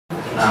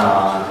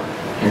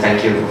and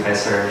thank you,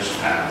 Professor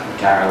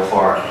Carol,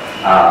 for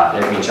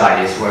letting me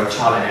join this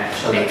workshop. And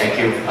actually, thank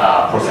you,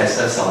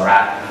 Professor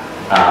Sareh,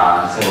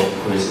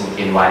 who's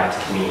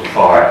invited me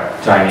for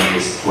joining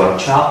this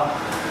workshop.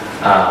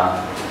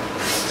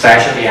 So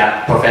actually,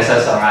 Professor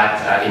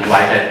Sareh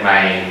invited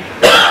my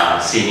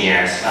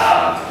seniors,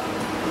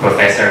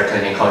 Professor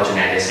Clinical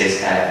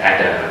Geneticist at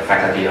the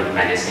Faculty of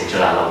Medicine,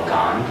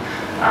 Chulalongkorn,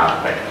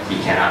 but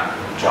he cannot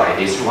join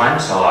this one,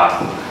 so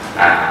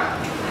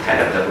kind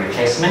of the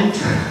replacement.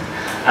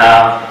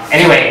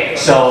 Anyway,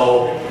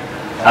 so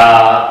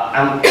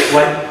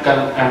what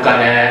I'm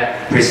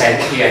gonna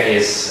present here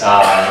is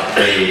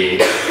the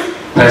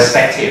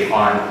perspective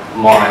on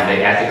more on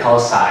the ethical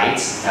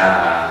sides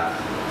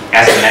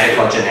as a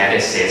medical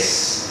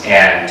geneticist,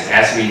 and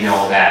as we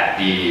know that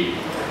the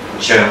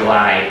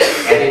germline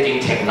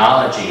editing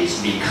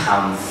technologies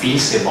become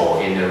feasible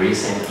in the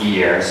recent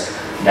years,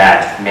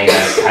 that make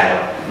us kind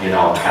of,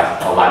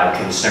 have a lot of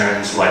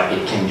concerns what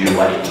it can do,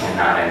 what it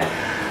cannot, and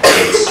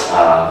it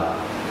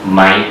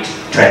might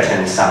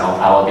threaten some of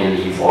our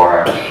belief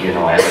or,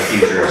 as a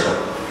future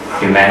of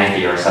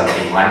humanity or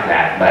something like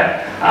that.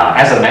 But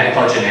as a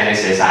medical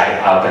geneticist,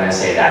 I'm going to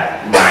say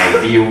that my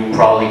view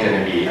probably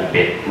going to be a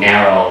bit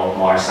narrow,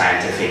 more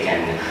scientific,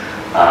 and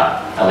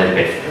a little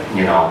bit,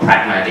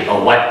 pragmatic,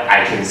 or what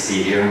I can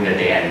see during the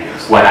day and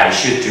what I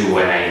should do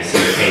when I see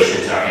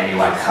patients or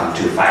anyone come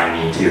to find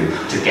me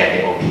to get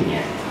their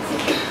opinion.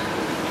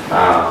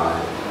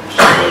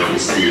 So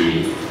this is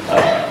the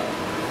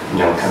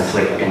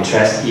conflict of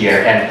interest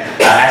here. And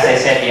as I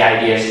said, the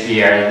idea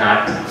here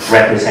not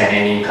represent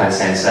any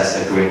consensus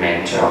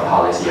agreement or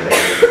policy of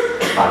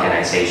any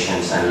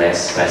organizations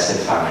unless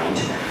specified.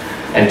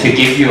 And to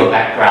give you a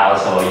background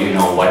so you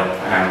know what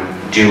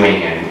I'm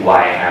doing and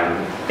why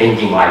I'm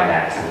thinking like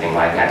that, something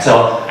like that.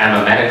 So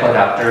I'm a medical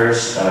doctor,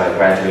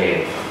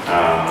 graduated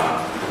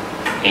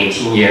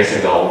 18 years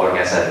ago, worked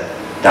as a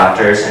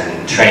doctor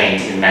and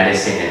trained in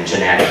medicine and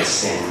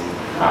genetics in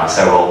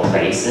several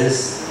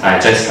places. I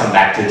just come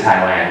back to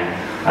Thailand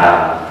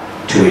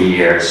 2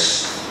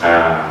 years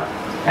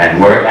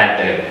and worked at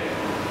the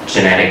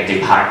genetic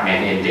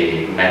department in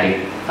the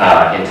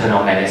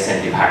internal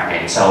medicine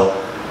department. So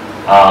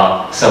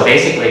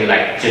basically,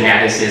 like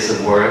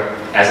geneticists work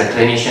as a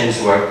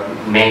clinicians work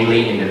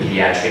mainly in the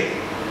pediatric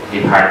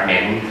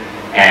department,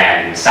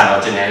 and some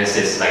of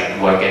geneticists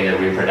work in the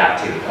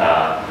reproductive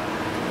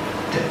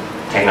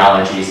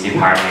technologies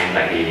department,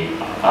 like the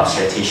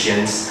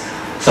obstetricians.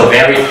 So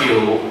very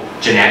few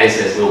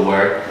geneticists will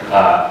work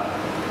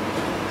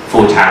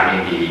full-time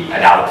in the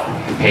adult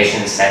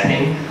patient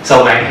setting.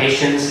 So my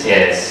patients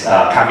is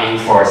coming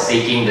for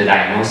seeking the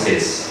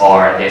diagnosis,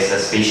 or they're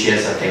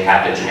suspicious that they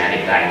have the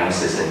genetic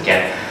diagnosis and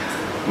get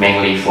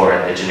mainly for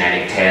the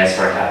genetic test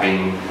for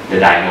having the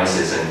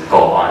diagnosis and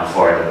go on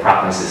for the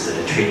prognosis of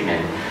the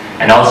treatment.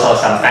 And also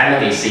some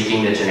families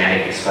seeking the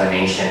genetic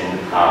explanation,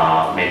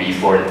 maybe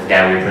for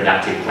their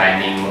reproductive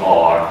planning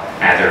or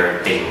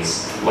other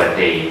things, what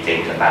they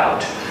think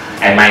about.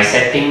 And my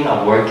setting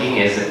of working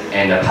is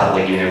in a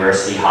public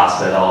university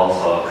hospital,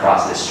 so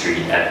across the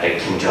street at the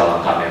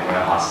Chulalongkorn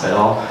Memorial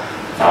Hospital.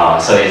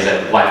 So it's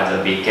one of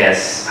the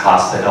biggest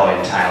hospital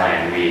in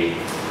Thailand. We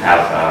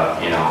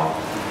have,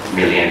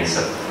 millions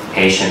of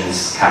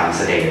patients come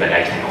today, but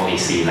I can only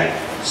see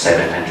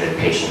 700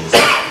 patients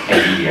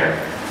a year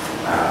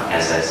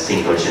as a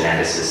single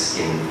geneticist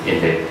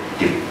in the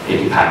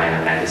Department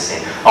of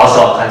Medicine.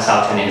 Also a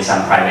consultant in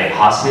some private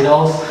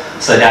hospitals.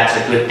 So that's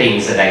a good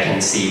thing that I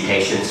can see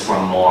patients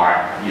from more,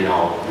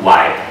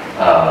 wide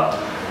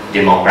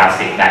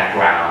demographic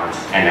background.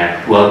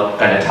 And we're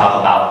going to talk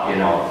about,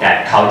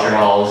 that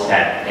cultural,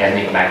 that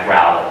ethnic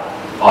background,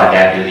 or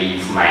that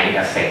belief might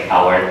affect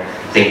our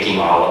thinking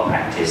or our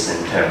practice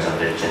in terms of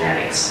the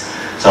genetics.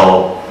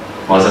 So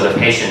most of the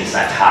patients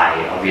are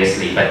Thai,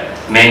 obviously, but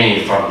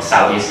many from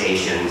Southeast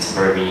Asians,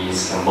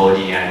 Burmese,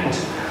 Cambodian,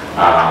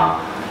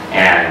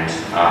 and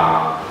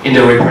in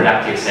the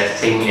reproductive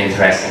setting,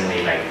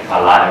 interestingly, a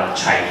lot of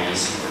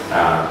Chinese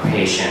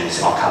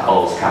patients or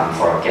couples come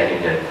for getting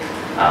the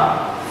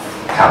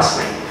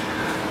counseling.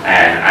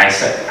 And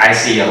I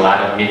see a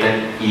lot of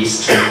Middle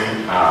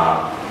Eastern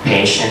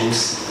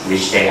patients,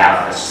 which they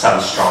have some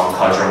strong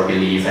cultural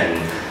belief and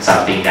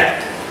something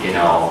that,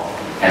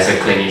 as a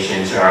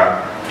clinician,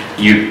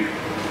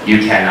 you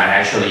cannot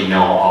actually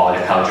know all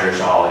the cultures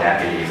or all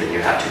that belief, and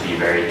you have to be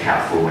very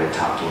careful when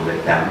talking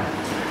with them.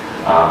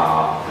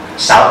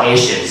 South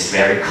Asian is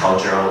very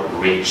cultural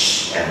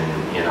rich,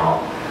 and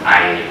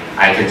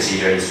I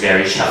consider it's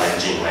very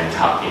challenging when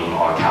talking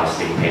or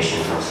counseling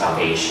patients from South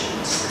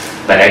Asians.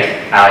 But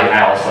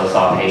I also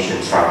saw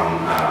patients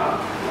from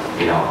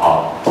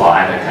all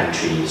other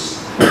countries,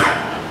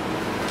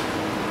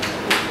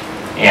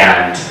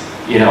 and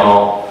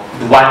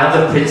one of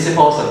the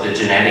principles of the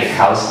genetic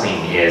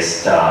counseling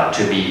is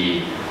to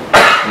be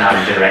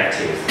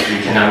non-directive.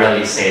 You cannot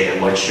really say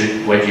that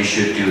what you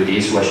should do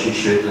this, what you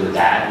should do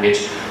that,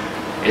 which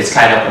is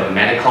kind of a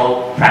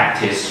medical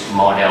practice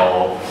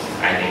model.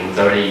 I think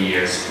 30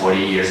 years, 40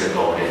 years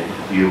ago,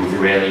 that you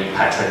really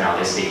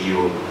paternalistic.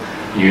 You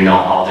you know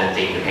all the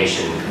things the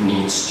patient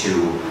needs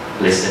to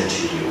listen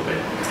to you, but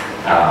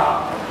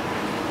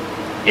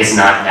it's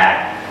not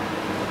that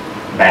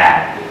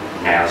bad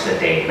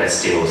nowadays, but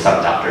still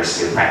some doctors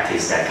still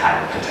practice that kind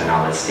of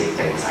paternalistic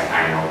things, like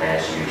I know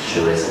that you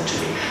should listen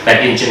to me.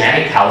 But in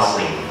genetic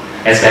counseling,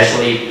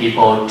 especially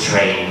people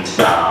trained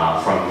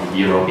from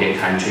European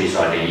countries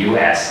or the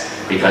US,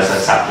 because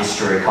of some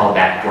historical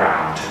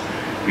background,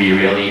 we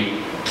really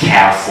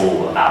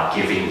careful about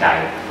giving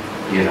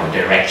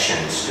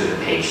directions to the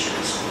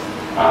patients.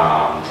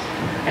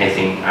 I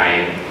think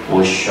I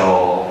will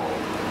show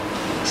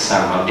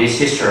some of this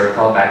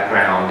historical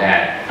background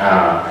that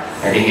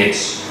I think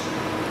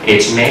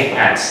it's made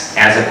us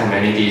as a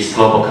community,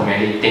 global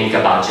community, think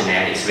about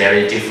genetics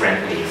very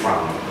differently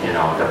from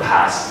the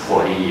past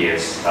 40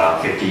 years,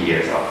 50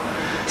 years ago.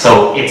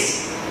 So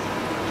it's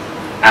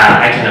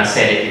I cannot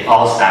say that it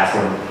all starts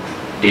from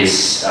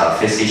these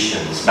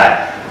physicians,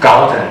 but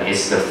Galton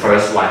is the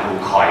first one who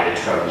coined the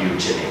term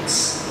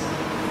eugenics.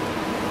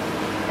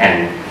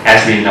 And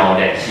as we know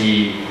that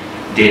he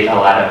did a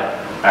lot of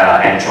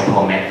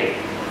anthropometric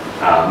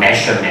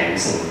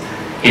measurements, and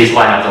he's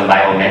one of the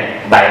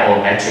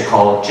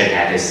biometrical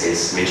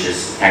geneticists, which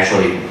is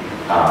actually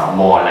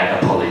more like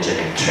a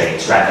polygenic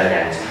traits rather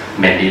than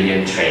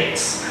Mendelian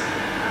traits.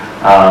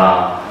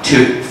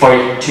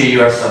 To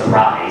your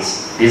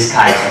surprise, this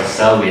kind of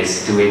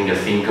service doing the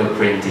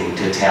fingerprinting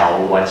to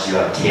tell what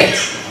your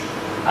kids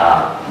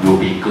will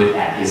be good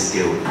at is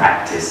still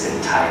practiced in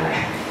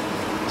Thailand.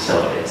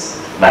 So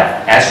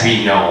but as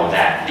we know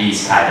that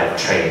these kind of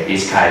traits,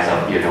 these kinds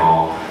of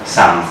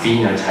some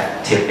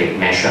phenotypic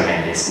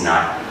measurement is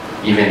not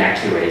even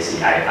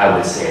accuracy. I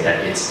would say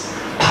that it's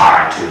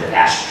par to the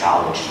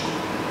astrology,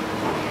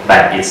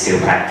 but it's still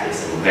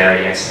practiced and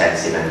very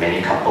expensive, and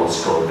many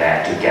couples go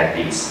there to get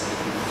these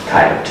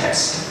kind of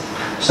tests.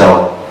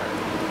 So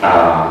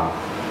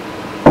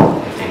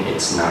I think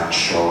it's not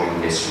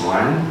showing this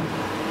one.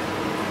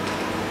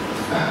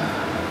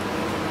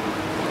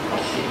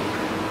 Okay.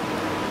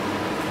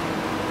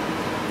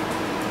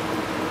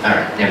 All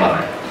right, never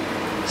mind.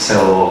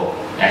 So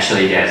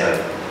actually, there's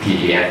a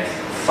PDF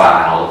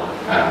file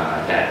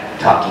that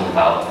talking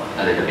about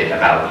a little bit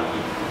about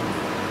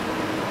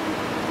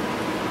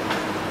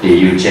the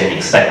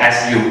eugenics. But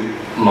as you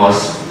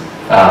most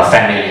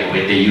familiar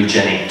with the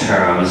eugenic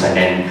terms, and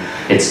then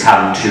it's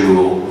come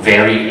to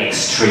very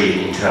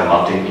extreme in terms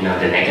of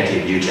the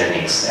negative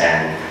eugenics,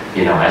 and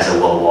as a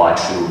World War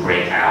II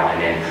break out,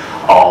 and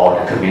then all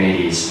the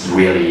communities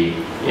really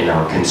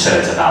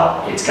concerns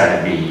about it's going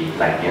to be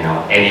like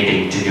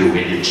anything to do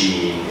with the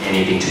gene,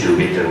 anything to do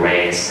with the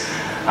race.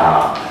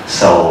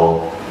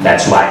 So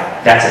that's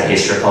a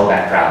historical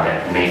background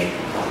that make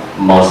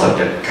most of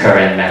the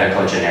current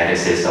medical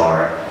geneticists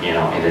or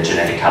in the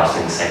genetic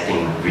counseling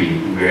setting be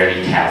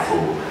really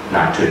careful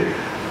not to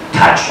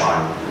touch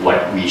on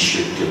what we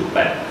should do,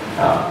 but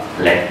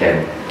let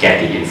them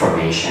get the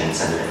information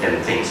and let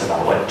them think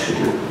about what to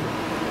do.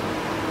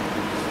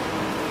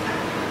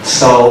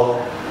 So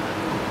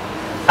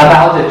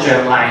about the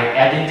germline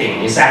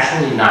editing, it's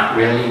actually not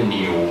really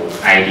new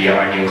idea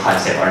or new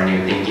concept or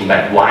new thinking,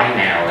 but why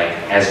now? Like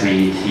as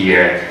we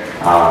hear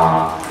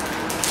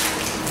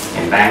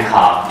in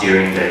Bangkok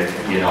during the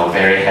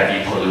very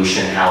heavy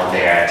pollution out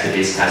there to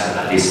discuss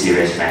about this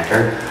serious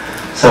matter.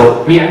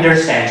 So we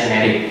understand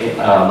genetic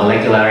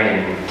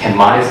molecularly can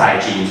modify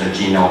genes or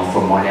genome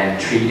for more than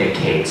 3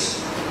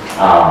 decades,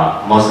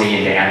 mostly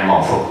in the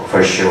animal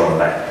for sure,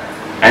 but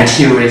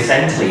until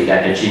recently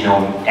that the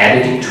genome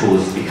editing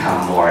tools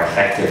become more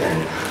effective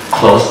and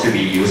close to be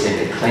used in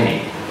the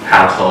clinic.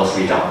 How close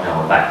we don't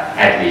know, but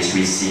at least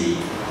we see,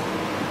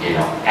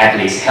 at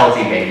least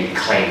healthy baby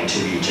claim to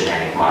be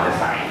genetic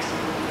modified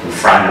in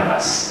front of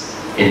us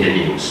in the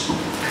news.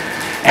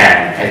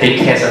 And I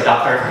think case of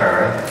Dr.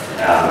 Her,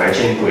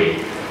 Virgin Breed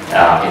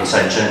in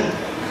Shenzhen,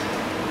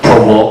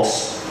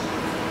 provokes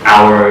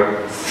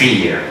our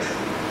fear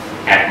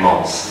at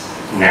most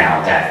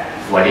now that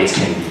what it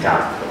can be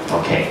done.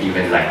 Okay,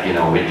 even like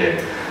with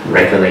the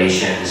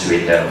regulations,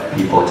 with the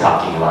people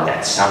talking about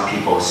that, some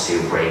people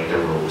still break the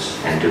rules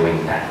and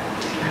doing that.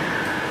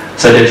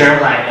 So the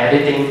germline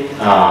editing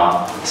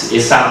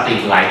is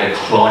something like the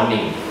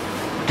cloning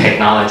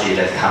technology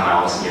that come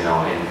out, in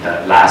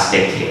the last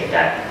decade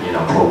that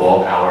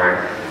provoke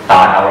our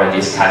thought, our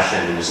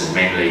discussions,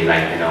 mainly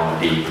like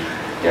the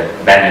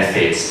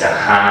benefits, the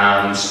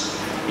harms,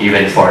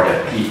 even for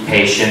the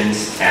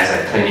patients as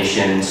a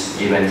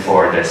clinicians, even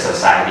for the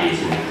societies.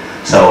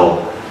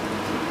 So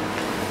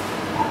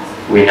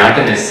we're not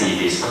going to see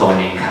this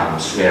cloning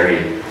comes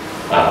very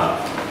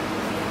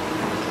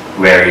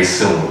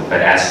soon.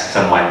 But as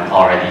someone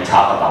already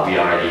talked about, we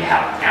already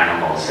have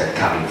animals that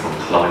coming from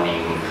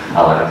cloning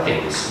a lot of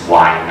things.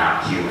 Why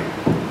not human?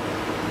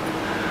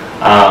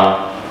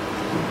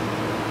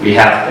 We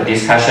have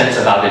discussions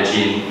about the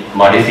gene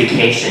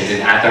modifications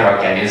in other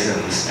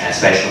organisms,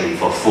 especially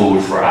for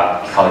food, for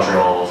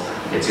agricultural.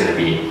 It's going to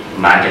be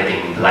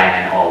marketing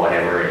plan or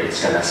whatever. It's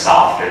going to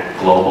solve the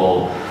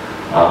global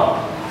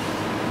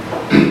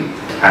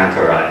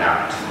hunger or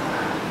not.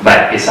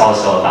 but it's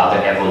also about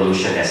the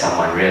evolution that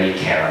someone really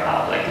care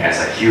about, like as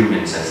a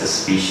humans, as a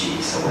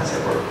species, or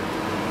whatever.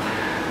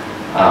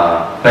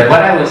 But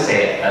what I would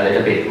say a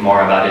little bit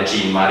more about the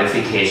gene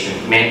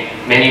modification,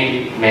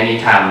 many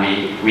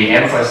times we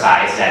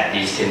emphasize that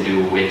these can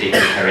do with the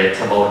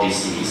inheritable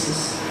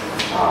diseases,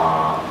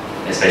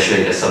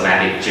 especially the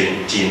somatic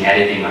gene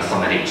editing or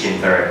somatic gene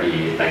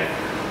therapy. Like,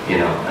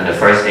 on the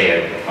first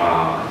day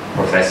of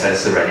Professor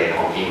Sareh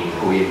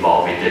who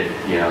involved with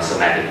the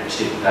somatic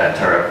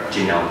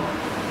genome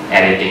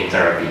editing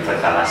therapy for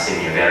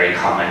thalassemia, very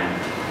common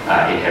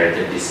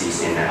inherited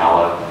disease in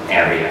our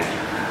area.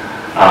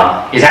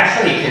 It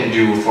actually can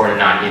do for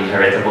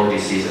non-inheritable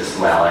disease as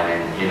well, and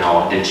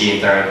then the gene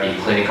therapy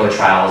clinical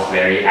trials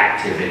very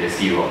active in the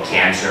field of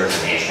cancers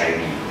and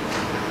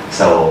HIV.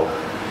 So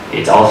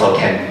it also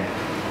can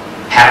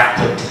have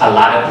a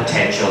lot of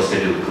potentials to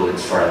do good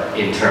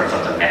in terms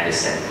of the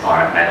medicine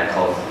or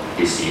medical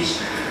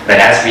disease. But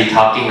as we're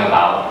talking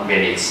about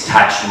when it's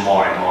touched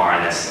more and more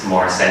and it's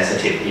more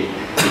sensitive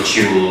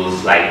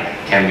issues,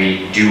 like can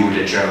we do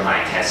the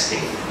germline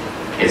testing?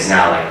 It's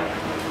now like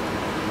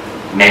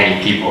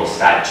many people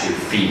start to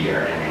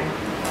fear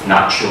and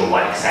not sure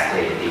what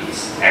exactly it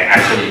is.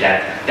 Actually,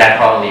 that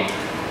probably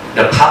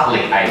the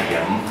public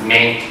idea.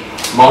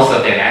 Most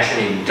of them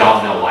actually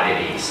don't know what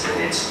it is,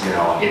 and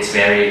it's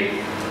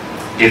very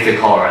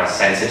difficult or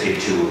sensitive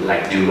to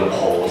like do the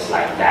polls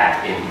like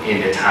that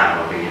in the time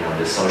of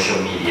the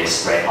social media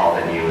spread all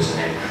the news, and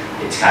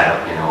then it's kind of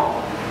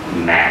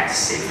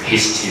massive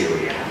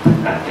hysteria,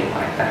 something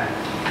like that.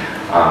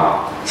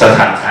 So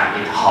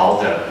sometimes it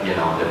halts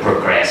the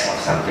progress of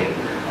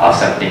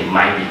something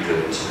might be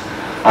good.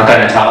 I'm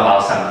going to talk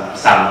about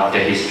some of the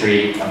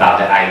history about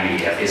the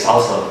IVF. It's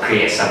also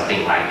creates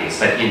something like this,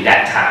 but in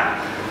that time,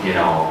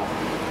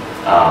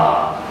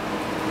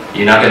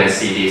 you're not going to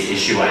see this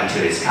issue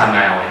until it's come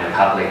out in the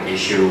public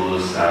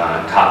issues,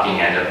 talking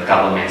at the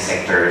government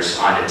sectors,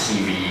 on the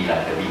TV,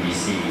 like the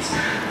BBCs.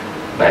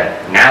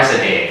 But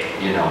nowadays,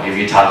 if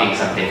you're talking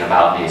something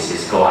about this,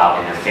 just go out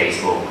in the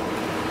Facebook,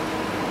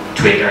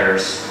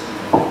 Twitters,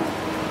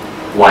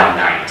 one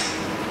night.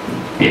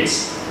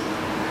 It's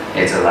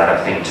a lot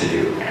of things to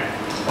do.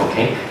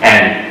 Okay,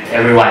 and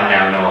everyone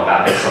now know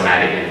about the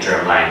somatic and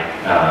germline.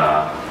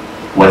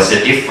 What's the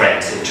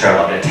difference in terms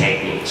of the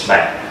techniques?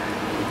 But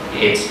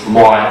it's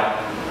much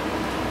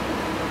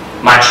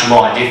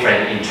more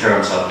different in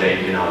terms of the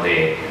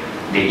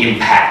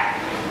impact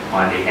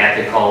on the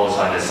ethicals,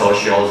 on the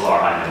socials, or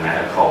on the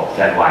medical.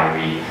 That's why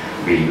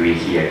we're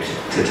here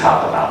to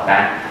talk about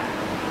that.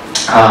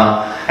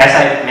 As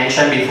I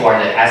mentioned before,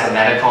 that as a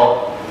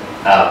medical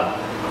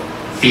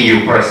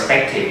field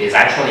perspective, is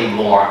actually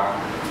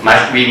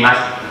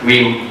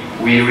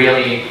we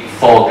really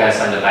focus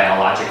on the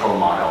biological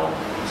model.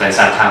 So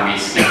sometimes we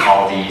skip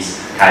all these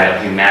kind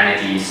of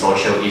humanity,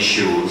 social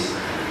issues.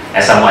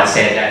 As someone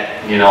said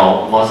that,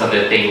 most of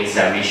the things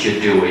that we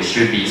should do, it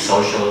should be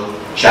social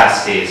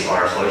justice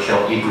or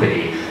social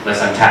equity. But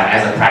sometimes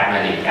as a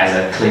pragmatic, as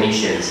a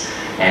clinicians,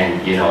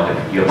 and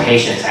your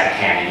patients at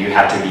hand, and you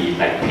have to be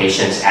like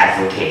patients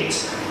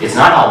advocates. It's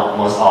not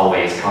almost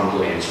always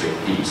congruent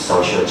with the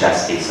social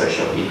justice,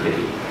 social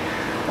equity.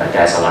 But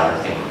there's a lot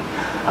of things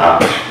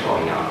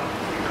going on.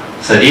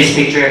 So this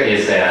picture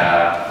is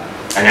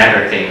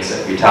another thing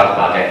that we talk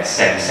about, that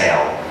stem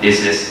cell. This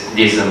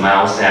is a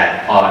mouse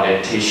that all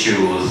the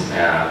tissues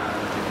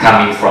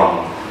coming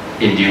from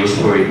induced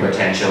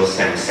pluripotential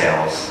stem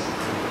cells.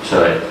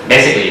 So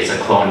basically it's a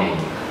cloning.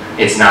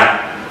 It's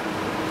not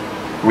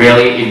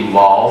really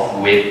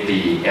involved with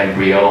the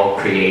embryo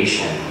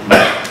creation,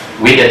 but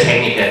with the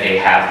technique that they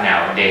have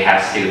now, they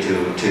have still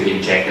to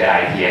inject the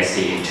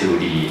iPSC into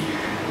the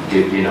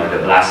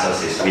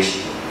blastocyst,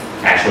 which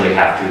actually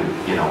have to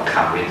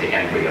come with the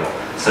embryo.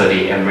 So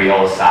the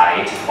embryo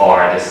site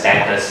or the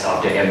status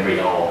of the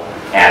embryo,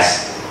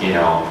 as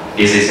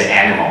this is an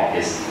animal,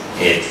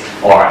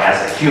 or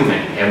as a human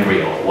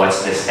embryo,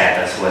 what's the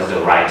status, what's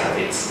the right of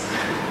its?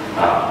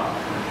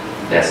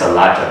 There's a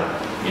lot of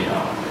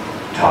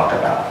talk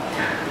about.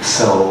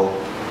 So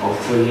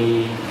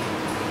hopefully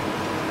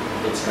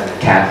it's gonna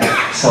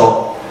catch.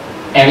 So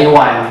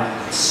anyone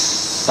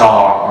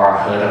saw or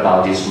heard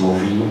about this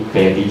movie,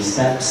 Baby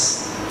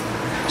Steps?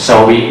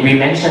 So we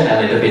mentioned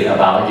a little bit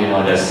about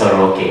the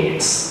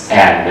surrogates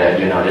and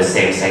the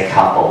same-sex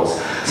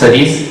couples. So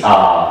this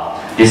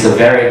is a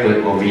very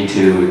good movie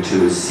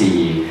to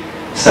see.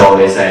 So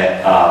it's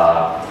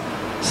a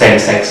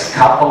same-sex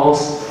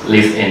couples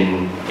live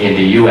in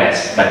the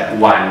U.S., but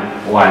one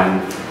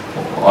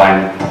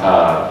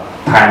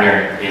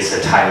partner is a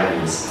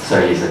Taiwanese.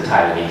 So he's a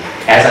Taiwanese.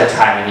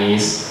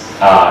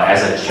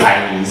 As a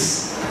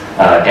Chinese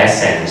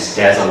descent,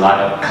 there's a lot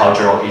of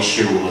cultural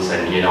issues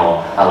and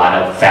a lot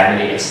of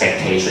family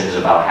expectations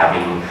about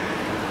having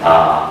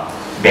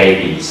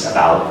babies,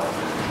 about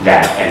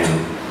that, and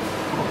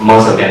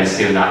most of them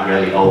still not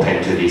really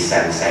open to these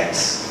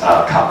same-sex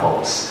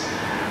couples.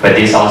 But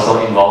this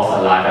also involves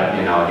a lot of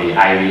the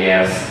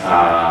IVF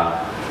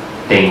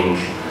thing,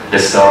 the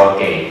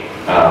surrogate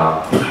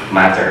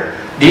mother.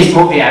 this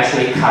movie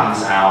actually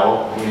comes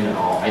out, you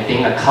know, I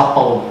think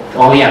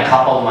only a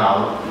couple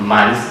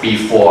months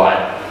before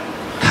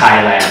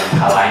Thailand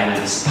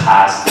Parliament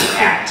passed the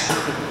act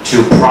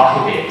to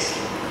prohibit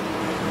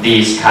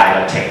these kind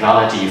of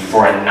technology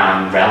for a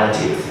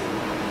non-relative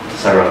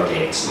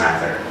surrogates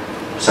mother.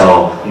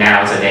 So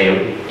now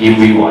today, if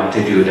we want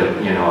to do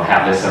the, you know,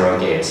 have the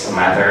surrogates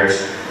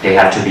mothers, they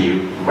have to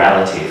be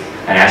relative.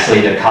 And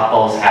actually the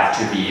couples have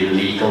to be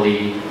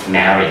legally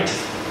married.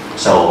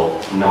 So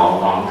no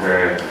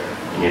longer,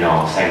 you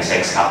know,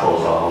 same-sex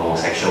couples or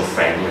homosexual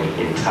friendly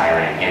in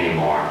Thailand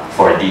anymore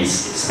for this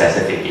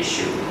specific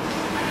issue.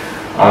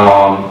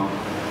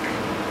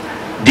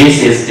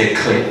 This is the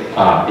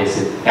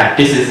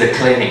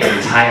clinic in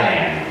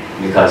Thailand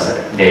because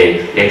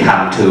they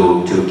come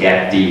to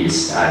get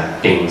these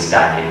things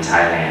done in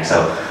Thailand.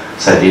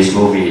 So this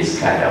movie is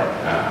kind of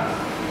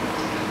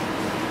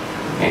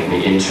make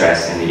me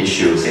interested in the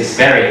issues. It's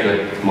very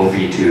good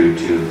movie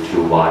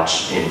to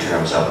watch in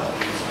terms of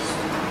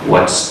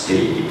what's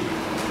the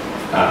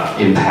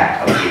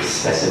impact of these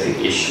specific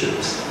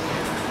issues.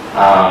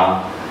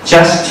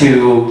 Just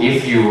to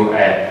give you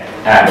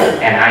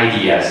an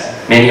idea,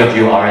 many of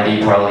you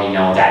already probably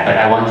know that, but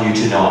I want you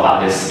to know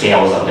about the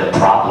scales of the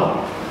problem.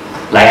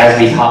 Like as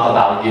we talk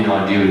about, you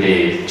know, do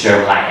the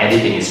germline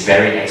editing is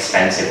very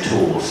expensive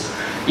tools.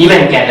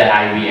 Even get the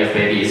IVF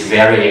baby is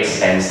very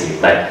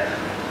expensive, but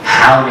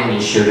how many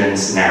children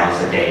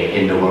nowadays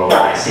in the world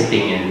are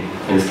sitting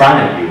in front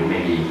of you?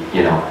 Maybe,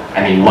 you know,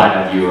 I mean, one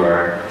of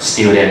your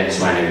students,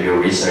 one of your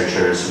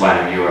researchers, one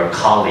of your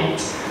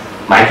colleagues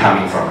might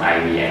coming from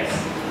IVF.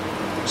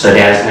 So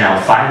there's now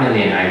 5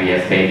 million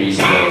IVF babies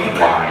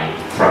worldwide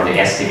from the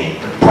estimate,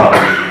 probably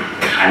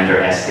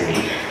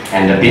underestimate.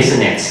 And the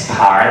business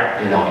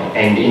part, you know,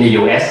 and in the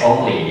US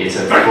only, it's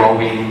a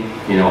growing,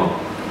 you know,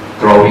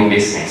 growing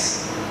business.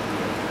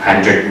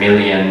 $100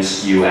 million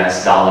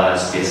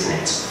US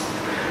business.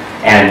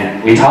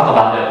 And we talk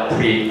about the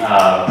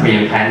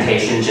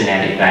pre-implantation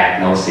genetic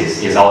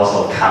diagnosis. It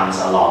also comes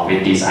along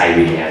with this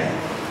IVF.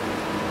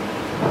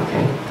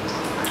 Okay.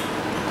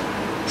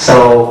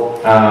 So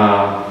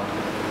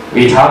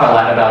we talk a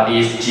lot about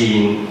these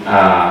gene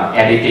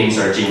editings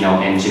or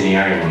genome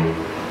engineering.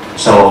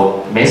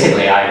 So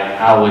basically,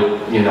 I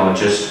would, you know,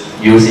 just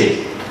use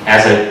it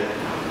as a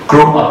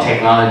group of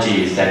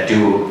technologies that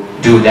do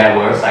that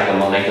work, like a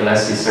molecular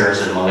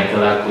scissors and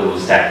molecular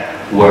glues that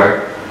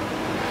work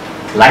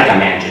like a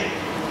magic.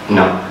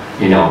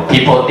 You know,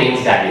 people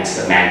think that it's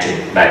a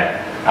magic,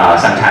 but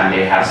sometimes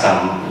they have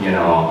some, you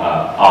know,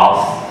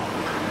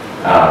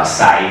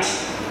 off-site,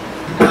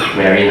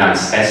 very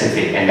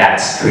non-specific, and that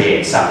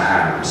creates some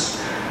harms.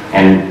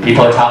 And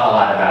people talk a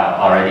lot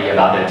already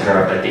about the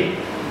therapeutic,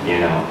 you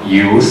know,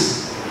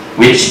 use,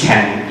 which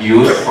can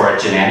use for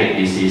genetic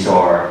disease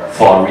or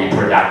for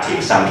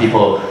reproductive. Some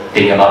people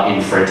think about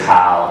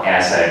infertile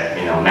as a,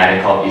 you know,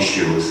 medical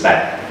issues,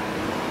 but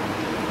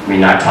we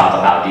not talk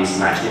about this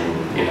much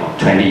in, you know,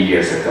 20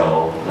 years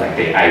ago, like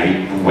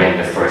when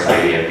the first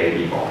IVF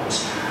baby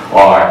borns,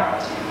 or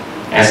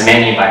as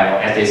many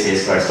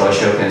bioethicists or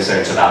social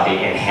concerns about the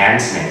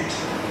enhancement,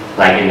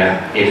 like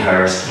in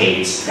her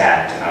case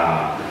that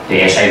the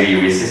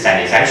HIV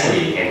resistance is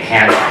actually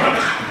enhancement.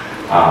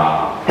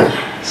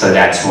 So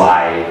that's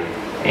why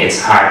it's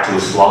hard to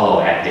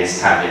swallow at this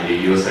time that you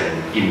use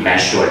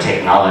immature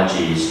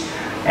technologies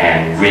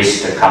and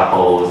reach the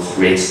couples,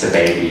 reach the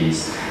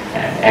babies.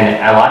 And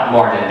a lot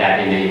more than that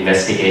in the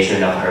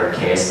investigation of her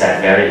case.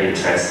 That's very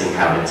interesting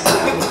how it's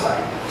going to look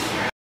like.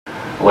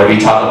 When we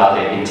talk about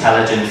the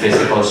intelligent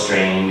physical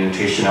strain,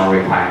 nutritional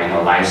requirement,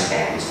 or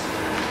lifespans.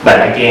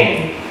 But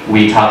again,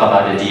 we talk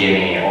about the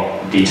DNA or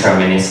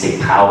deterministic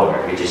power,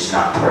 which is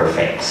not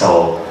perfect.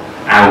 So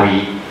are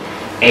we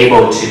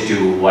able to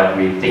do what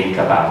we think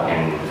about,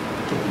 and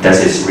does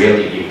this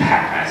really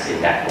impact us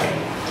in that way?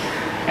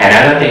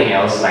 Another thing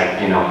else, like,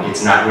 you know,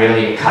 it's not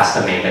really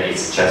custom-made, but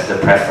it's just the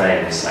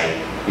preference, like,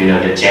 you know,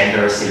 the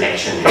gender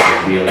selection is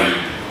a really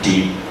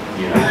deep,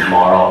 you know,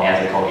 moral,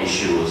 ethical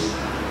issues.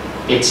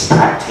 It's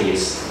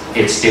practice,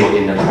 it's still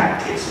in the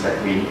practice, but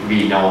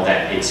we know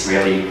that it's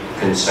really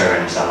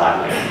concerns a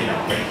lot, like, you know,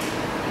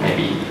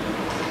 maybe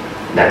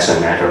that's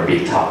another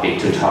big topic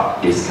to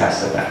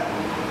discuss about.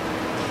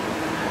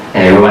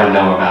 And everyone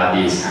know about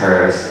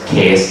her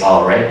case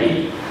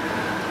already.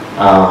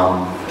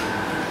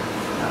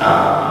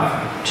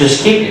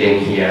 Just keep it in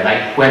here.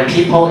 Like when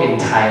people in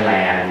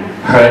Thailand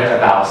heard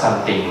about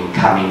something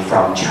coming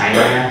from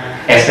China,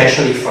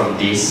 especially from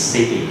this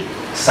city,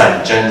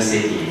 Shenzhen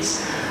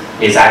cities,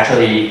 it's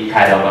actually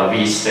kind of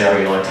we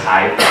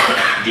stereotype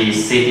the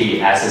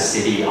city as a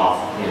city of,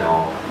 you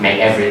know,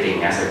 make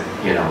everything as a,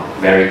 you know,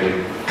 very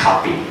good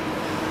copy.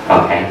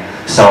 Okay.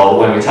 So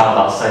when we talk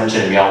about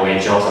Shenzhen, we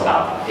always joke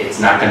about it's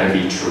not going to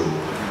be true.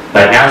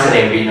 But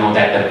nowadays we know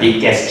that the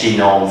biggest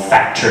genome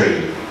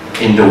factory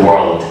in the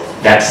world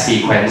that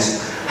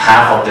sequence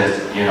half of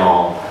the, you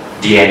know,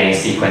 DNA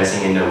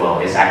sequencing in the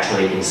world is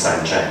actually in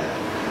Shenzhen.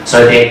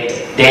 So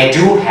they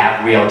do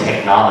have real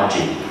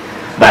technology,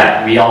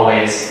 but we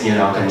always, you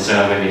know,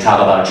 concerned when we talk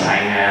about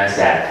China is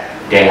that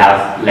they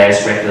have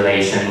less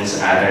regulations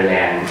other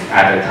than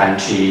other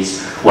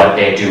countries. What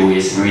they do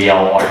is real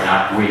or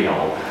not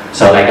real.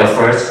 So like the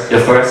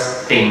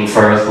first thing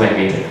first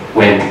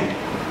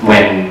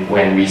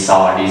when we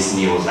saw this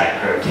news, like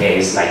her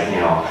case, like,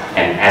 you know,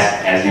 and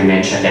as you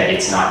mentioned that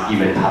it's not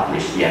even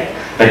published yet.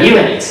 But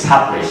even it's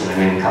published, and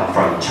when it comes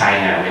from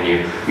China, when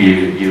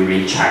you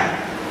read China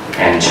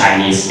and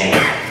Chinese name.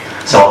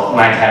 So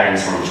my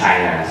parents from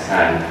China,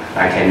 and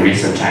I can read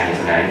some Chinese,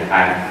 and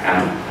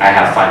I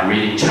have fun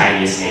reading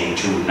Chinese name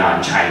to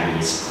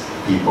non-Chinese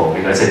people,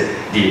 because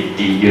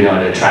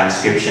the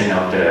transcription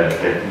of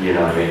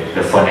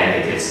the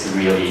phonetic is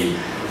really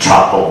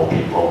trouble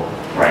people,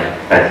 right?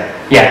 But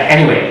yeah,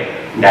 anyway,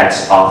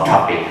 that's off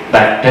topic.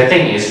 But the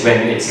thing is,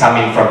 when it's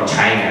coming from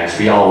China,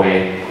 we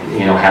always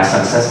have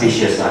some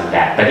suspicions on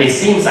that. But it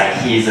seems like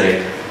he's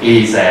a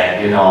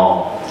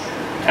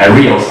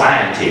real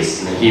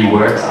scientist. He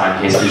works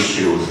on his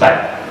issues,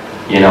 but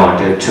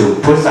to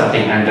put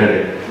something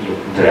under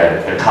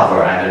the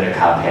cover, under the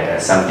carpet,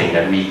 is something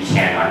that we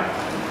cannot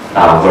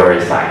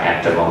verify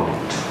at the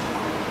moment.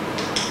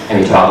 And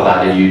we talk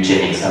about the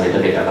eugenics a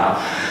little bit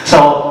about.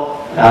 So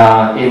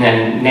in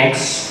the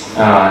next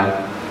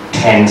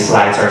 10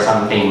 slides or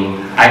something,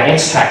 I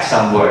extract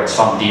some words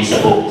from this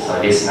book.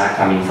 So this is not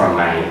coming from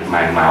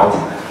my mouth.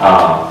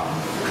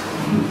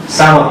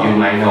 Some of you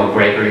might know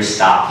Gregory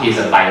Stock. He's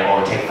a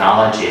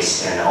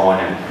biotechnologist and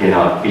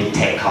owns big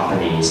tech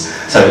companies.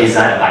 So he's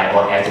not a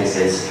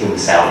bioethicist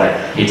himself,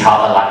 but he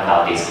taught a lot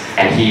about this.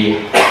 And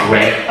he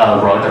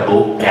wrote a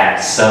book that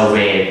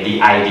surveyed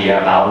the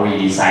idea about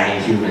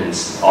redesigning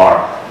humans,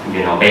 or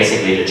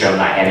basically the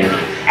germline editing.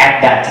 At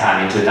that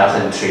time in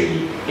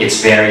 2003,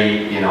 it's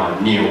very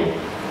new,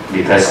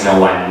 because no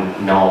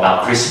one know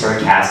about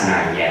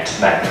CRISPR-Cas9 yet.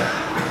 But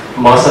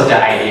most of the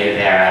idea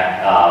there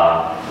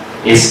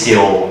is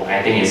still,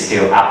 I think, it's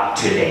still up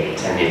to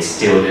date, and it's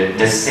still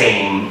the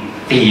same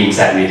themes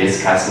that we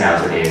discuss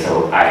now today.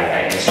 So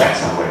I extract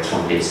some words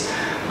from this.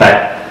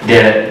 But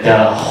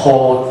the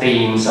whole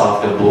themes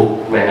of the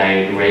book, when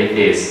I read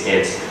this,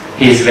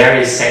 he's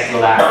very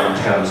secular in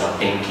terms of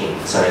thinking.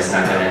 So it's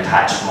not going to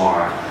touch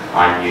more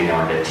on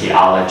the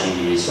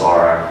theologies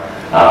or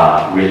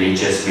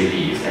religious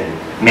belief,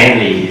 and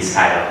mainly he's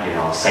kind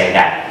of say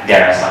that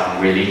there are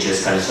some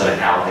religious concerns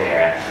out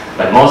there,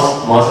 but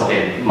most of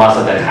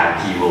the time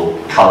he will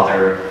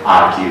counter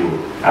argue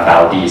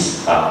about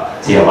these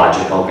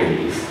theological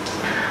beliefs.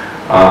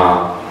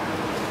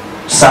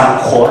 Some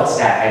quotes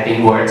that I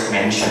think words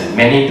mentioned.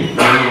 Many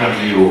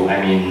of you,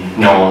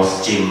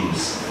 knows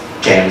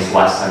James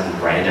Watson,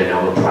 right, the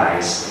Nobel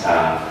Prize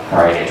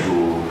laureate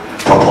who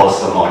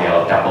proposed the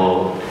model of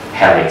double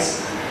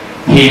helix.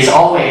 He's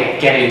always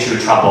get into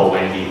trouble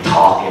when he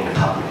talks in the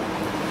public,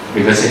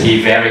 because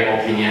he's very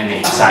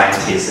opinionated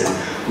scientist,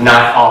 and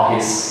not all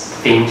his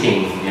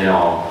thinking,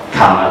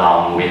 come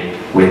along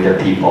with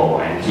the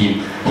people, and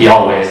he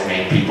always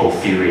make people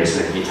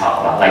furious when he talk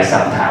about, like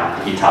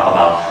sometimes he talk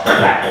about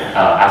Black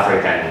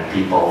African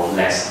people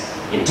less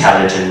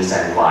intelligence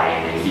and why,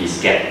 and he's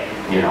get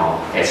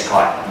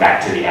escort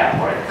back to the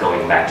airport,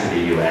 going back to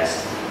the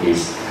US.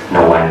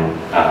 No one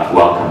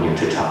welcome you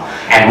to talk.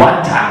 And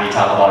one time we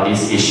talked about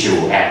this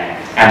issue, and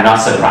I'm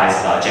not surprised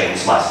about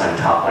James Watson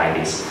talk like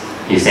this.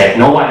 He said,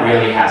 no one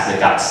really has the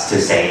guts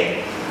to say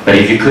it, but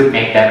if you could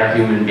make better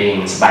human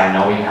beings by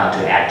knowing how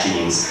to add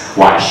genes,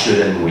 why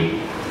shouldn't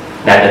we?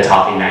 That's the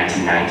talk in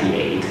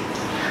 1998.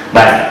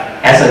 But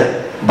as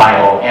a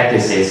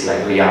bioethicist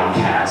like Leon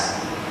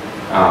Cass,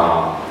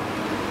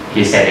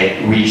 he said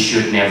that we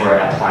should never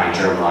apply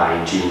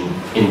germline gene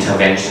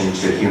intervention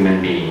to human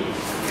beings.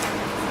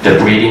 The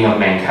breeding of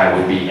mankind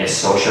would be a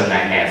social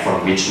nightmare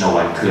from which no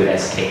one could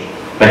escape.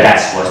 But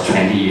that was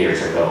 20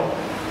 years ago.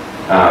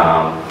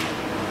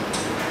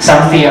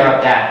 Some fear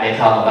of that, they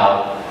talk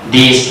about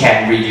these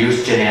can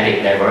reduce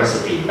genetic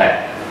diversity,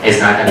 but it's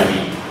not going to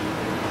be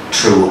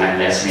true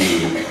unless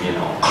we,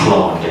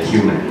 clone the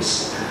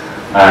humans.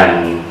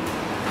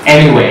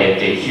 Anyway,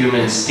 the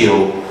humans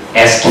still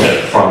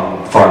escape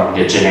from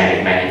the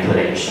genetic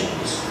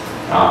manipulations.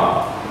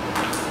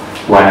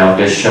 One of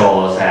the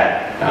shows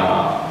that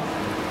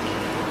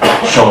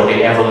show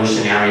the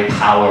evolutionary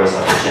powers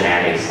of the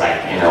genetics, like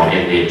in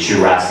the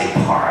Jurassic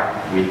Park,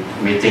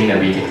 we think that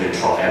we can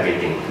control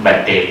everything,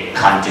 but they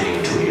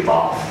continue to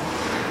evolve,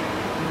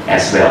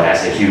 as well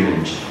as the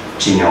human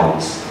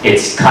genomes.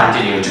 It's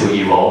continue to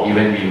evolve,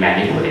 even we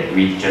manipulate.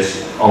 We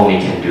just only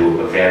can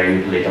do a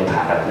very little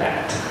part of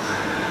that.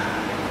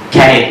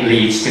 Can it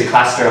lead to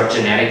cluster of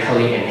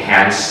genetically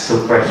enhanced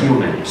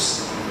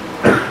superhumans?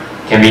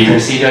 Can we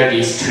consider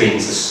these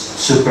twins as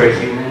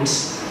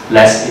superhumans?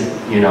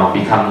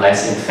 Become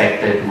less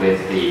infected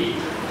with the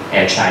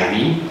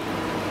HIV?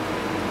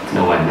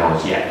 No one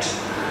knows yet.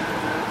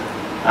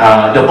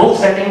 The book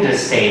setting the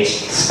stage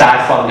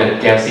start from the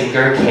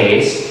Gelsinger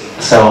case.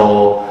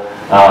 So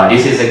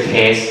this is a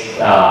case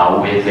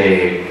with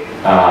the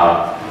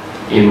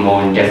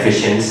immune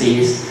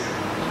deficiencies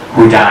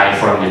who died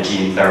from the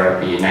gene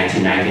therapy in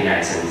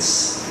 1999.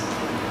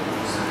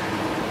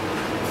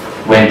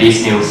 when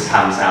this news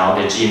comes out,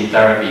 the gene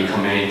therapy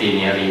community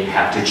nearly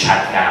have to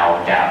shut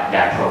down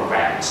their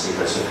programs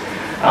because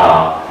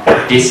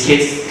this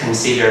kid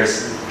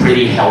considers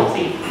pretty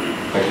healthy,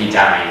 but he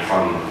died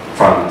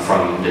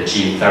from the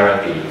gene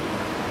therapy.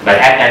 But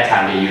at that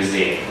time, they used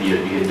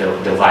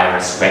the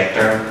virus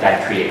vector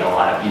that create a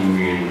lot of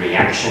immune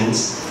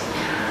reactions.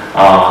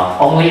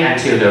 Only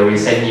until the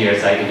recent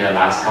years, like in the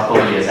last couple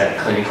of years, that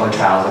clinical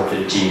trials of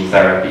the gene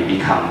therapy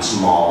becomes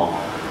more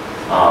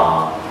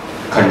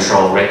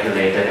control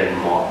regulated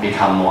and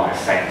become more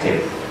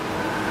effective.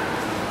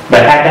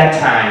 But at that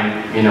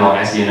time,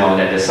 as you know,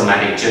 that the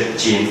somatic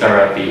gene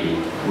therapy,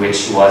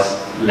 which was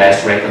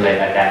less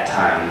regulated at that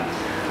time,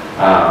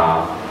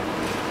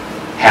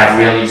 have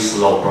really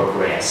slow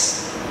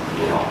progress.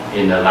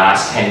 In the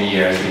last 10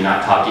 years, we're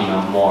not talking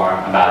more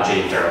about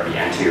gene therapy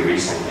until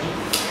recently.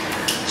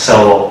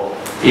 So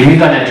if we're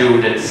going to do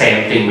the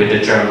same thing with the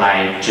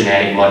germline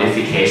genetic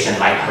modification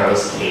like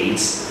Hurl's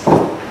case,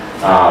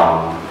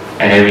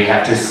 and then we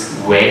have to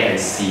wait and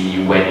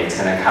see when it's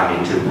going to come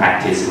into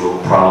practice. We'll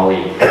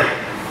probably,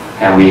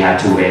 and we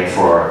have to wait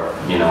for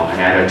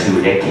another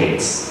 2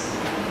 decades.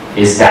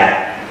 Is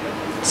that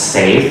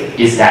safe?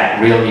 Is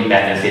that really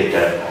benefit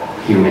the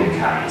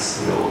humankind?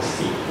 We'll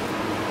see.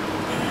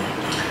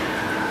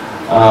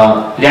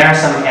 There are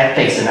some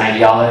ethics and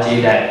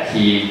ideology that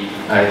he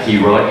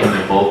wrote in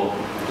the book,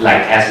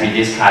 like as we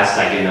discussed,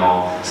 like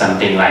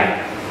something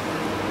like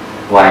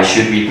why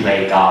should we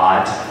play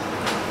God,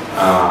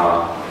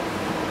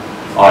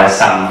 or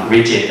some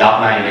rigid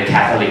dogma in the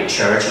Catholic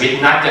Church.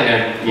 We're not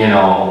gonna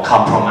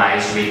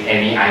compromise with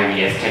any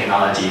IVF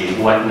technology.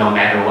 No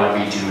matter what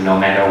we do, no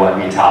matter what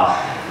we talk,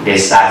 they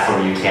start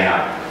from you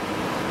cannot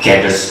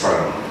get the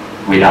sperm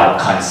without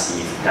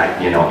conceive,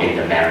 like in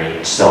the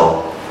marriage.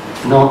 So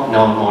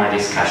no more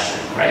discussion,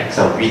 right?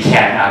 So we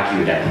can't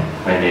argue them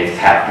when they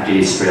have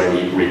this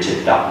really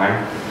rigid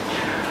dogma.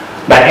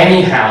 But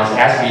anyhow,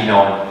 as we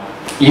know,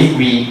 if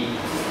we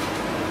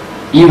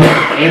even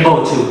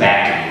able to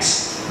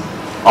balance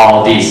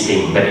all these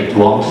things, but it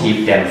won't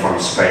keep them from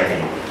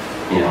spreading.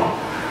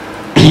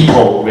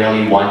 People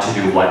really want to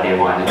do what they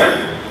want to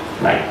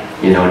do. Like,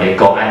 they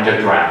go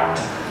underground.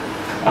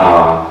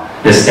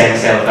 The stem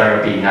cell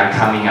therapy not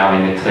coming out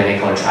in the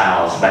clinical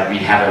trials, but we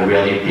have a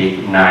really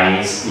big,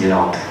 nice,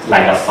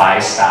 like a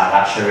 5-star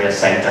luxurious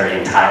center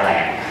in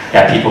Thailand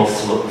that people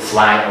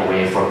fly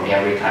away from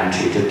every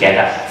country to get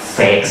a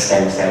fake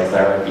stem cell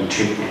therapy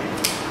treatment.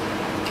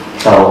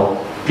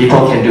 So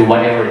people can do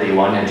whatever they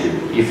want to do.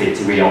 If it's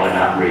real or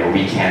not real,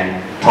 we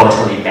can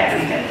totally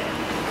ban them.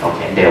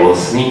 Okay, they will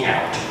sneak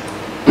out.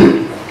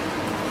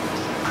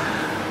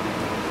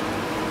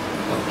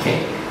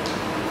 Okay.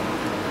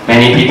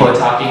 Many people are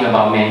talking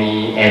about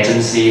many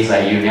agencies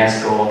like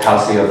UNESCO,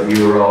 Council of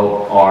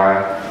Europe,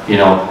 or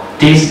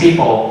these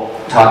people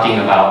talking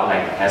about,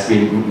 like as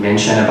we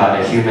mentioned, about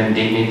the human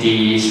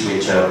dignities,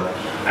 which are,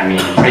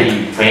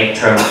 pretty vague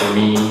term for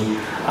me.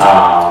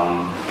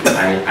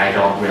 I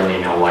don't really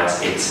know what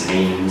it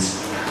means.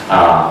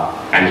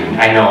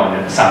 I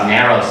know some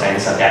narrow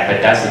sense of that,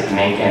 but does it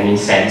make any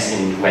sense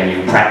when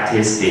you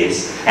practice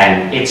this?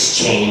 And it's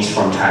changed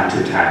from time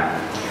to time.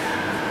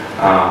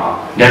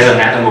 There's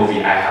another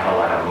movie, I have a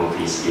lot of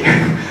movies here.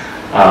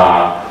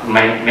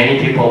 Many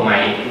people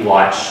might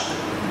watch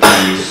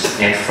this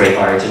Netflix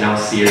original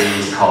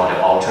series called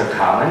The Altered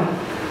Carbon.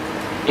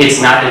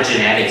 It's not a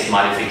genetics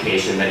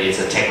modification, but it's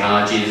a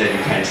technology that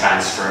you can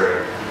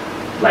transfer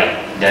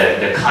like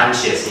the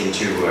conscious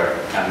into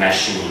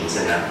machines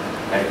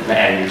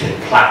and you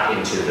can plug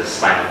into the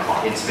spinal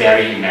cord. It's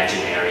very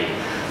imaginary.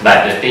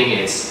 But the thing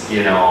is,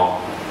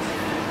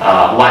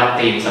 one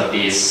theme of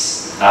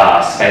this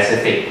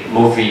specific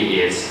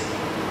movie is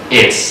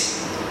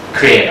it's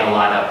create a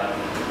lot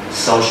of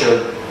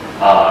social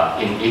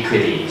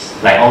inequities.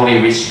 Like only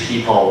rich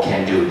people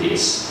can do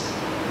this.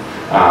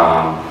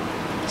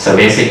 So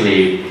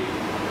basically,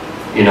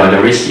 the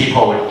rich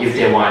people, if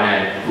they want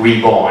to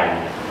reborn,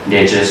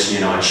 they just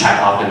shut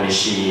off the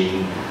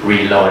machine,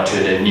 reload to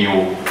the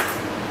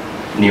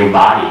new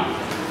body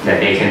that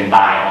they can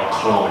buy or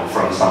clone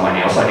from someone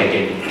else, or they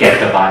can get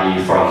the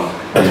body from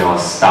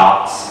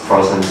stocks,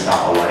 frozen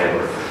stock or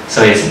whatever.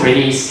 So it's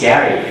pretty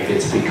scary if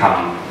it's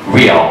become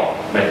real.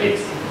 But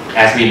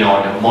as we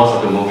know, most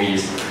of the movie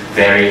is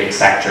very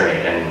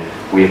exaggerated,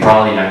 and we're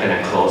probably not going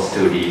to close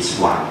to this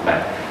one.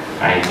 But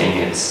I think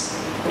it's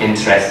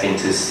interesting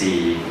to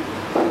see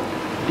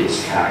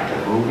this kind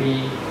of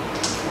movie.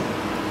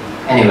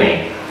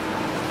 Anyway,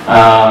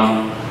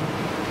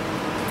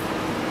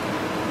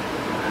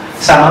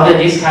 some of the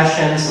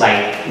discussions,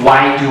 like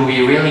why do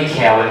we really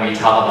care when we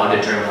talk about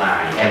the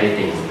germline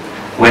editing?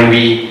 When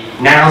we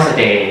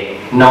nowadays,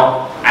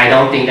 I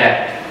don't think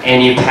that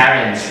any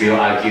parents will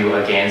argue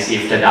against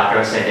if the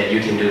doctor said that you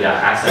can do the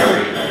heart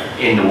surgery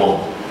in the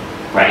womb,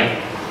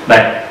 right?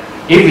 But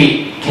if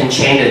we can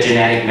change the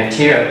genetic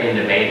material in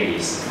the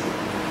babies,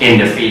 in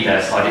the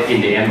fetus or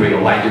in the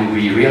embryo, why do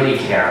we really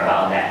care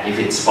about that if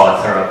it's for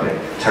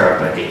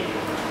therapeutic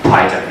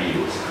point of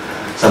view?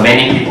 So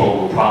many people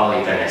will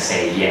probably gonna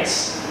say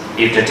yes.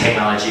 if the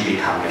technology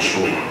become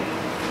mature,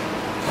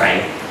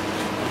 right?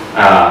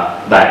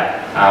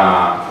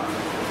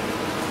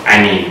 I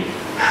mean,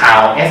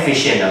 how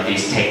efficient are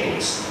these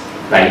techniques?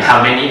 Like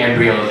how many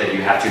embryos that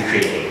you have to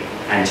create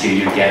until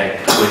you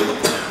get a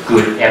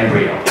good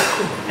embryo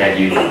that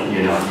you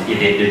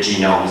edit the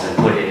genomes and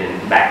put it in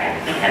back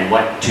and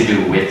what to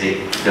do with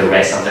the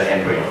rest of the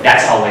embryo.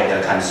 That's always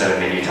the concern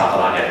when you talk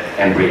about the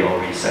embryo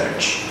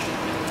research.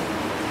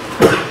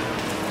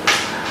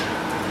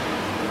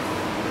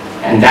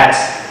 And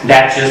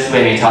that's just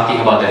when we're talking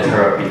about the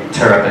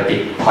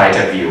therapeutic point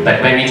of view.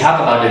 But when we talk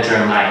about the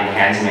germline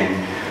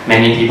enhancement,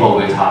 many people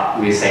will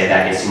say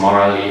that it's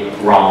morally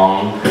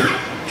wrong.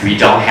 We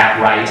don't have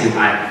right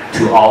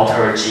to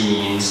alter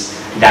genes.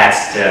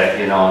 That's the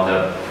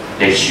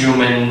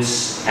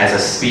humans as a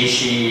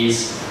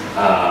species,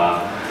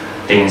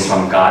 things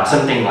from God,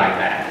 something like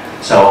that.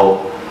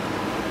 So,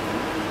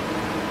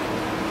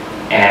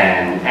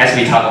 and as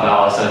we talk about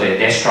also the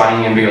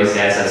destroying embryos,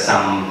 there's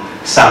some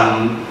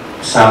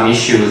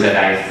issues that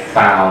I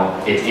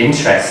found it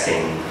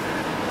interesting.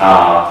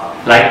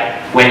 Like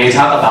when you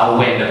talk about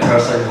when the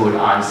personhood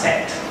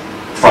onset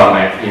from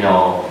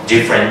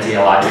different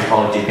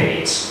theological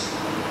debates,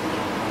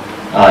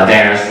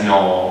 there's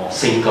no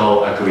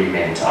single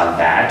agreement on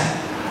that.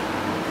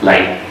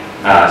 Like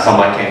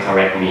someone can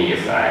correct me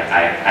if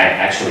I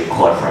actually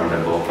quote from the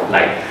book.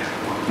 Like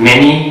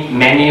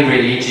many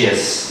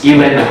religious,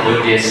 even the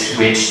Buddhists,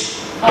 which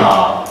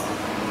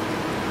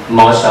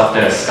most of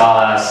the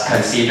scholars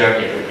consider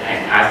it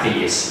an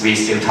atheist, we're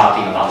still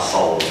talking about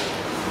soul,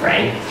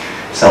 right?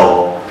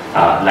 So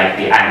like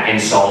the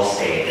end-soul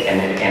state and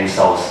the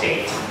end-soul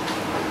state.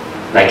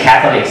 Like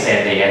Catholics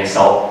said the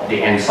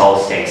end-soul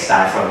state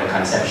starts from the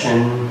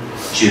conception.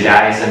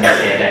 Judaism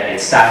said that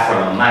it starts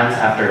from a month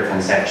after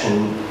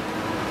conception.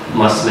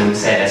 Muslims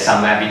said that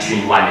somewhere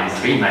between 1 and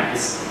 3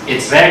 months.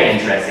 It's very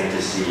interesting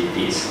to see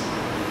these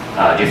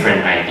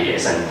different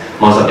ideas, and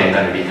most of them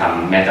going to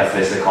become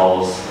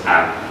metaphysical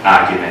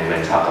argument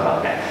when talk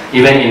about that.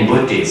 Even in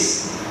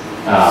Buddhist,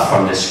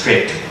 from the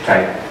script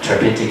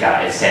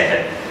Tripitaka, it said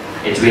that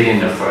it's within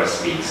the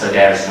first week, so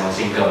there's no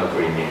single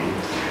agreement.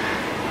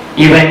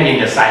 Even in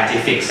the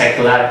scientific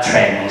secular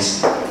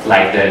trends,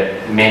 like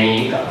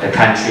the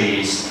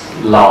countries'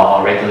 law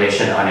or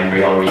regulation on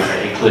embryo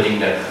research, including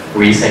the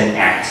recent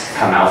acts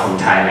come out from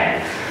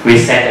Thailand, we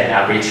set an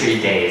arbitrary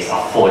days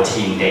of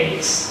 14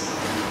 days.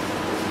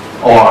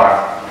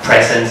 Or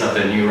presence of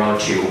the neural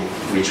tube,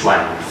 which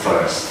one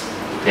first?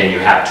 Then you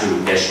have to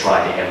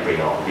destroy the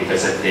embryo,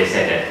 because they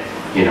said that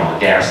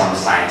there are some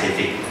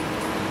scientific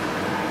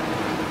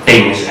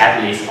things,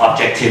 at least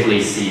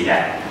objectively see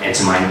that it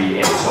might be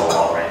in soul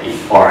already,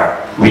 or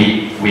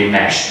we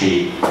match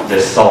the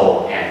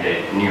soul and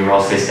the neural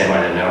system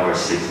or the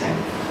nervous system.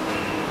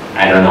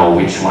 I don't know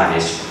which one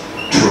is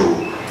true,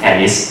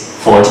 and it's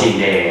 14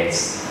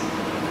 days.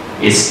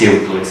 It's still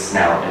good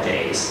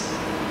nowadays.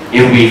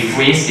 If we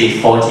freeze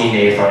the 14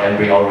 days for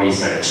embryo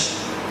research,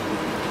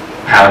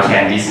 how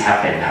can this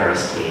happen?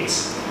 Hers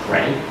case,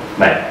 right?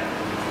 But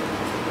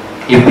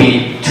if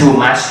we too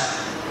much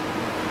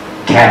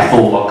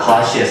careful or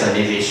cautious on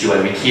this issue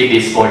and we keep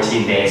these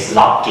 14 days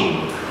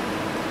locking,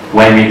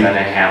 when we're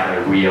gonna have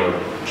a real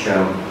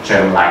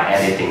germline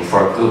editing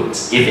for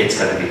goods, if it's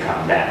gonna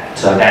become that.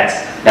 So that's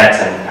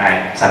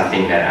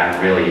something that I'm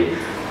really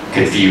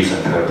confused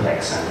and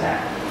perplexed on that.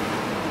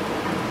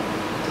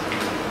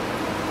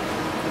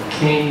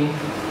 Okay.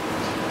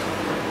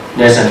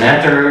 There's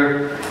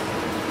another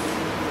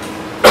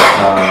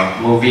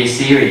movie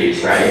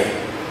series, right?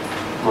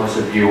 Most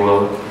of you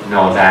will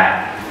know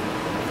that.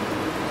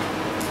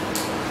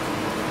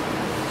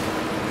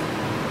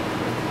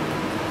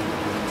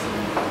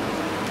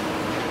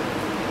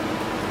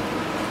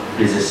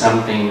 This is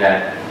something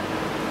that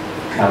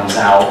comes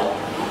out,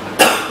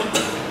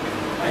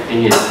 I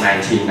think it's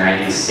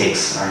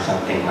 1996 or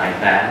something like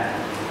that.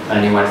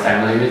 Anyone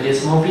familiar with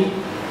this movie?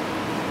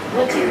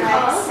 What do you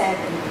call it?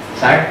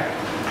 Sorry?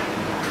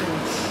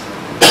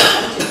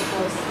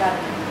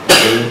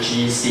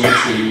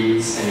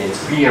 AGCTs, and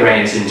it's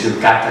rearranged into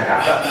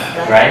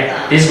Gattaca,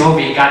 right? This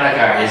movie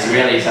Gattaca is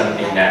really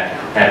something that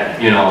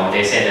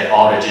they say that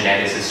all the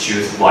geneticists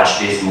choose to watch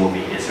this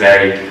movie. It's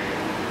very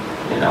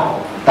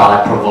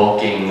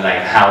thought-provoking, like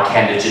how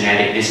can the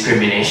genetic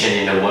discrimination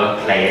in the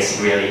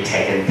workplace really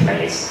taken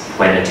place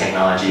when the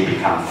technology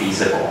becomes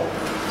feasible.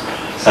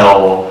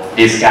 So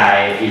this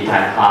guy,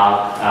 Ethan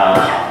Hawke,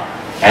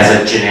 has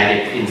a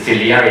genetic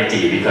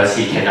inferiority because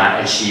he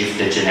cannot achieve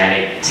the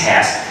genetic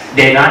test.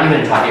 They're not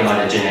even talking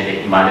about the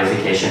genetic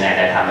modification at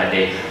that time, but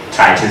they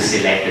try to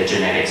select the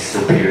genetic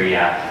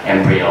superior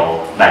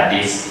embryo. But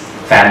this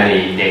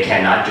family, they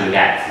cannot do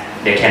that.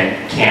 They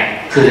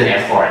couldn't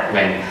afford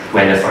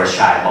when the first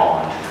child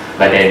born.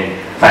 But then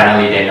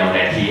finally they know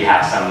that he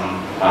has some,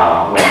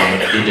 when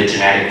they did the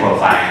genetic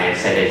profile, they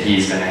said that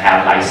he's going to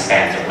have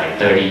lifespans of like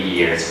 30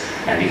 years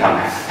and become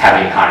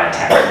having heart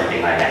attack or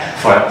something like that.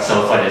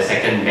 So for the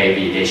second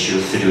baby, they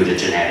choose to do the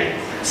genetic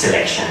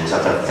selections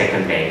of the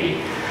second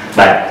baby.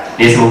 But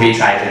this movie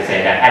tried to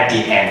say that at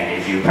the end,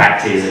 if you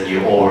practice and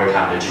you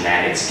overcome the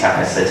genetics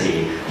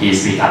capacity,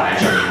 he's become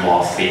actually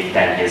more fit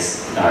than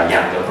his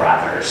younger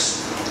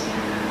brothers.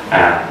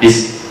 Okay.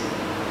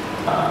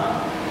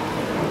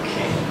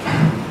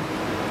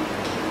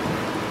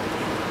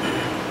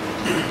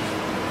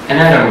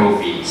 Another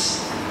movies.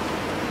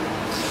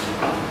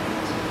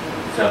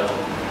 So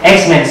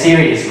X-Men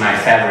series is my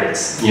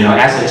favorites. You know,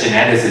 as a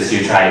geneticist,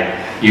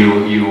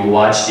 you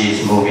watch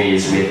these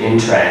movies with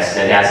interest.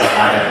 That there's a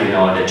lot of, you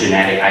know, the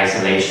genetic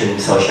isolation,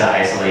 social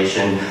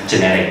isolation,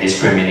 genetic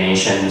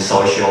discrimination,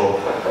 social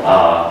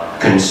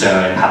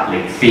concern,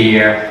 public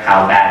fear,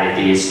 how bad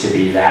it is to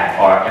be that,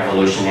 or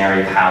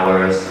evolutionary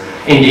powers.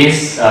 In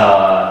these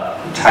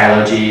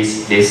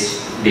trilogies,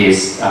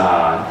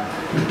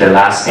 The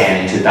Last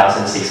Stand in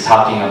 2006,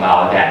 talking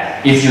about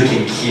that if you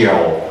can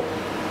kill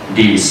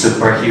the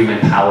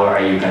superhuman power,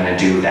 are you gonna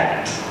do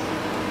that,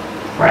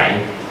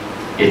 right?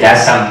 Is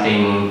that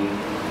something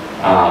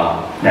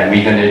that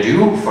we're gonna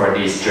do for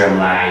these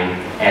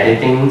germline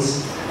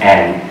editings,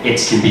 and it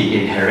can be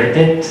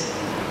inherited?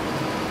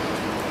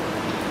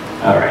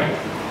 All right.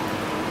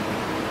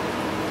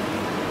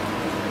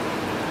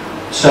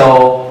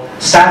 So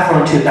start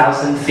from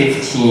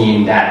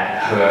 2015,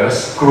 that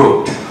Hearst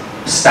group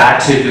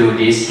start to do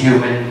this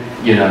human,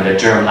 you know, the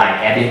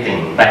germline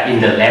editing, but in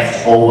the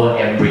leftover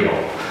embryo.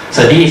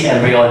 So these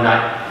embryos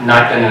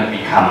not gonna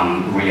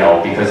become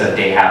real because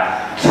they have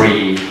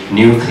 3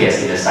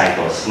 nucleus in the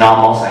cycles.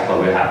 Normal cycle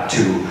will have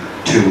two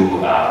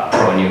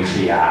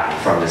pronuclei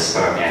from the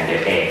sperm and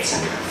the eggs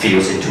and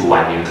fuse into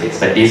 1 nucleus.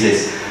 But this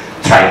is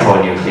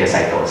tripronuclear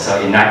cycle,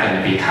 so it's not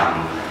gonna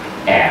become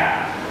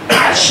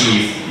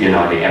achieve, you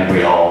know, the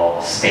embryo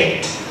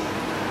state.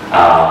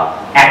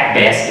 At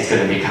best, it's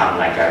going to become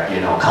like a,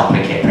 you know,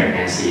 complicated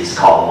pregnancy. It's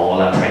called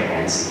molar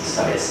pregnancy,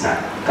 so it's not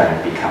going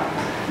to become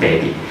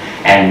baby.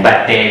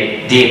 But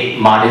they did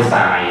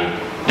modify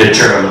the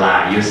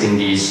germline using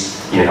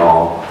these, you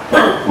know,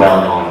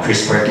 well-known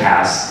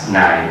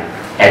CRISPR-Cas9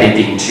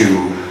 editing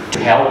to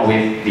help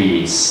with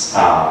these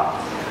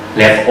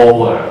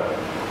leftover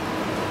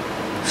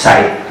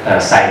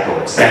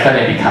cycles. They're going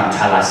to become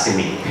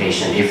thalassemic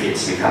patient if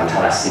it's become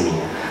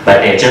thalassemia. But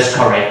they just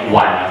correct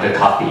one of the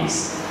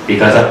copies.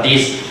 Because of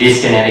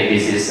this genetic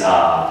disease,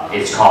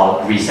 it's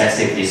called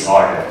recessive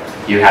disorder.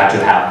 You have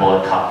to have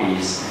both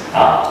copies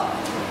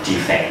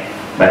defect.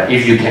 But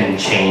if you can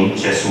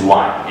change just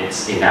one,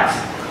 it's enough.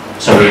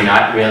 So we're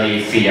not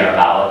really fear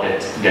about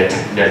the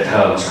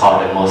terms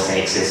called the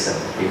mosaic system,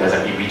 because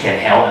if we can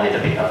help a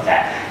little bit of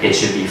that, it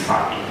should be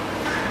fine.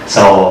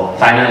 So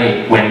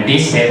finally, when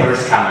these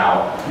papers come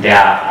out, there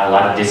are a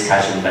lot of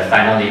discussion, but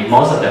finally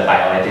most of the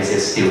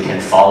bioethicists still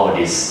can follow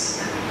this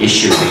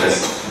issue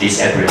because these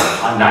embryos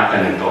are not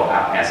going to go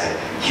up as a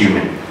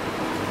human.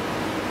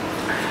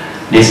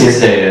 This is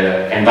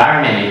the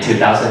environment in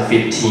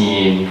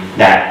 2015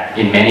 that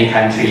in many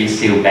countries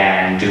still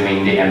ban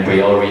doing the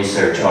embryo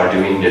research or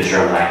doing the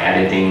germline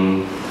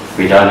editing.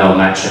 We don't know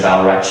much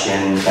about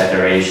Russian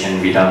Federation.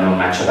 We don't know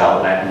much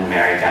about Latin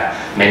America.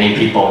 Many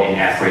people in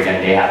Africa,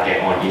 they have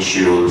their own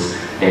issues.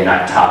 They're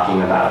not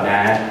talking about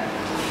that.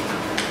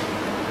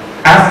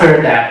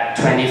 After that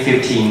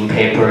 2015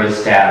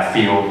 papers, there are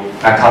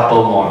a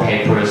couple more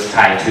papers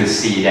trying to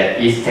see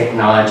that if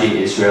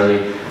technology is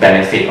really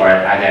benefit or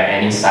are there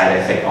any side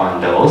effect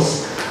on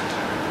those.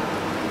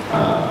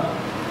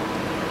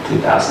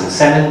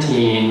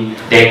 2017,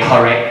 they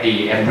correct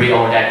the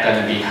embryo that's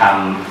going to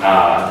become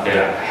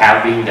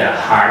having the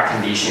heart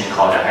condition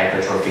called the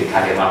hypertrophic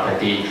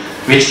cardiomyopathy,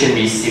 which can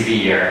be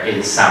severe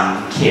in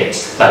some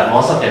kids, but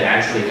most of them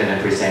actually going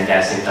to present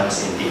their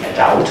symptoms in the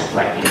adult,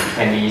 like in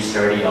 20s,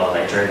 30 or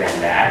later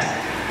than that.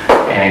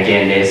 And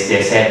again, they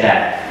said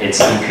that it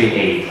can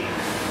create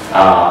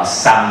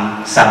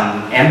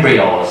some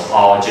embryos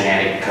are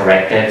genetically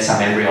corrected,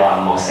 some embryos are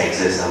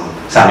mosaicism,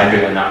 some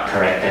embryos not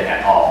corrected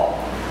at all.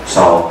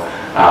 So,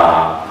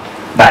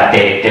 but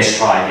they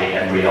destroy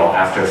the embryo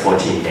after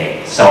 14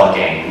 days. So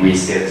again, we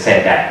still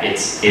said that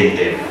it's in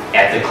the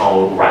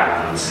ethical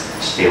realms,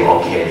 still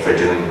okay for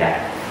doing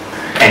that.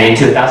 And in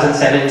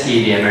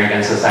 2017, the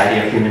American Society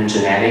of Human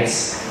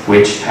Genetics,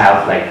 which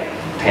have like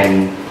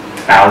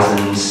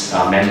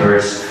 10,000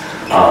 members,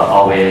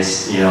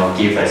 always, you know,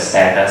 give a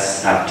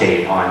status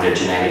update on the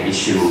genetic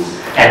issues.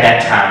 At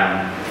that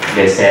time,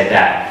 they said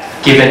that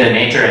given the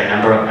nature and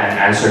number of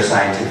unanswered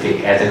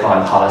scientific, ethical,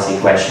 and policy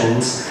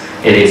questions,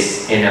 it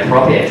is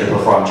inappropriate to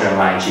perform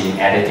germline gene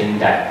editing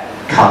that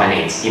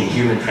culminates in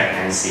human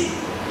pregnancy.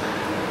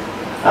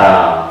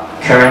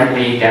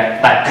 Currently,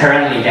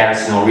 there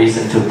is no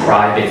reason to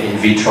prohibit in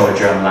vitro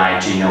germline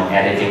genome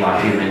editing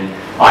on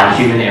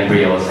human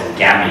embryos and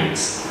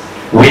gametes,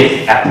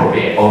 with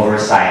appropriate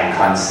oversight and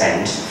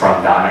consent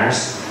from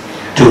donors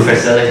to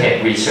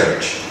facilitate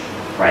research,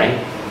 right?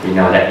 We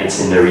know that it's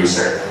in the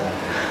research.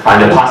 On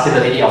the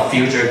possibility of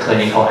future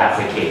clinical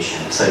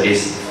application. So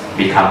this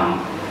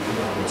become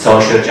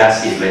social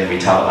justice when we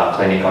talk about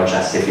clinical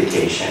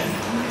justification.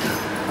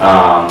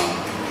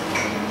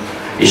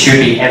 It should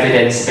be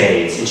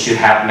evidence-based. It should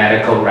have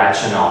medical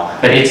rationale.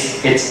 But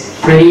it's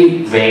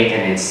pretty vague,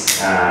 and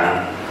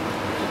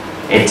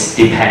it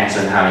depends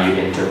on how you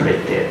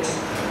interpret it.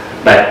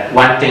 But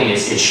one thing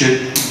is, it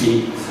should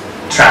be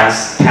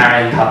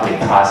transparent public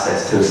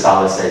process to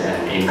solicit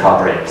and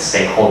incorporate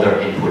stakeholder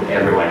input.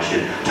 Everyone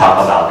should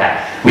talk about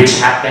that, which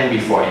happened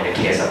before in the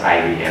case of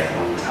IVF.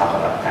 We'll talk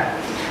about that.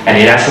 And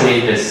it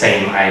actually the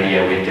same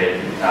idea with the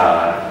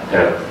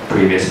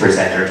previous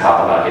presenter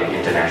talked about the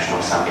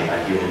International Summit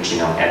on Human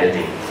Genome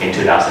Editing in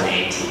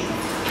 2018.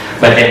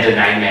 But then the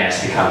nightmares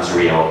becomes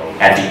real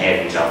at the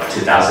end of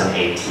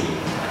 2018,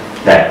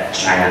 that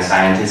China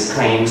scientist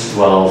claims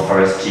world's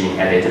first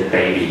gene-edited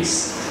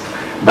babies.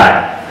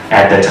 But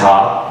at the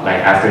top,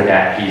 like after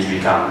that, he's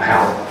become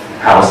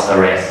house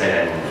arrested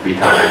and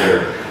become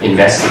under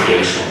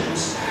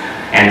investigations.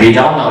 And we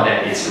don't know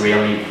that it's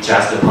really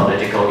just the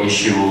political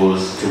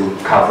issues to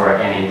cover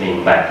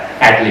anything, but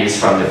at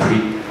least from the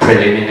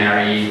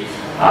preliminary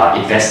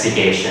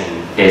investigation,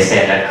 they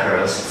said that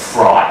Hers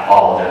fraud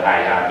all the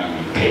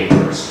IRB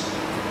papers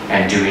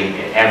and doing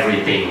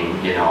everything,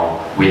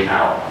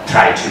 without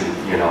try to,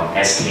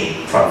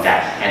 escape from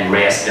that and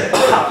raise the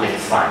public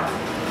fund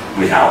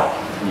without,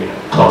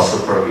 close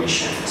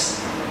supervisions.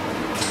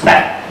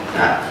 But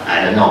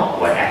I don't know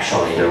what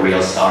actually the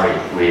real story.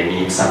 We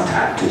need some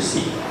time to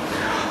see.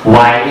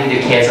 Why in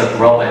the case of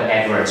Robert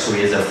Edwards, who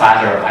is the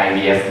father of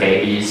IVF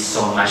babies,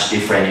 so much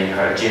different in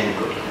her gene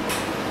group?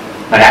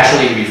 But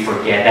actually we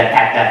forget that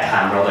at that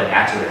time Robert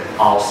Edwards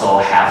also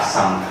have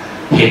some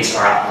hits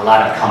or a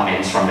lot of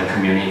comments from the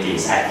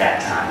communities at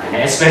that time.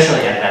 And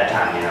especially at that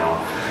time,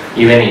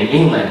 even in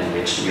England,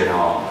 which,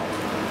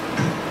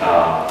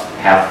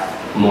 have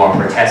more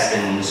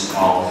Protestants,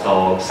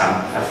 also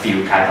a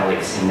few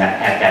Catholics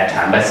at that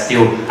time, but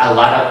still a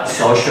lot of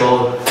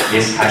social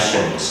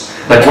discussions.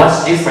 But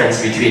what's the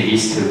difference between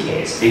these two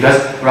cases?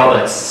 Because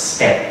Robert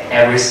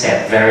every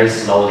step very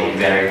slowly,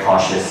 very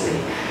cautiously.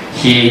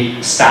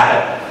 He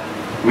started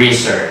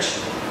research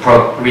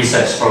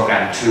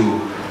program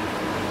to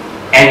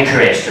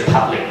encourage the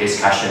public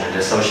discussion and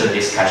the social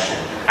discussion,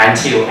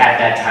 until at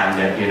that time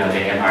the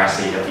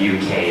MRC of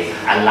UK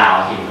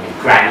allowed him and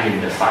grant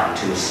him the fund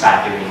to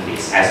start doing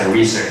this as a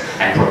research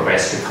and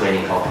progress to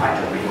clinical point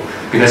of view,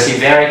 because he's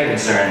very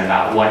concerned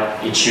about what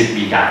it should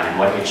be done and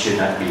what it should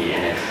not be,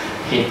 and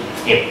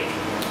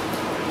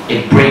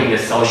it brings the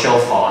social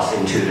force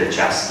into the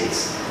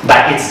justice.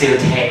 But it still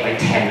takes like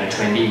 10 or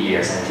 20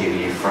 years until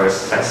he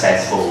first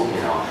successful,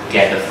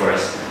 get the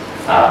first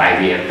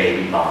IVF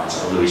baby bonds,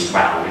 or Louise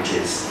Brown, which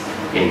is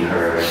in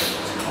her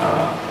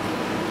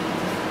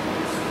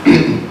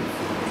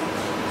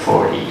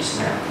 40s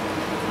now.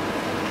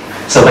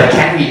 So, but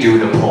can we do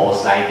the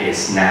polls like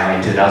this now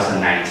in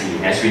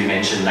 2019? As we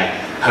mentioned, like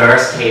her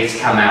case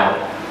come out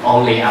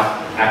only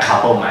a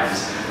couple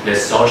months. The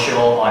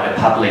social or the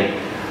public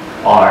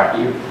or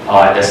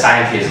the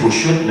scientists who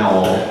should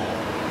know,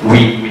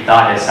 we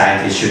thought the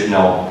scientists should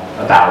know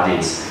about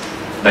this,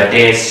 but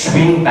they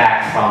swing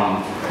back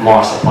from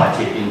more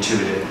supportive into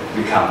the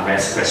become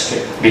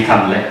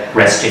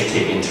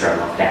restrictive in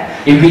terms of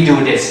that. If we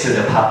do this to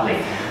the public,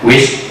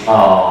 which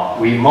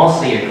we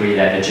mostly agree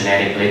that the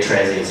genetic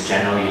literacy is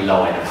generally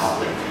low in the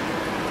public,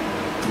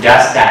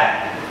 does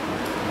that,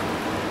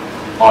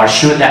 or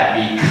should that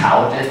be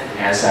counted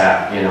as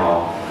a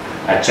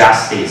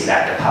justice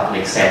that the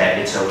public say that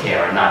it's okay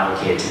or not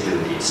okay to do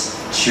this?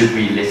 Should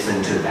we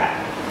listen to that?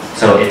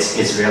 So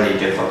it's really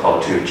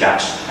difficult to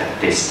judge at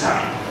this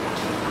time.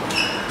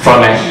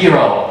 From a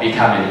hero,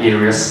 become an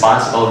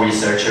irresponsible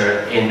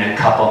researcher in a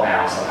couple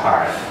hours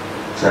apart.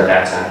 So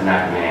that's a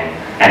nightmare.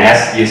 And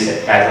as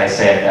I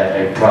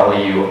said,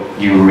 probably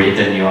you read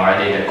the new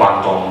article that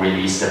Guangdong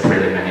released the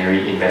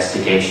preliminary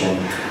investigation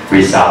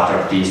result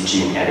of these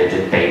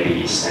gene-edited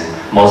babies, and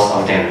most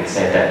of them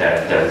said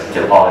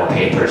that all the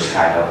papers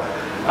kind of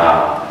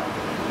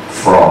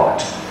fraud.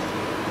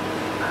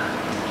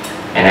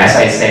 And as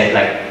I said,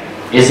 like,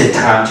 is it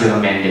time to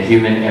amend the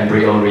human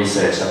embryo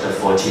research of the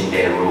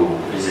 14-day rule?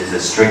 Is this a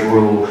strict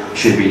rule?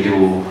 Should we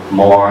do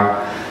more?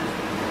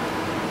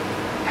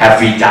 Have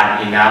we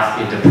done enough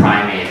in the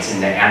primates, in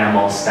the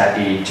animal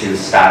study, to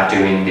start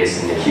doing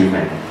this in the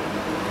human?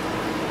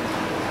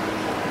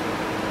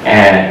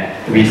 And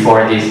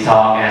before this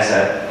talk,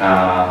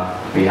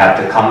 we have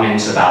the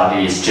comments about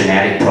this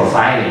genetic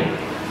profiling.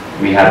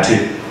 We have to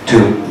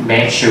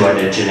make sure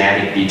the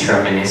genetic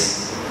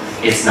determinism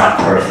is not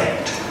perfect.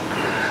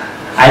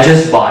 I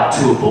just bought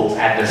 2 books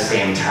at the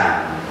same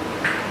time,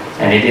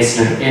 and it is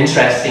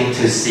interesting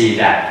to see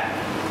that,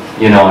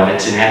 the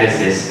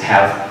geneticists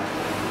have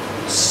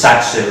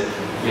such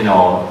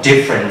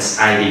different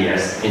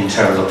ideas in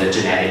terms of the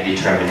genetic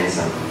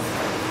determinism.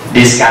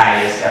 This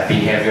guy is a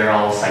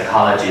behavioral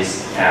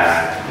psychologist.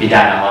 He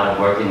done a lot of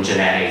work in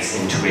genetics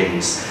in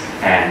twins,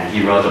 and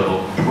he wrote a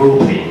book,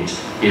 Blueprint.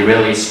 He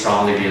really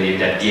strongly believes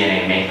that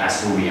DNA makes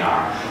us who we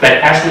are.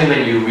 But actually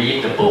when you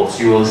read the books,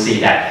 you will see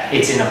that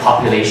it's in a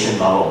population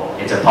level.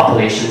 It's a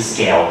population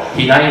scale.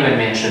 He not even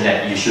mentioned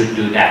that you should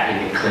do that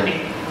in the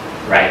clinic,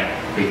 right?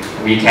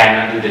 We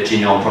cannot do the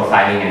genome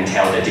profiling and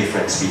tell the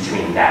difference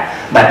between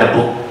that. But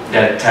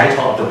the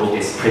title of the book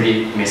is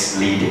pretty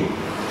misleading.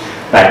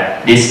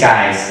 But these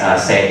guys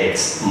say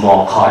it's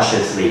more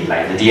cautiously,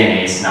 like the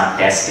DNA is not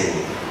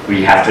destiny.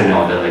 We have to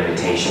know the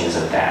limitations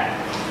of that.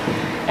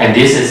 And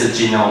this is a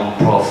genome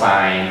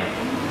profile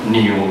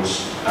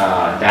news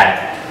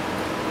that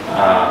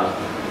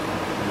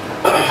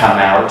come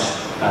out.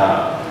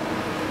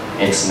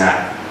 It's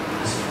not,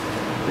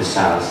 the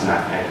sound's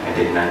not, I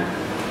did not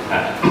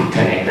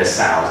connect the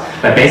sounds.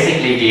 But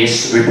basically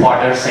this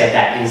reporter said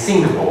that in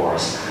Singapore,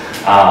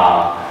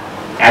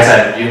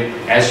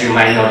 as you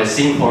might know, the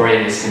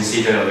Singaporean is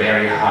considered a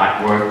very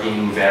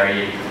hard-working,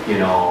 very,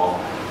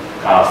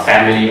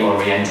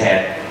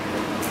 family-oriented.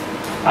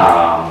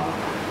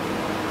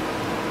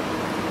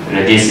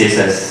 This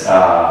is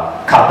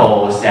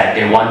couples that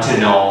they want to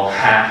know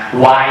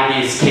why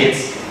these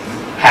kids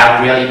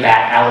have really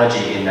bad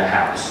allergy in the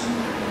house.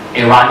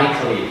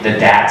 Ironically, the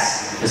dad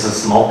is a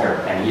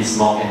smoker and he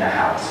smoked in the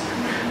house.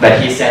 But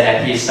he said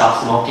that he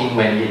stopped smoking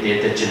when he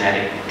did the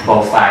genetic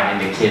profile in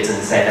the kids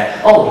and said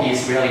that, oh,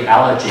 he's really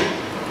allergic.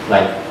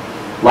 Like,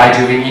 why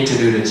do we need to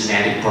do the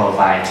genetic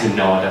profile to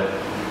know the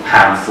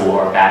harmful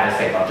or bad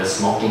effect of the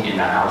smoking in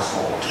the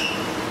household?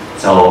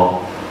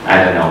 So,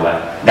 I don't know,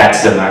 but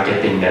that's the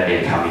marketing that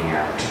they're coming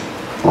out.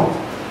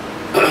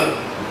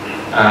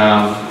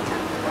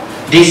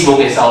 This book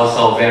is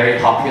also very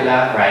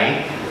popular,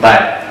 right?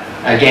 But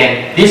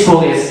again, this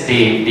book is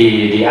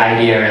the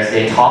idea is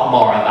they talk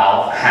more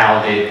about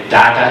how the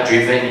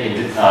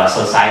data-driven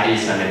society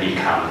is going to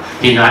become.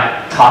 He's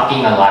not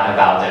talking a lot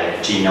about the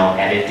genome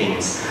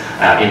editings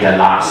in the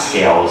large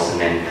scales,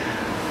 and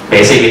then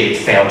basically it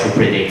failed to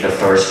predict the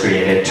first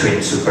created twin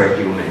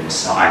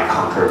superhumans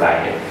unconquered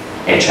by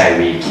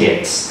HIV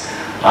kids.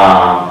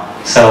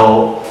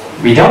 So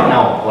we don't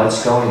know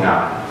what's going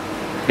on.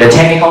 The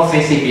technical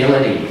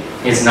feasibility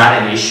is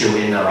not an issue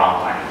in the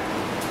long run.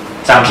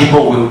 Some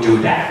people will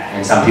do that,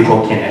 and some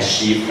people can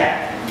achieve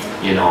that.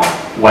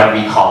 What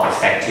we call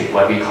effective,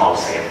 what we call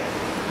safe,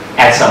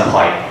 at some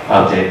point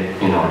of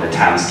the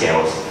time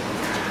scales.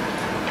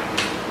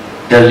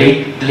 The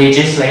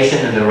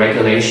legislation and the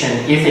regulation,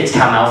 if it's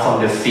come out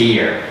from the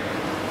fear,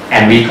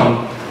 and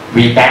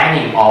we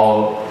banning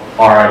all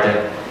or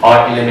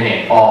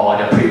eliminate all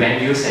the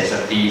prevent usage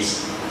of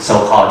these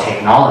so-called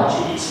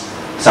technologies,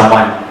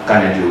 someone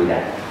gonna do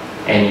that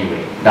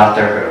anyway.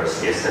 Dr.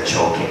 Hurst is the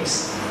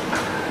showcase.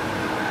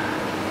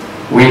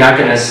 We're not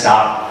going to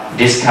stop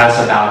discuss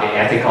about the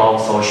ethical,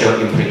 social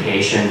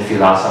implication,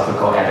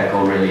 philosophical,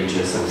 ethical,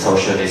 religious, and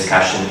social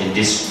discussion in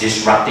this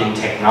disrupting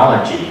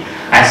technology.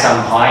 At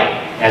some point,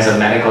 as a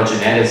medical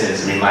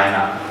geneticist, we might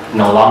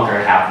no longer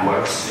have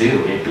work to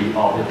do if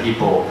all the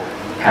people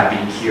have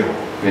been cured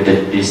with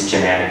these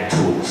genetic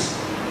tools.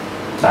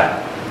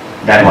 But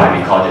that's why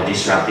we call it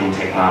disrupting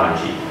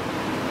technology.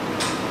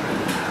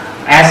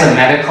 As a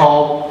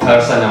medical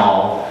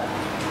personnel,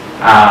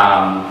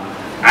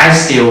 I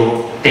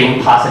still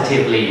think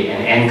positively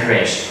and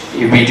encourage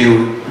if we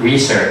do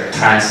research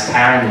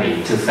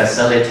transparently to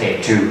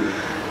facilitate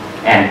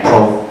and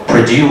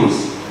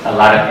produce a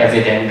lot of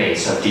evidence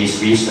base of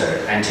this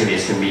research until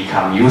it can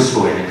become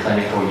useful in the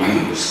clinical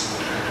use.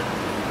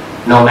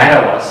 No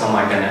matter what,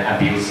 someone gonna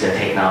abuse the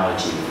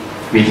technology.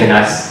 We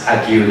cannot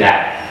argue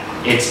that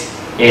it's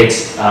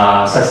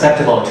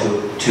susceptible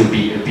to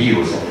be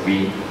abused, and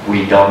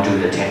we don't do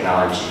the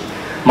technology.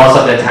 Most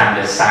of the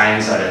time, the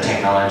science or the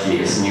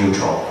technology is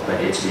neutral, but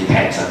it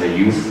depends on the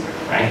user,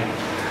 right?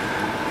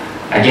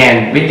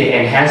 Again, with the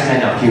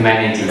enhancement of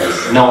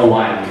humanities, no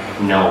one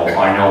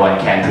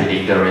can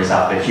predict the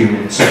result of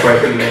the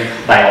superhuman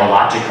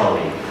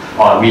biologically,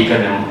 or we're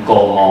gonna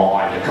go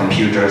more on the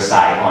computer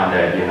side, on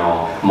the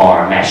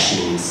more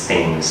machines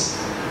things.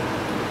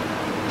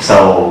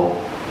 So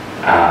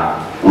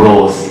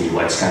we'll see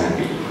what's gonna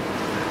be.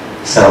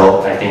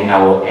 So I think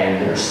I will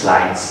end the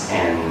slides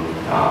and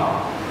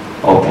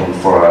open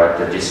for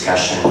the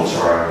discussions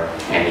or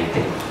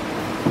anything.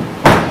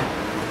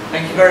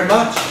 Thank you very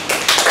much.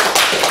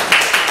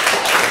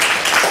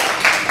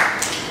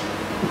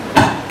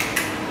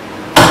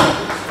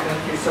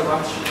 Thank you so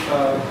much.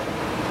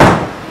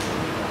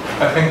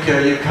 I think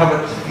you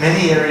covered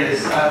many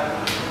areas.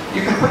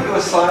 You can put your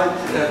slide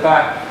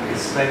back.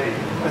 It's maybe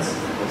let's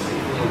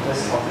even your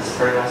desktop is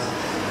very nice.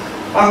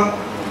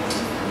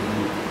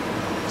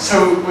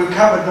 So we've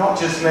covered not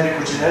just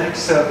medical genetic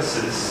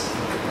services.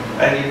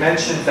 And you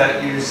mentioned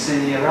that you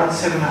see around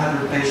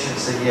 700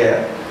 patients a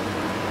year,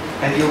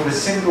 and you're the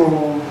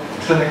single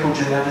clinical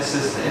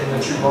geneticist in the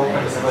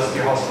Chulalongkorn University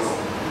Hospital.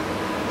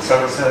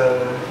 So it's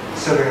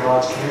serving a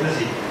large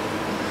community.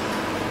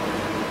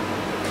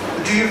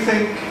 Do you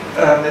think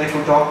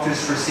medical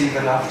doctors receive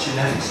enough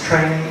genetics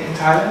training in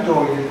Thailand,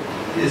 or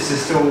is there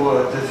still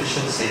a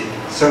deficiency?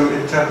 So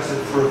in terms of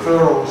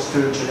referrals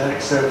to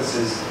genetic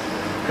services,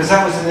 because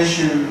that was an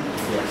issue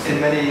in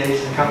many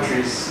Asian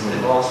countries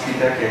in the last few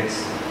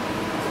decades.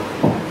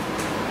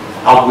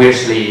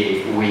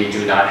 Obviously, we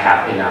do not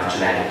have enough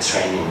genetic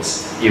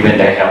trainings, even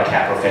the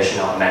healthcare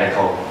professional,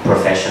 medical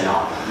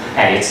professional.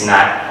 And it's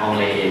not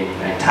only in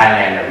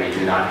Thailand that we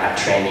do not have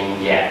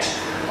training yet,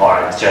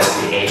 or just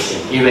the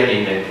Asian. Even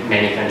in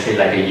many countries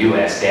like the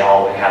US, they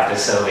always have the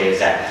surveys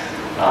that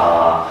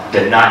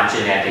the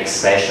non-genetic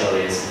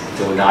specialists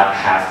do not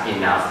have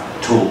enough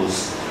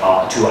tools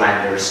to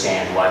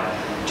understand what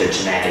the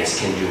genetics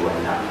can do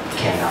and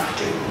cannot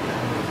do.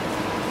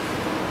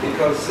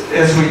 Because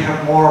as we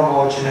have more and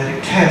more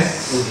genetic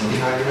tests, you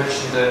know, you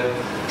mentioned the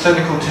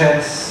clinical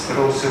tests, but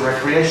also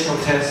recreational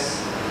tests.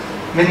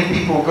 Many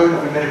people go to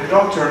the medical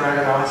doctor and are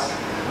going to ask,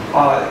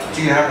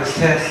 do you have this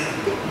test?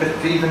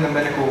 But even the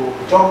medical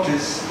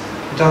doctors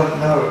don't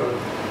know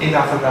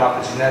enough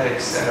about the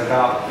genetics and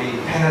about the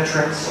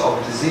penetrance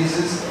of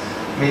diseases,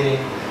 meaning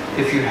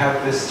if you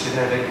have this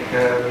genetic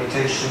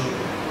mutation,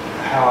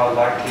 how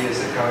likely is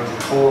it going to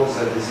cause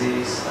a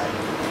disease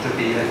to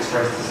be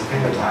expressed as a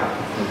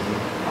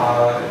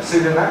phenotype? So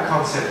in that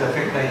concept, I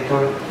think they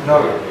don't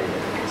know.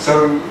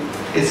 So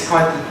it's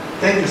quite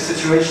a dangerous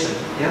situation,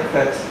 yeah,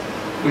 that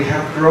we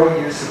have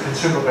growing use of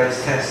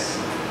consumer-based tests.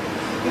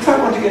 If I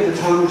want to get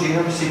the total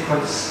genome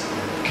sequence,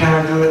 can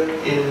I do it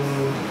in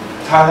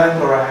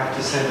Thailand, or I have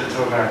to send it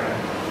to America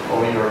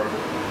or Europe?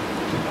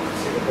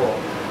 Singapore?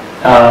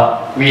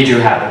 We do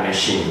have the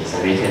machines,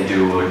 and we can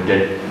do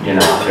the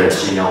the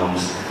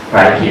genomes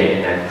right here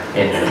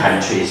in the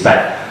countries.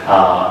 But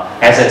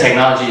as the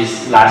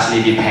technologies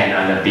largely depend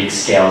on the big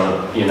scale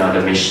of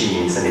the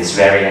machines, and it's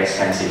very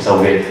expensive.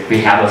 So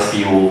we have a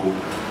few.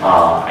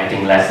 I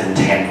think less than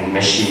 10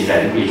 machines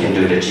that we can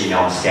do the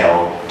genome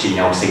scale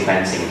genome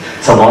sequencing.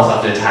 So most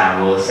of the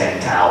time we'll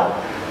send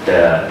out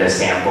the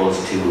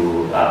samples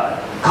to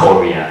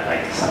Korea,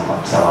 like some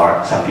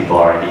people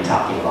are already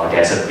talking about.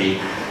 There's a big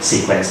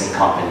sequencing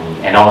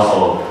company, and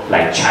also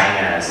like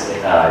China,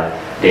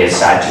 they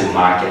start to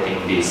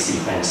marketing this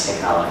sequence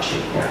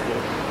technology. Yeah.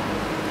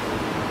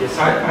 Yes,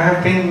 I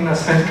have been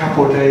spent a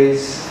couple of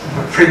days,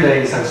 3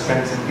 days I've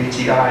spent in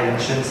BGI in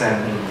Shenzhen.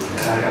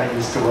 I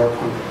used to work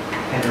with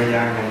Henry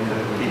Yang and the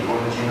people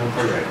in the Genome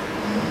Project.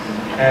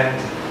 And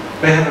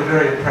they have a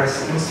very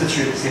impressive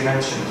institute, as he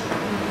mentioned.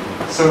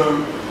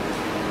 So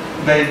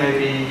they may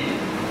be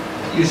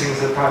using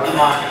the private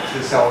market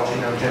to sell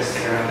genome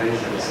testing around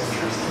Asia. It's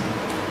interesting.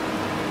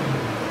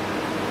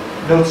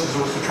 Notes is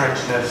also trained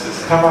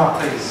geneticist. Come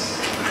up, please,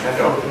 and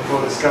open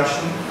for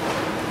discussion.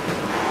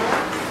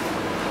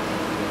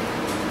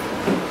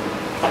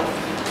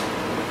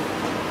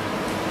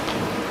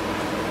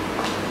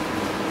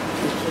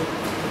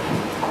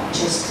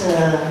 Just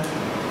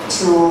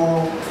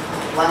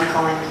one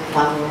comment,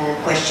 one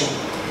question.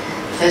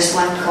 First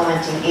one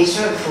comment in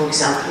Israel, for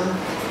example,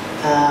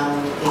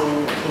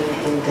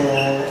 in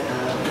the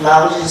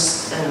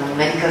largest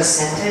medical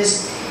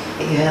centers,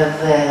 you have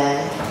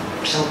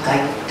some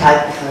kind of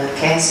type of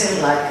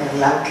cancer, like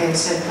lung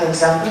cancer, for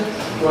example.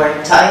 You are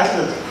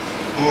entitled,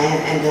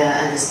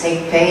 and the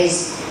state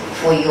pays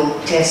for your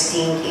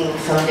testing in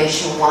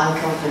Foundation One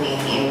company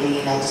in the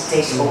United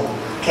States for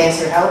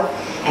cancer help,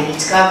 and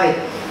it's covered.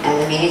 And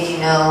the minute you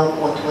know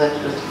what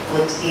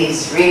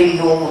is really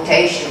your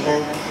mutation,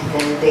 then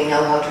they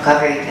know how to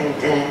cover it.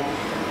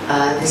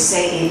 And they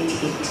say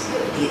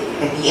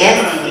at the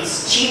end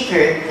it's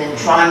cheaper than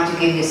trying to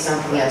give you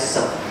something else.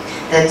 So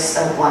that's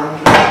one.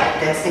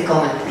 That's the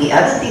comment. The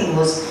other thing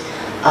was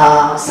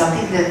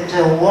something that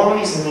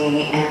worries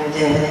me, and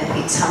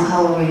it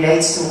somehow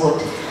relates to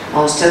what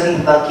I was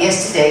talking about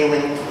yesterday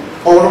when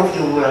all of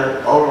you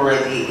were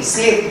already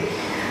asleep.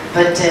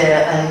 But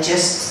I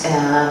just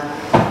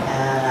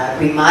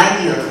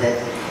remind you of that.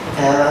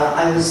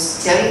 I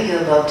was telling you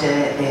about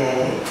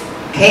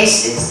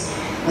cases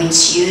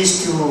which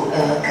used to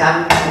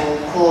come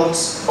to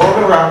courts all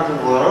around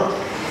the world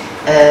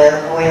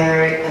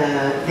where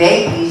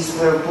babies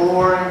were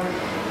born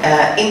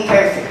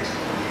imperfect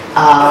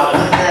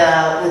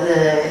with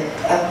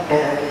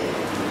a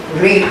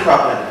real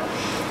problem.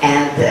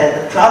 And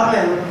the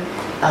problem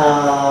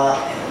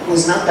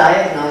was not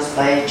diagnosed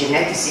by a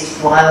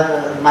geneticist while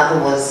the mother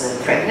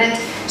was pregnant,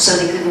 so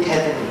they couldn't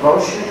have an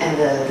abortion, and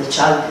the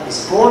child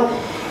is born,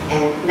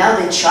 and now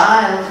the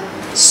child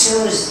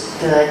sues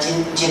the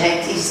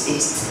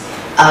geneticist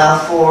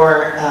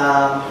for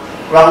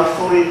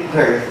wrongful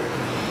birth.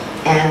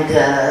 And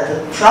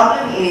the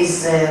problem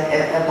is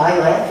a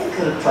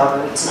bioethical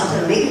problem. It's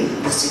not a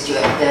legal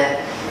situation.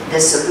 The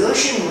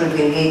solution will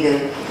be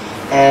legal,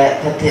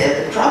 but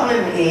the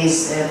problem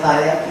is a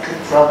bioethical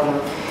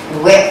problem.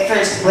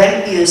 First,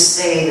 when you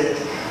say that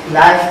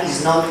life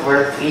is not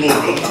worth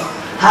living,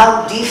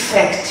 how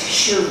defect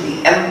should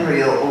the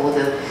embryo or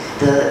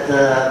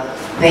the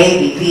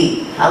baby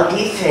be? How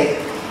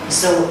defect,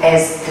 so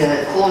as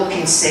the court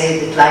can say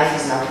that life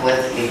is not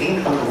worth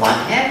living on the one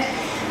hand,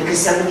 because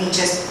somebody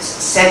just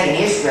said in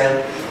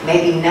Israel,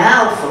 maybe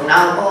now, from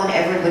now on,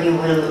 everybody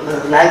will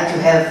like to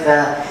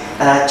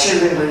have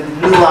children with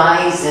blue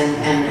eyes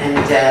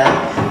and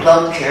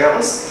blonde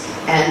curls.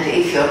 And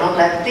if you're not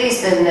like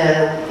this, then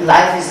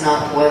life is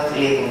not worth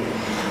living.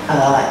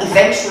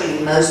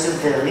 Eventually, most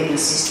of the legal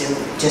system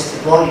just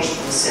abolished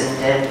this,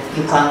 and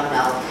you can't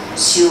now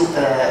sue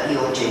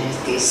your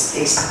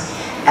geneticist.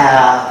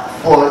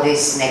 or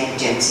this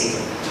negligence.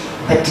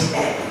 But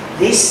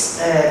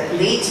this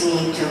leads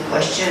me to a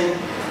question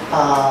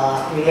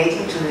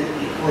relating to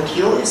what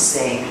you were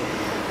saying.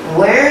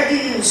 Where do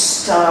you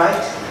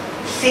start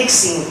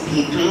fixing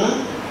people,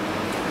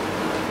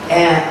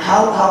 and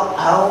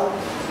how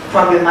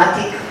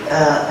problematic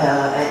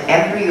an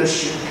embryo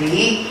should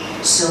be,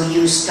 so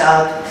you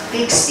start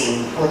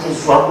fixing what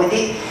is wrong with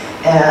it?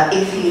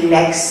 If he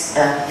lacks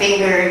a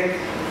finger,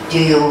 do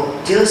you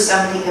do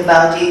something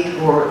about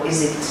it, or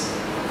is it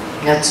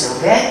not so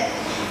bad?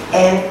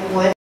 And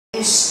when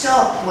you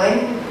stop,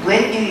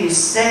 when do you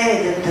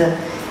say that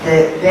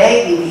the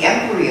baby, the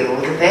embryo,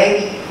 the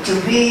baby to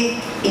be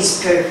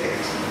is perfect?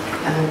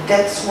 I mean,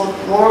 that's what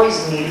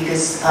worries me,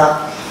 because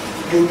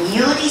then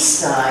you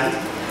decide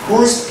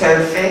who's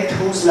perfect,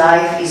 whose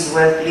life is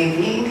worth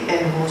living,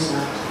 and who's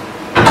not.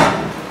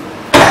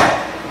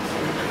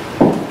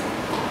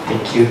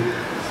 Thank you.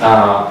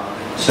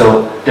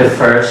 So the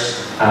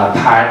first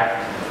part,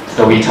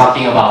 so we're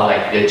talking about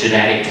like the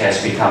genetic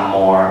tests become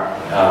more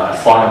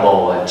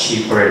affordable and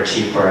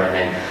cheaper, and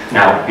then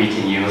now we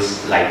can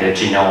use like the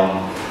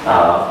genome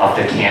of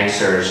the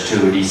cancers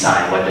to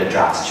decide what the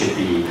drugs should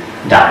be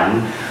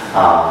done.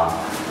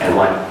 And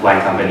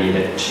one company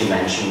that she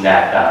mentioned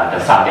that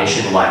the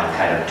Foundation One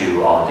kind of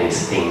do all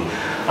these things.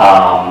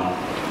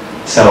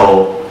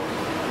 So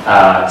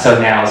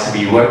now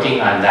we're working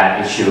on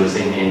that issues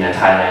in the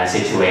Thailand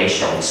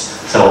situations.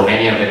 So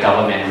many of the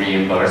government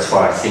reimburse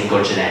for a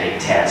single genetic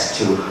test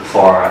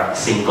for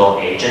single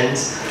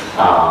agents.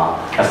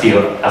 A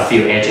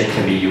few agents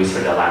can be used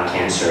for the lung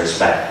cancers,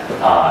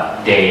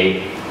 but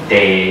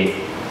they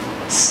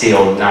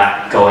still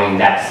not going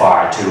that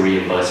far to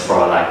reimburse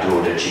for like do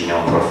the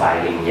genome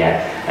profiling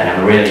yet. And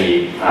I'm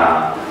really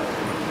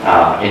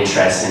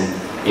interested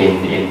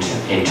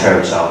in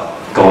terms of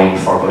going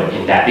forward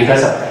in that,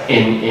 because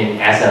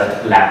as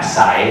a lab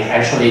site,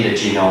 actually the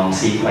genome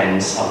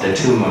sequence of the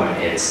tumor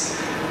is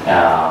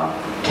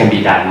can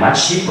be done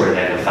much cheaper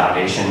than the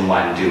Foundation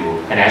One do,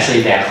 and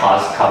actually their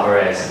cost cover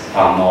is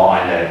more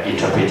on the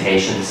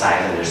interpretation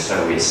side of the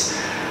service.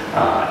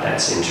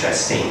 That's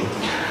interesting.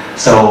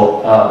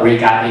 So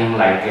regarding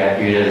like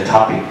the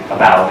topic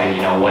about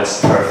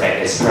what's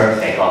perfect is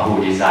perfect, or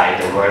who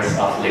decide the worth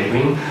of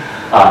living.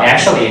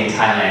 Actually in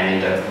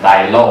Thailand,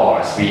 by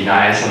laws, we're not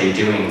actually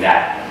doing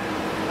that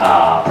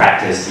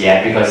practice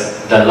yet,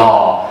 because the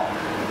law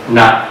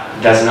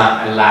does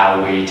not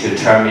allow we to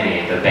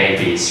terminate the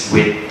babies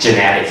with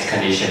genetic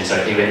conditions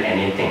or even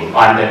anything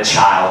on the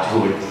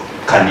childhood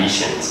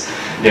conditions.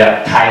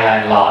 The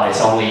Thailand law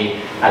is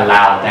only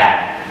allow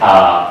that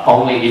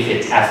only if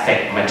it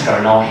affects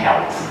maternal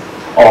health,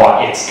 or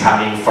it's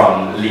coming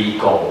from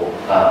legal,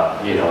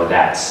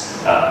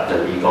 that's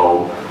the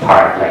legal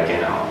part, like,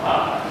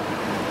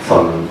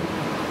 from,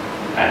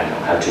 I don't know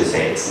how to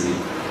say it,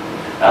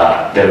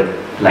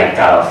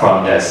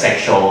 from the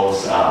sexual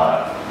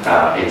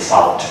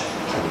insult,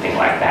 something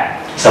like that.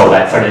 So,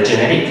 but for the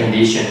genetic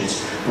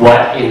conditions,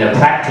 what in the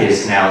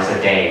practice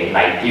nowadays,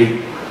 like if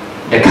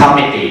the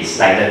committees,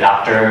 like the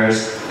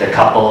doctors, the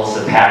couples,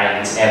 the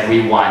parents,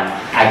 everyone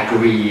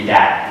agree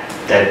that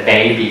the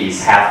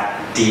babies have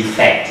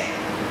defect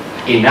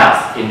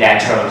enough in their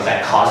terms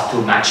that cause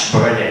too much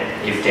burden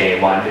if they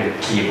want to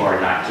keep or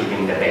not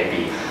keeping the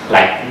baby,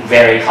 like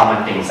very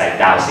common things like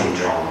Down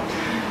syndrome,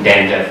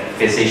 then the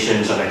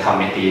physicians or the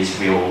committees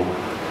will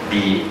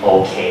be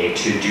okay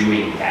to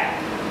doing that.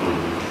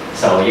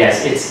 So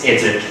yes,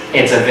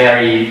 it's a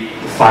very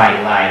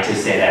fine line to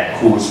say that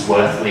who's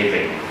worth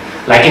living.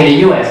 Like in the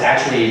U.S.,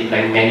 actually,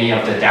 like many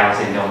of the Down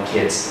syndrome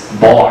kids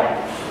born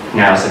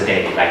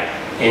nowadays, like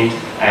in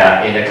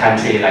the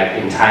country, like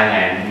in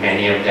Thailand,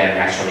 many of them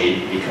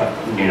actually become,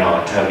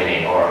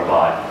 terminate or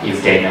abort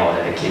if they know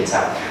that the kids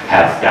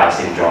have Down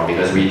syndrome,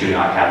 because we do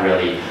not have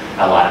really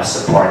a lot of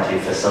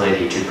supportive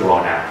facility to grow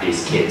up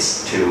these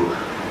kids to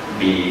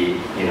be,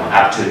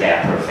 up to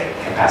their perfect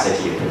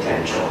capacity and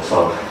potential.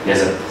 So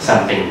there's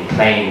something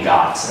playing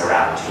gods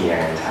around here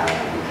in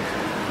Thailand.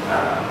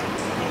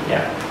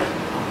 Yeah.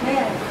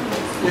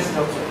 Yes,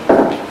 Doctor.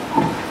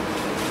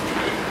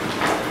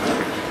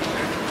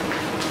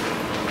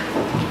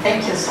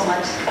 Thank you so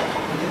much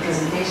for the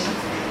presentation.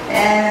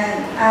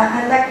 And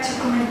I'd like to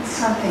comment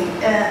something.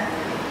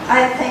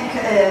 I think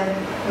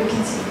we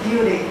can see the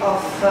beauty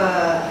of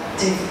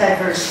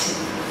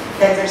diversity.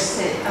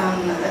 Diversity on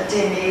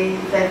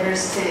DNA,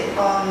 diversity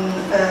on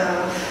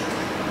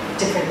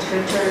different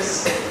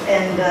cultures,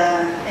 and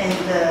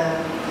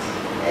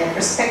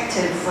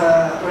perspective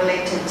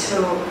related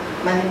to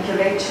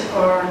manipulate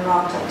or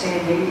not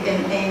DNA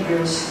in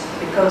embryos,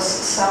 because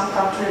some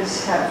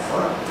countries have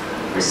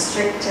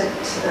restricted,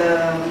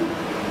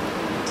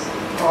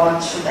 or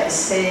should I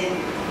say,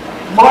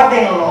 more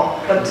than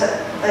law, but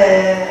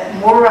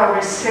moral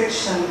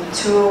restriction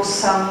to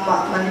some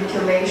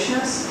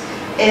manipulations.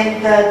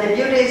 And the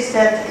beauty is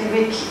that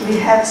we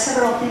have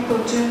several people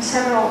doing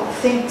several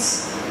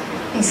things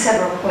in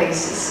several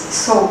places.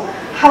 So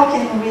how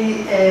can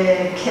we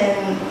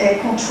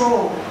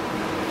control?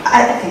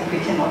 I think we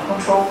cannot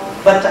control,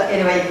 but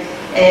anyway,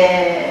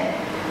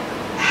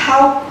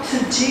 how to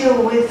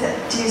deal with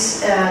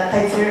this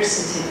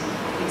diversity.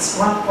 It's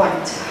one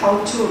point.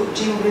 How to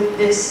deal with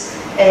this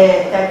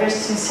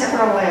diversity in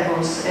several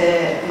levels: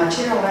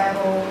 material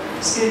level,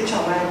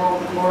 spiritual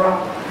level, moral,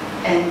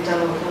 and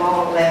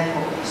law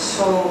level.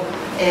 So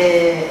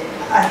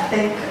I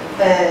think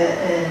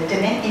the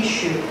main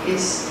issue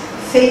is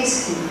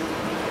facing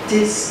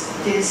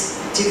these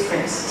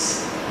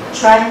differences,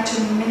 trying to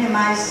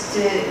minimize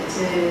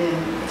the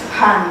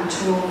harm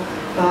to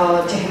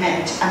the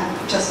humanity. I'm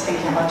just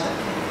thinking about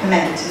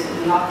humanity,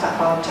 not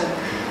about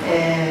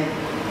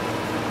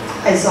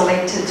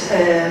isolated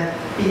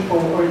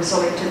people or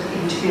isolated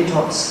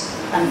individuals.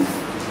 I'm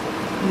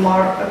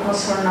more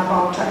concerned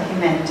about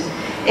humanity.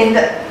 In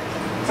the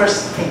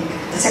first thing.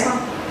 The second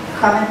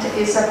comment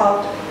is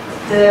about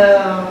the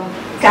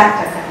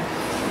Gataka.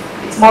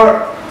 It's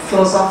more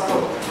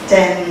philosophical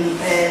than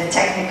a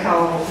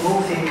technical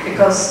movie,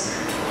 because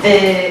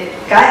the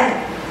guy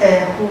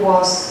who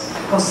was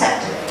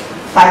concepted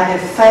by the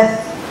faith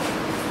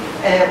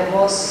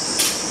was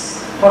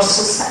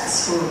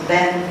successful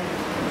than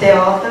the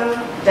other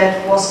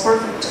that was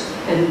perfect.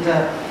 And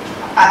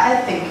I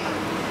think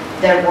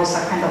there was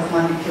a kind of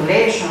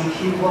manipulation.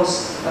 He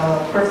was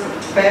a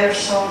perfect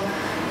person,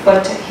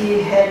 but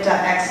he had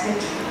an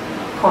accident,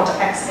 called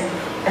accident.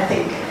 I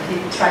think he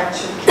tried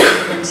to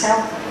kill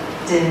himself,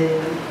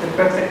 the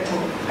perfect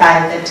guy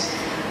that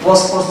was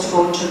supposed to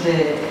go to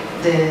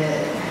the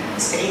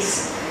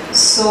space.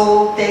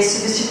 So they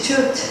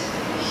substitute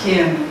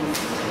him.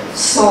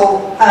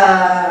 So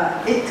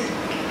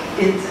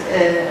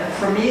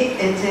for me,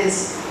 it is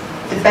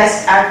the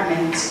best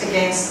argument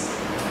against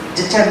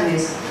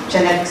determinism,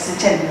 genetic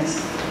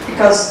determinism,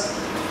 because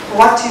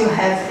what you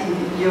have in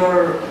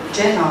your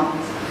genome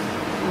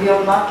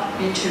will not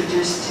be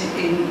introduced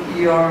in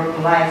your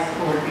life,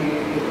 or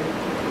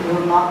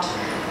will not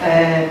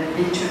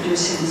be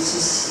introduced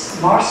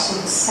in more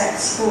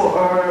successful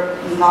or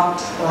not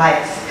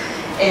life.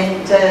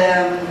 And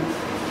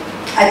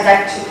I'd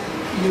like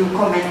you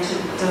comment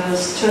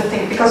those two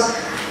things, because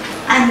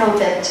I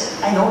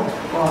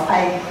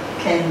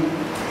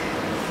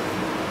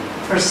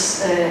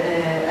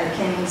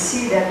can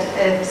see that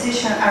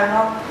physicians are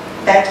not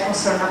that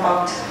concerned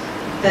about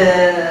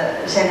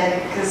the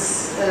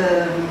genetics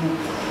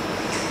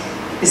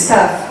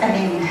stuff. I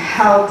mean,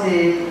 how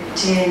the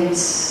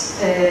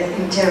genes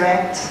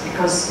interact,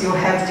 because you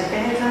have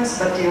dependence,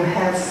 but you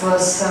have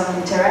some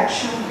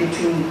interaction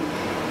between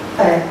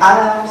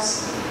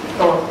adults,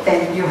 or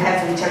then you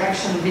have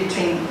interaction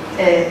between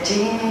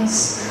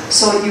genes.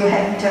 So you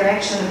have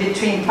interaction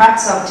between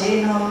parts of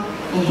genome,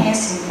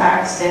 enhancing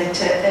parts that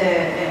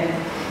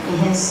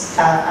enhance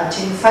a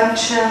gene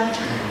function.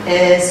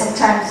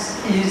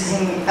 Sometimes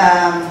using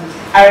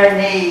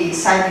RNA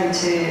siding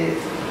to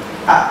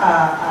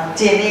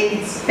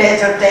DNA is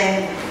better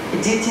than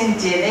editing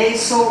DNA.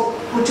 So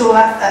would you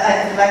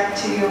I'd like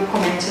to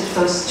comment on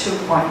those 2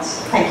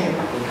 points. Thank you.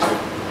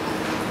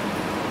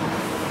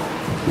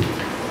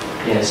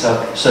 Yeah,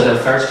 so the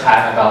first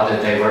part about the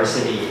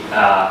diversity,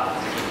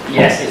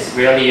 yes, it's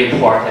really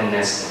important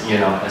as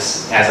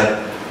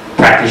a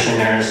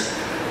practitioners.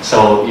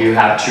 So you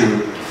have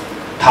to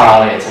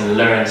tolerate and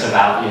learn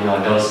about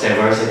those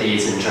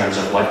diversities in terms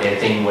of what they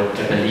think, what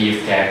they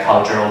believe, their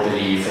cultural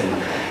belief,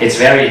 and it's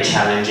very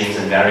challenging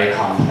and very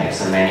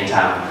complex. And many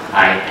times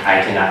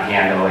I cannot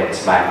handle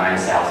it by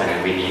myself, and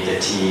then we need the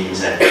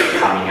teams that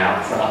coming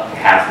out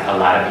have a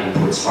lot of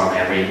inputs from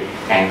every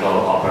angle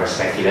or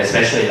perspective.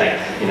 Especially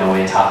when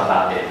we talk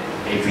about it,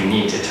 if we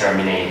need to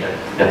terminate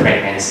the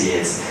pregnancy,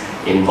 it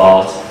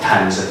involves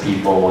tons of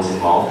people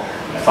involved,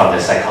 from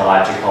the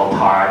psychological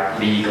part,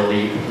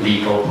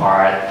 legal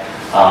part.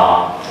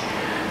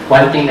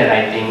 One thing that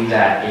I think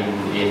that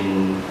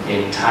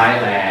in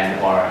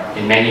Thailand or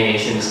in many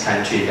Asian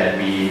countries that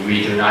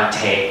we do not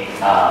take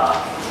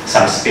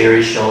some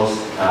spiritual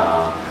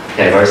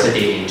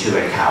diversity into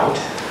account.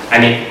 I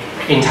mean,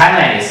 in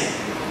Thailand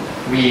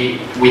we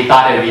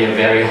thought that we are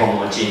very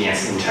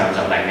homogeneous in terms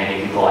of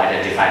many people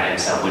identify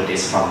themselves with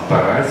this from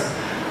birth.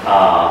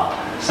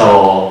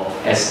 So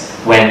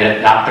when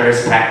the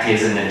doctors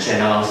practice in the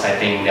generals, I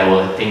think they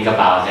will think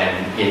about them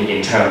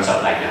in terms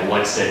of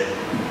what's the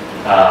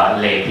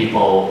lay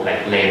people,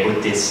 lay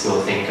Buddhists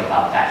will think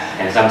about that,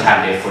 and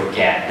sometimes they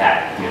forget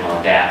that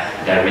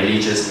their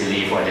religious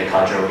belief or their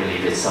cultural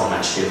belief is so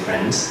much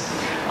different.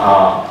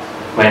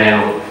 When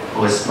I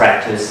was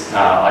practiced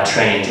or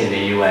trained in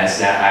the US,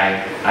 that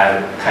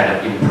I kind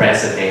of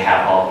impressed that they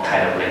have all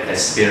kind of the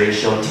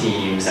spiritual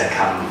teams that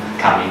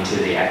come into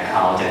the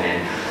account, and then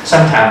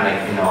sometimes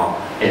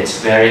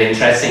it's very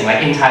interesting.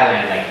 In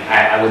Thailand,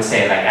 I would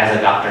say as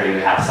a doctor you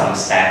have some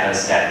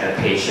status that the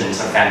patients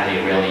or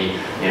family really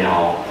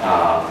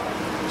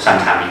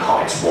sometimes we call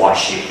it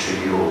worship to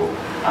you.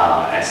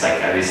 as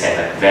like we said,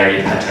 like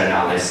very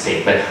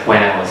paternalistic. But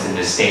when I was in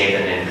the States,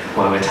 and then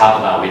when we talk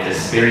about with the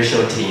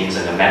spiritual teams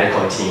and the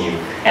medical team,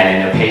 and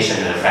then the patient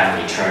and the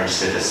family turns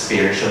to the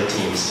spiritual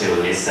teams to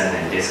listen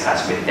and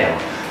discuss with them,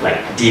 like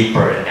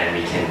deeper, and then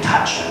we can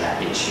touch on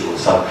that issue.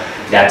 So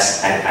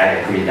that's, I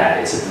agree that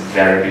it's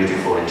very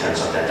beautiful in terms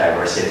of the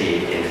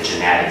diversity in the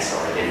genetics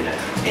or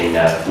in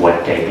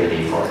what they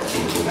believe or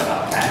thinking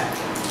about that.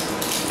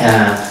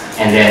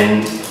 And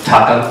then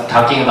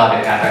talking about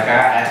the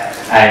Gataka,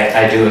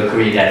 I do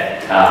agree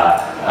that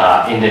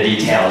in the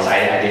details,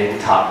 I didn't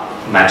talk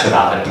much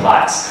about the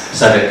plots.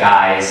 So the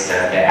guys,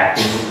 the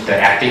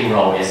acting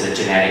role is the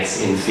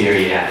genetics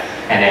inferior,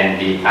 and then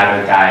the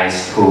other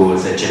guys who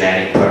is a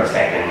genetic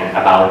perfect and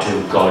about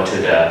to go to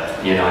the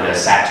the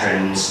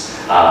Saturns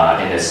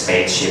in the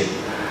spaceship,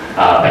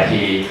 but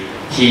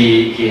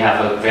he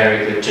have a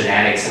very good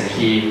genetics, and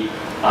he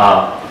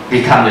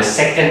become the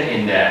second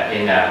in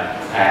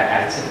the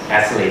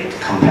athlete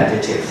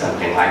competitive,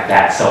 something like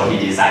that. So he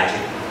decided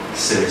to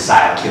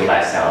suicide, kill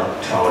myself,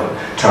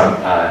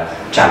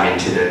 jump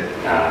into the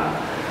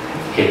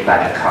hit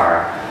by the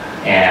car,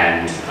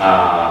 and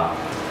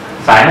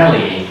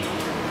finally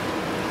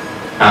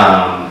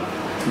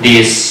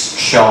this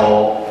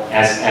show,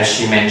 as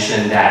she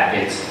mentioned, that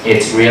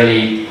it's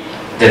really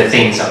the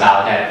things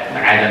about that,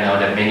 I don't know,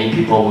 that many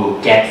people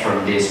will get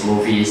from these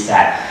movies,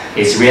 that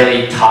it's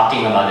really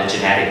talking about the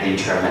genetic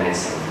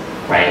determinism,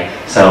 right?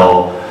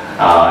 So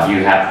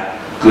you have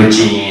good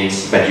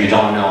genes, but you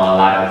don't know a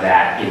lot of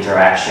that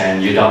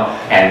interaction. You don't,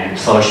 and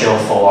social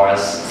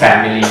force,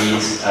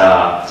 families,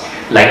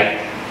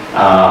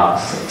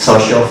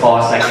 social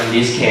force. Like in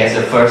this case,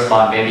 the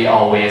firstborn maybe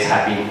always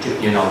have been,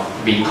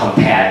 being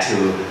compared to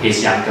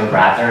his younger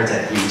brother,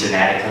 that he's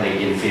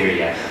genetically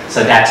inferior.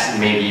 So that's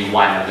maybe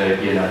one of the,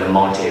 the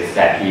motive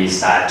that he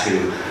started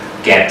to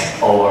get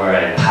over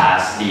and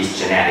pass these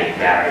genetic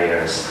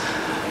barriers.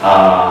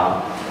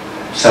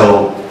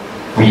 So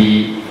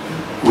we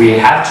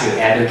have to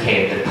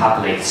educate the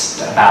public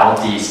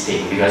about these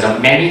things, because I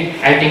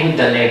think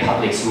the lay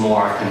public is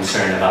more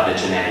concerned about the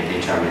genetic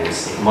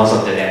determinism. Most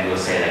of them will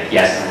say like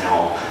yes or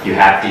no, you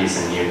have these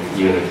and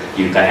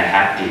you're gonna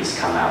have these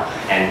come out.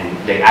 And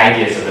the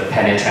ideas of the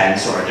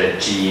penetrance or the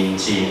gene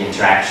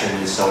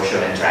interaction,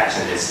 social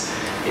interaction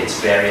it's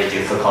very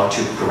difficult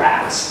to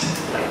grasp,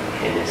 like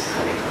in this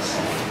clinical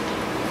setting.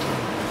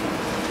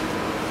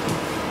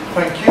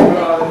 Thank you.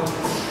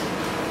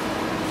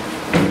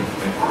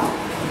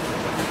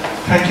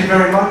 Thank you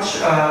very much,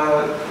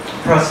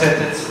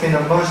 Prasit. It's been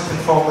a most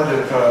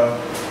informative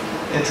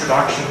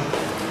introduction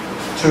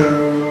to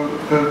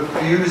the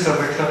views of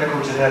a clinical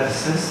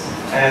geneticist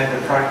and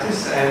the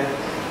practice, and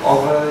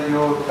of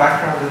your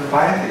background in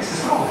bioethics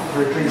as well.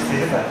 Very pleased to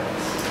hear that.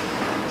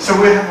 So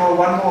we have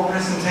one more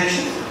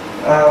presentation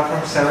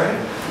from Sareh,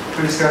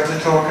 who's going to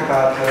talk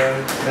about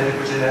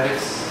medical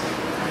genetics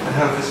and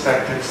her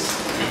perspectives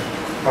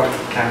from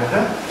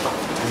Canada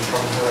and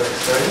from her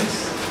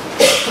experience.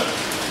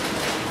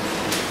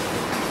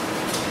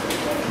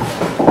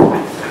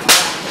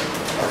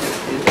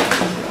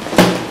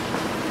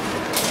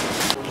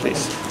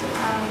 Please.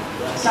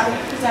 So I'm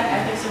going to present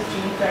ethics of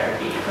gene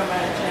therapy from a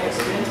genetic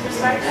student's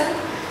perspective.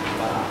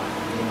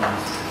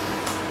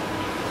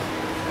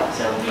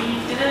 So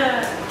we did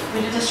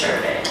a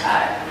survey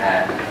at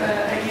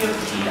a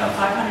UFT of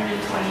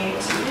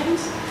 528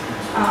 students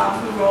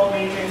who were all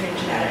majoring in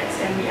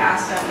genetics, and we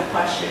asked them the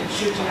question: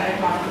 should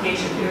genetic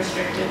modification be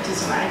restricted to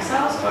somatic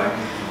cells, or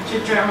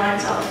should germline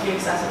cells be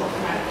accessible for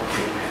medical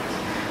treatment?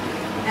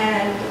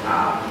 And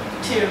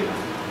to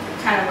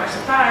kind of our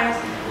surprise,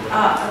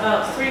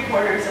 about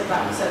 3/4 of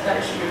them said that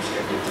it should be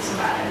restricted to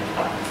somatic.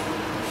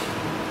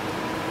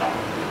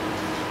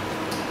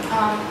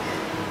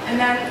 And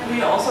then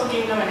we also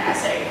gave them an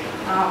essay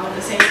with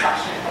the same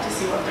question to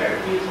see what their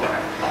views were.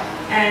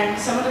 And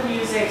some of the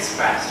views they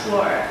expressed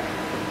were,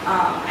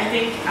 I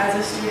think as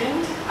a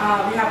student,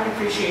 we have an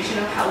appreciation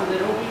of how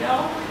little we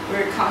know.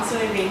 We're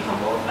constantly being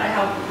humbled by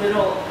how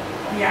little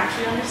we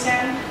actually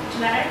understand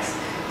genetics,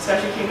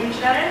 especially human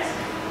genetics.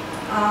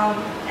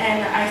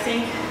 And I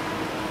think,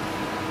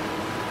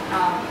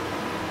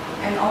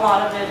 and a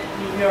lot of it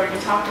we already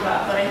talked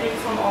about, but I think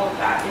from all of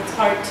that, it's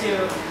hard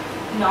to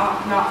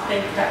not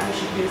think that we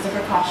should use the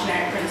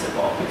precautionary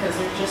principle, because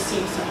there just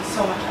seems to be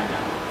so much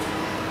unknown.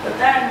 But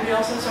then we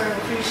also sort of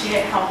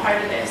appreciate how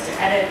hard it is to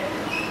edit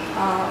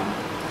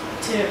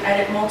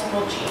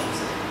multiple genes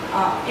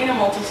in a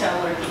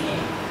multicellular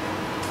being.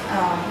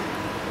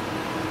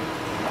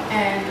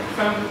 And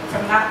from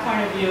that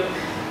point of view,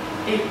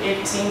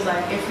 it seems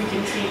like if we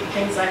can treat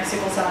things like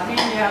sickle cell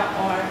anemia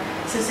or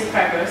cystic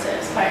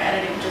fibrosis by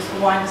editing just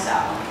one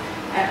cell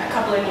and a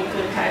couple of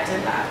nucleotides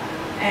in that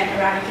and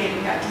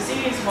eradicating that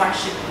disease, why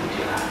shouldn't we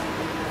do that?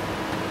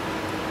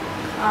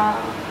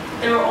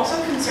 There were also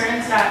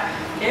concerns that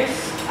if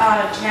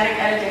genetic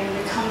editing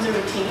becomes a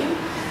routine,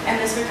 and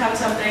this becomes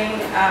something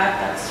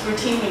that's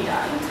routinely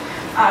done,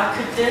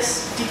 could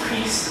this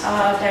decrease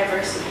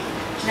diversity,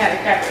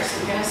 genetic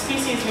diversity? In a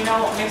species, we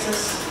know what makes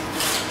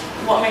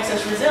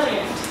us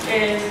resilient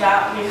is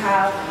that we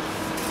have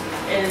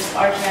is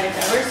our genetic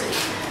diversity.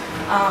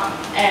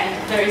 And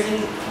there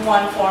isn't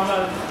one form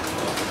of,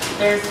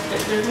 there's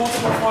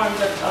multiple forms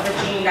of a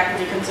gene that can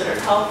be considered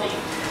healthy.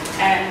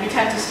 And we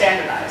tend to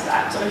standardize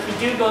that. So if you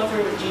do go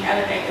through with gene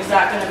editing, is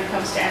that going to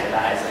become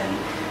standardized and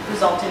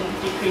result in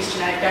decreased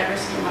genetic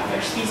diversity among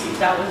their species?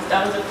 That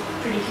was a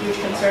pretty huge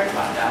concern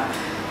among them.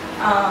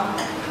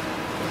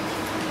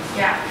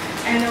 Yeah,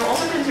 and there were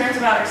also concerns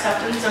about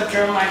acceptance of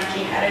germline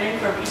gene editing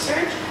for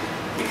research,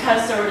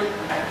 because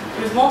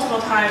it was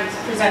multiple times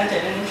presented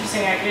an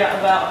interesting idea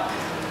about,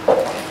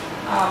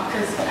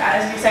 because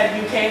as we said,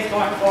 UK is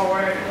going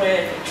forward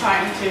with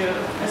trying to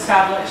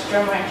establish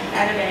germline gene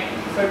editing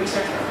for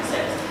research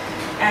purposes.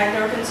 And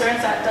there were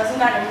concerns that doesn't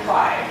that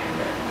imply,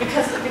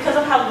 because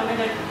of how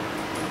limited,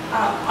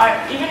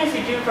 even if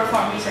you do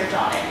perform research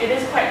on it, it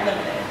is quite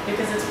limited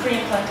because it's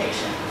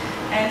pre-implantation.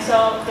 And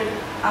so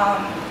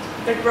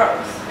the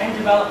growth and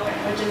development,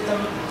 which is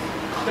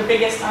the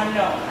biggest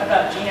unknown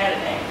about gene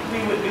editing,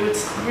 it would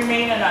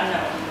remain an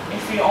unknown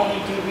if we only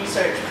do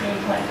research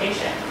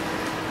pre-implantation.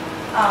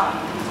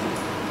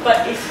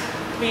 But if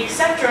we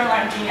accept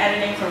germline gene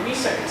editing for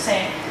research,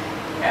 saying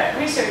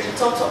research,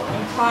 it's also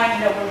implying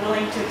that we're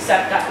willing to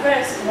accept that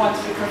risk once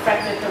we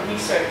perfected the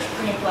research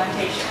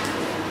pre-implantation.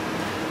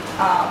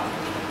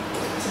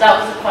 So that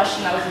was a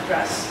question that was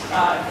addressed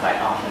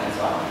quite often as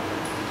well.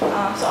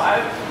 So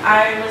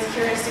I was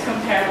curious to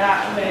compare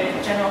that with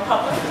general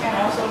public and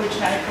also with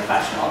genetic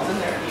professionals and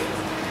their views.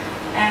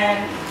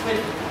 And with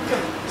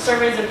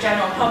surveys of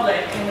general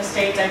public in the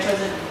States, I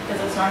chose it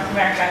because it's North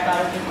America, I thought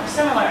it would be more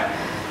similar.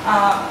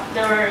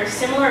 There were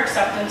similar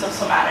acceptance of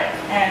somatic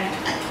and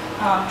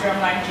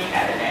germline gene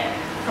editing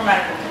for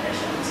medical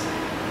conditions.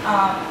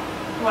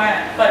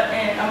 But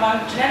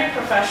among genetic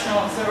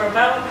professionals, there were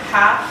about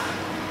half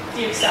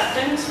the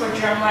acceptance for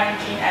germline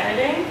gene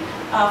editing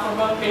for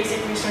both basic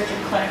research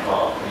and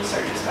clinical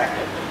research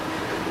respectively,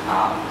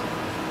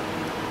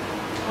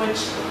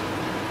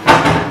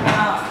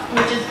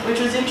 which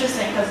was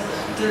interesting because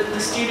the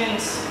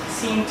students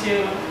seem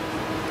to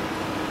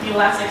be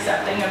less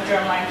accepting of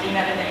germline gene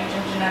editing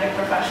than genetic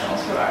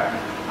professionals who are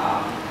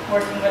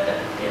working with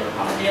it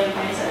on a daily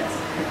basis.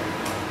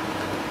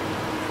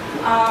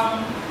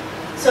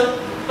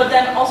 But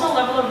then also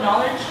level of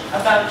knowledge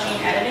about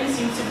gene editing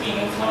seems to be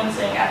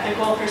influencing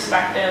ethical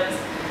perspectives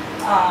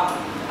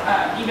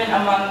even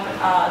among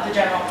the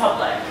general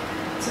public.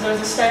 So there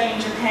was a study in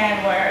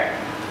Japan where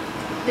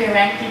they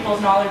ranked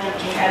people's knowledge of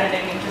gene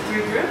editing into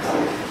 3 groups,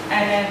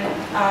 and then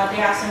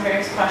they asked them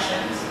various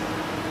questions.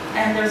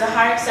 And there was a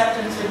high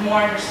acceptance with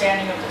more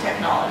understanding of the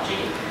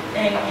technology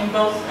in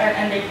both,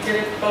 and they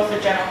did it both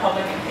with general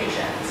public and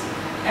patients.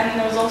 And then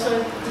there was also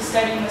the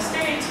study in the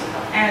States,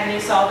 and they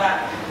saw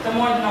that the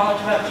more the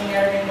knowledge about gene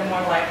editing, the more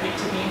likely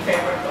to be in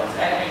favor of both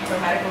editing for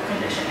medical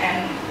condition,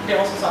 and they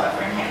also saw that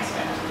for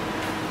enhancement.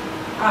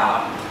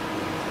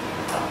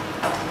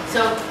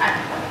 So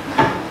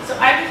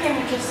I became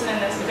interested in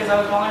this because I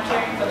was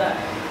volunteering for the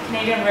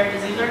Canadian Rare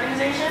Disease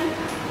Organization,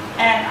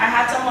 and I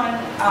had someone,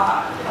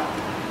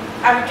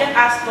 I would get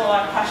asked a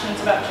lot of questions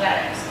about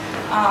genetics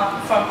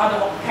from other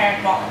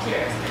parent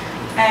volunteers.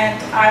 And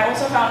I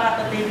also found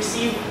out that they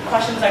receive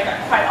questions like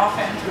that quite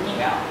often through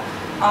email,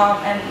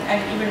 and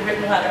even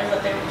written letters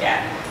that they would get.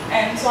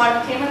 And so I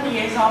became a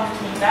liaison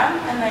between them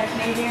and the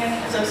Canadian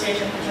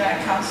Association for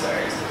Genetic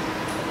Counselors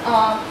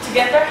to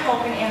get their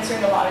help in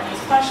answering a lot of these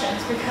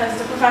questions, because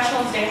the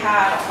professionals they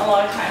had a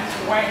lot of times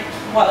weren't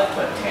well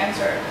equipped to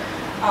answer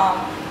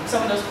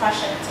some of those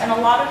questions. And a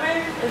lot of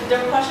it, there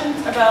were questions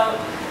about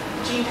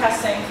gene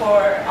testing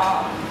for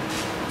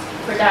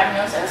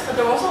diagnosis, but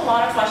there were also a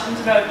lot of questions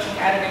about gene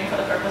editing for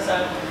the purpose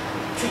of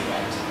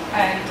treatment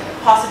and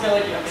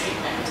possibility of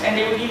treatment. And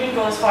they would even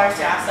go as far as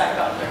to ask that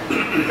about their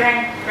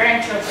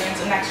grandchildren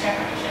and next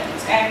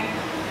generations. And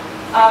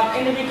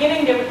in the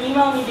beginning, they would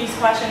email me these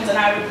questions, and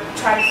I would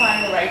try to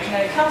find the right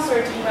genetic counselor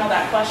to email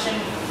that question,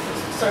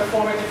 sort of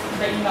forward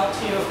the email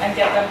to, and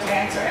get them to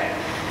answer it.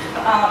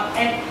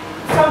 And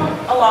from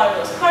a lot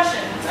of those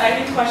questions, I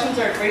think questions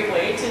are a great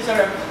way to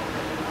sort of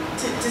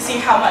to see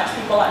how much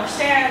people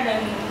understand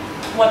and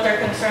what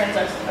their concerns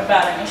are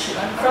about an issue.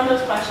 And from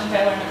those questions,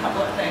 I learned a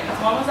couple of things.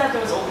 One was that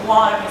there was a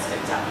lot of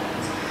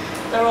misconceptions.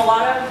 There were a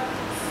lot of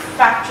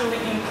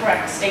factually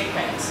incorrect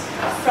statements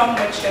from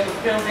which they were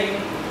building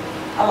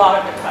a lot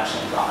of their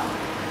questions on.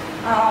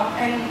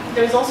 And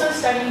there was also a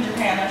study in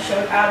Japan that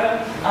showed out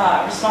of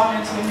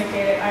respondents who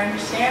indicated, I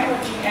understand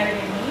what gene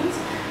editing means,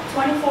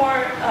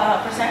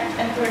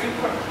 24% and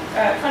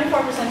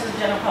 24% of the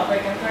general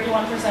public and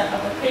 31% of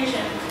the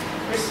patient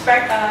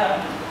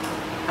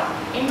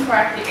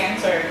incorrectly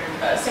answered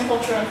simple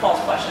true and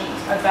false questions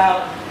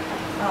about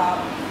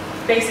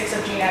basics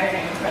of gene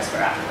editing and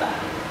CRISPR after that.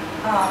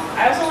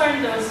 I also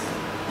learned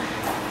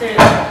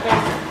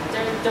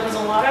there was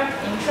a lot of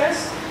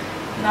interest,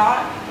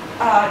 not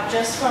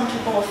just from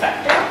people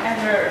affected and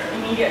their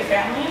immediate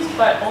families,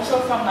 but also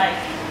from like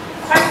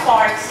quite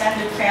far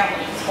extended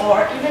families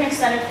or even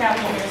extended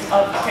family members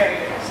of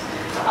carriers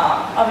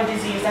of a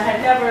disease that had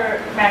never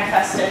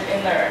manifested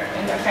in their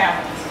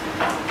families.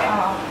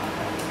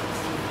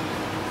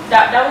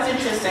 that was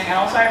interesting, and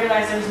also I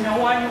realized there was no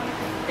one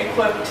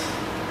equipped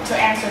to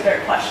answer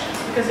their questions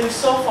because they were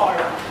so far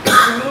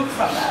removed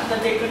from them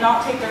that they could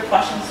not take their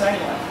questions to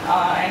anyone,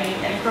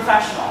 any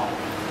professional.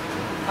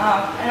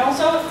 And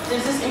also,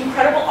 there's this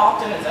incredible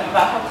optimism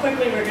about how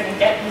quickly we're going to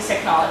get these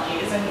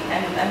technologies and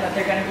that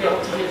they're going to be able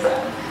to use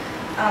them.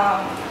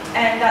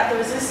 And that there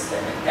was this,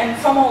 and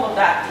from all of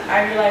that,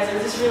 I realized there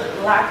was this real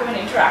lack of an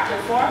interactive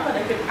forum where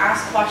they could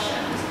ask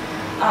questions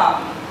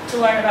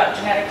to learn about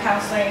genetic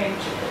counseling and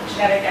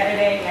genetic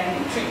editing and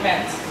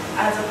treatment,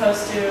 as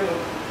opposed to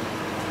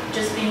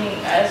just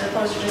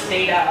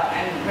data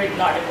and written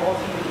articles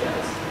and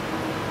videos.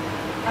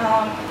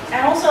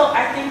 And also,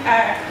 I think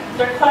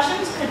their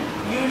questions could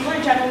usually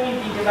generally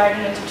be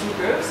divided into two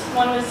groups.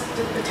 One was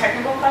the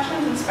technical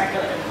questions and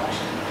speculative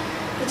questions.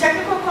 The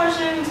technical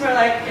questions were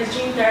like, is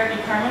gene therapy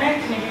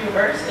permanent? Can it be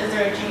reversed? Is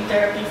there a gene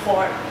therapy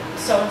for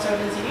so-and-so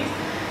disease?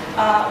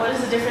 What is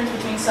the difference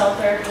between cell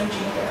therapy and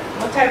gene therapy?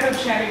 What type of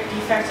genetic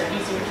defects are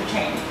easier to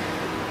change?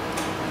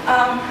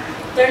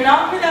 They're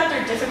not without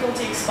their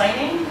difficulty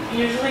explaining,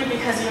 usually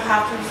because you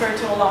have to refer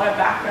to a lot of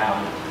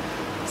background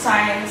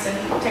science and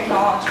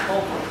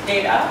technological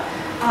data.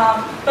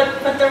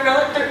 But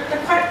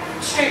they're quite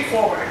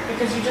straightforward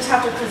because you just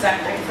have to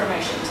present the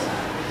information to them.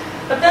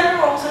 But then there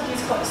were also these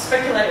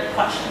speculative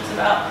questions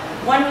about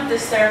when would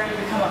this therapy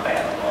become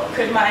available?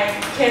 Could my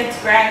kids,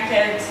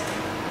 grandkids,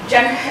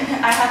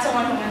 I had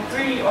someone who went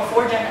three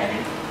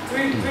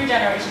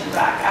generations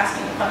back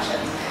asking the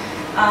questions.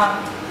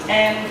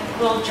 And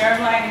will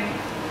germline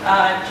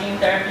gene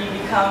therapy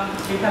become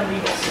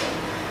legal soon?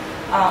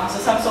 So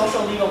some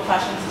social legal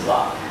questions as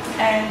well.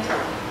 And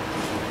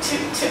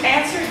to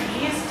answer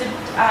these,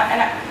 and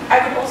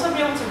I would also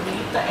be able to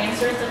read the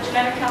answers that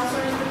genetic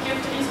counselors would give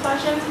to these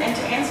questions, and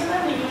to answer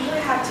them, they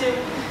usually had to,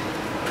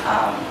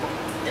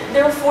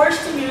 they were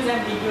forced to use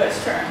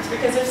ambiguous terms,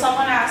 because if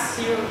someone asks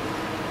you,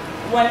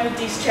 when would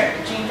these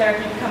gene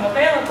therapy become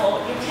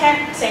available, you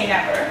can't say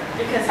never,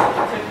 because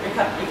it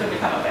could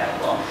become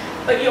available.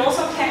 But you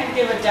also can't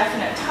give a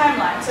definite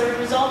timeline. So it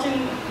results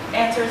in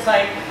answers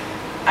like,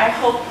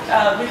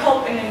 we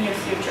hope in the near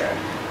future,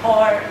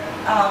 or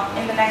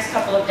in the next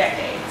couple of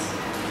decades.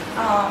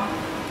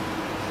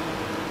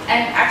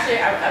 And actually,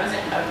 I was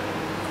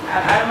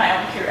out of my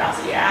own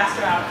curiosity, I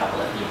asked around a couple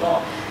of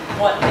people,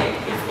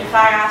 if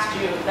I asked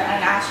you that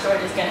an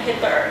asteroid is going to hit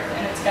the Earth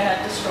and it's going to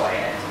destroy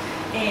it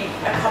in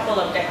a couple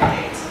of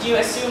decades, do you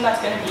assume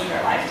that's going to be in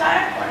your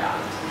lifetime or not?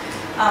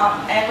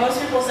 And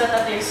most people said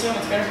that they assume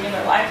it's going to be in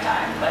their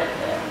lifetime, but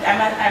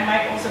I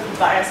might also be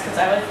biased because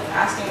I was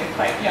asking a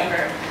quite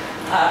younger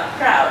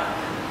crowd.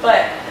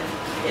 But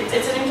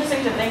it's an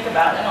interesting to think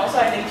about, and also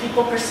I think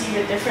people perceive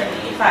it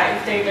differently.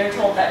 If they're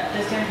told that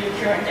there's going to be a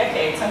cure in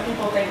decades, some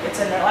people think it's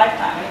in their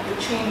lifetime, and it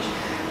could change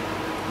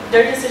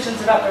their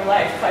decisions about their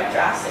life quite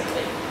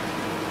drastically.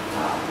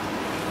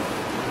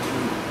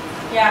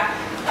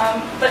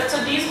 But so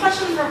these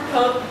questions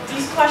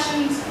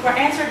were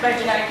answered by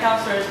genetic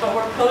counselors, but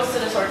were posed to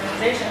this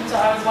organization. So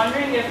I was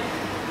wondering if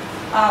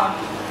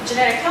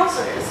genetic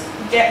counselors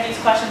get these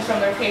questions from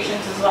their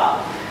patients as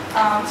well.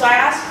 So I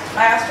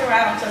asked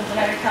around some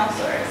genetic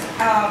counselors,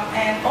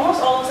 and almost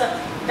all of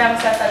them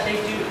said that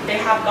they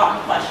have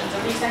gotten questions,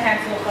 at least a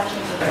handful of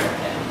questions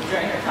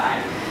during their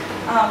time.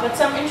 But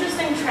some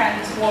interesting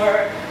trends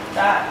were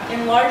that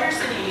in larger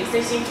cities,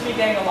 they seem to be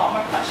getting a lot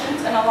more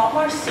questions, and a lot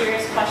more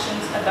serious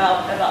questions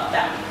about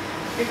them.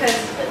 Because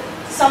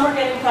some were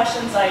getting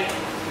questions like,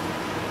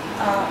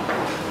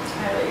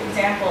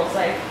 examples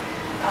like,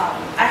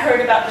 I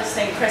heard about this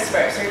thing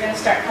CRISPR, so you're going to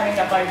start cutting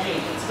up our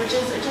genes, which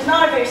is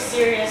not a very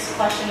serious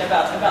question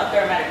about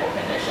their medical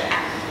condition.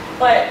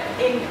 But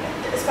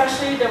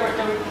especially there was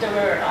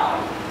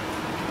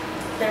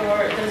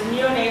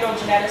neonatal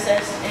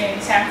geneticist in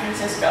San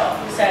Francisco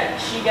who said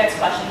she gets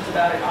questions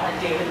about it on a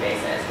daily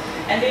basis,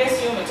 and they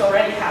assume it's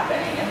already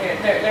happening. And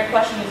their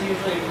question is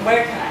usually,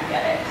 where can I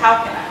get it?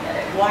 How can I get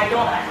it? Why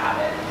don't I have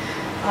it?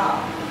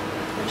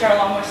 Which are a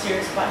lot more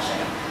serious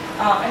questions.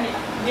 And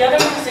the other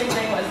interesting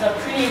thing was the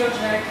prenatal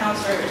genetic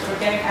counselors were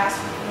getting asked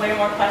way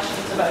more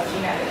questions about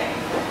gene editing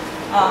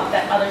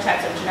than other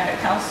types of genetic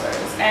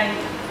counselors. And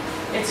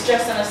it's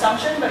just an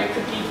assumption, but it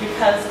could be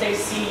because they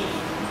see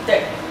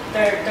that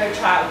their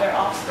child, their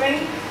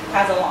offspring,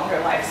 has a longer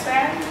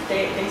lifespan.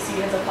 They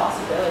see it as a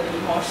possibility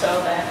more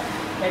so than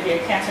maybe a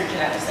cancer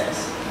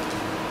geneticist.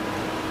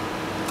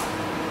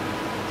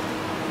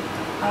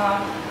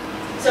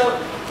 So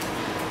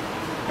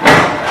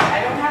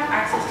I don't have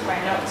access to my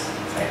notes,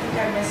 so I think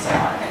I missed a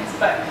lot of things.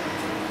 But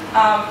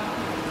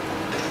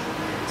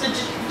so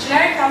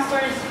genetic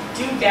counselors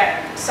do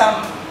get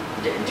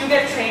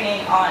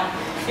training on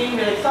being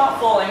really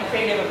thoughtful and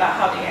creative about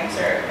how they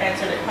answer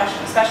the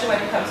question, especially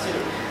when it comes to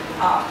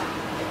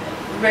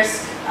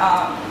risk,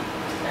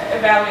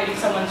 evaluating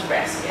someone's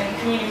risk and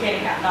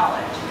communicating that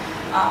knowledge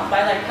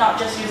by not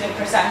just using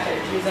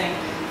percentage, using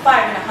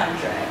 5 in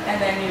 100,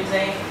 and then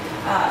using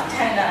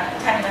 10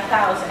 in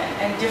 1,000,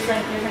 and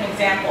different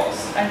examples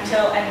and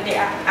they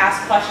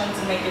ask questions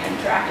and make it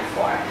interactive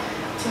for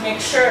to make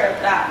sure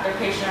that their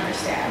patient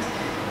understands.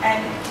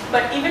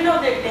 But even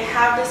though they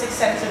have this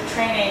extensive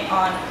training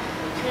on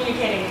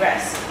communicating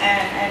risk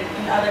and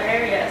in other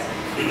areas,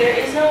 there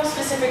is no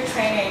specific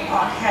training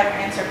on how to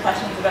answer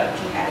questions about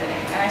gene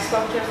editing. And I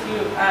spoke to a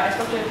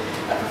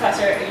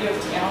professor at U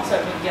of T and also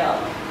at McGill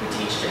who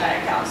teach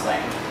genetic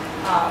counseling.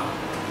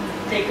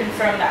 They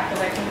confirmed that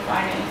because I couldn't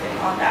find anything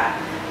on that.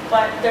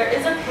 But there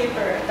is a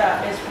paper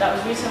that was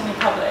recently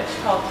published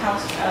called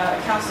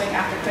Counseling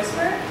After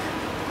CRISPR,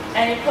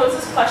 and it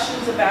poses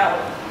questions about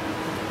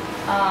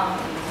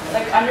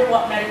like under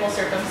what medical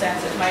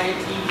circumstances might it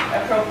be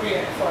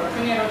appropriate for a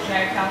prenatal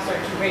genetic counselor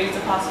to raise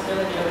the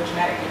possibility of a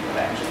genetic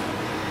intervention.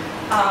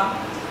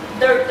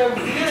 They're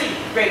really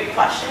great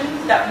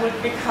questions that would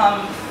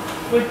become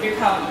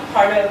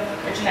part of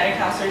a genetic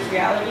counselor's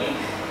reality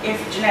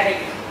if genetic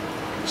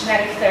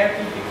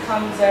therapy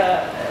becomes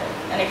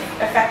an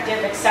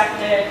effective,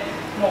 accepted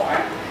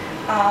norm.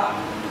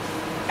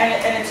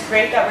 And it's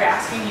great that we're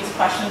asking these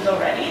questions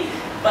already,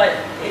 but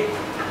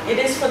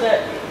it's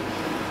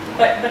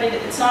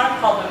not a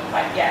problem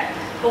quite yet.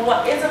 But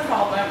what is a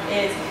problem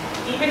is,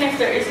 even if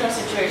there is no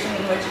situation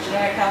in which a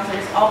genetic counselor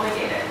is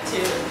obligated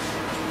to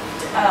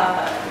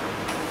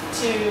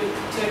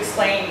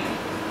explain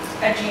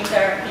a gene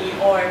therapy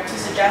or to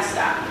suggest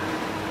that,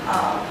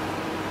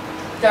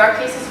 there are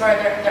cases where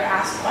they're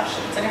asked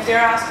questions, and if they're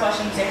asked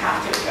questions, they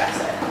have to address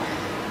it.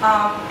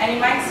 And it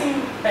might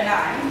seem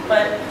benign,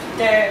 but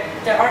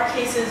there are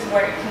cases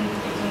where it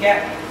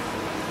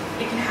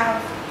can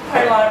have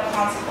quite a lot of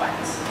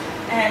consequence.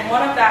 And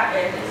one of that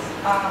is,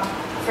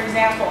 for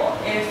example,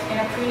 if in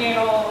a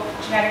prenatal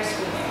genetic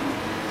screening,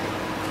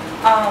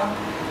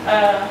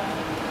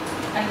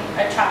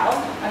 a child,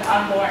 an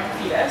unborn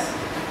fetus,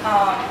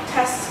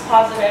 tests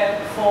positive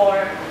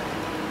for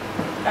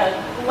a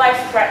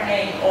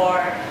life-threatening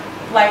or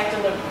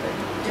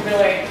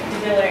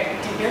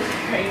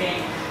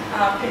life-debilitating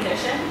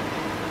condition,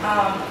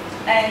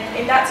 and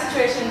in that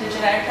situation, the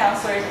genetic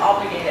counselor is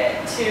obligated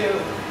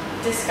to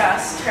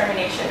discuss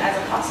termination as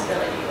a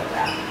possibility with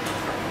them.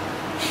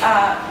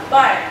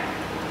 But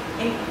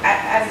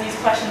as these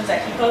questions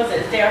that he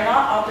poses, they are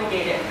not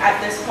obligated at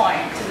this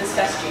point to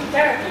discuss gene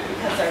therapy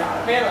because they're not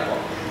available.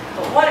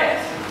 But what if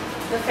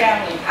the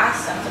family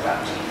asks them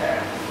about gene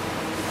therapy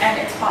and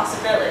its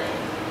possibility?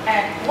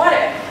 And what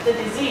if the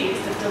disease,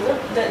 the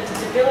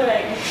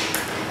debilitating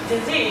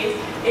disease,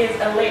 is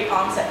a late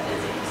onset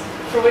disease,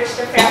 for which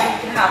the family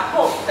can have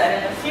hope that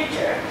in the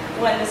future,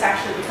 when this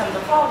actually becomes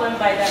a problem,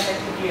 by then there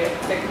could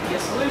be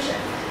a solution.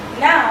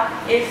 Now,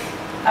 if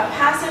a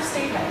passive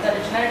statement that a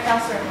genetic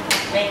counselor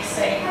makes,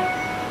 say,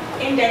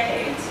 in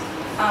decades,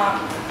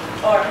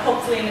 or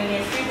hopefully in the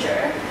near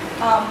future,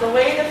 the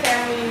way the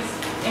families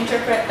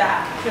interpret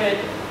that could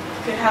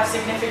have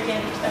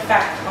significant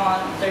effect on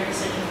their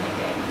decision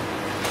making.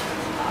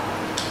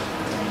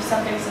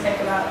 Some things to think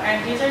about.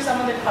 And these are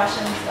some of the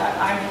questions that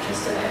I'm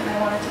interested in and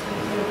I wanted to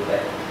conclude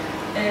with,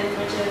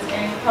 which is,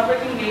 in public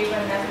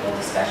engagement and ethical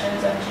discussions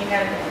on gene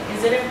editing,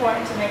 is it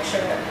important to make sure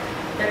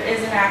there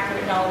is an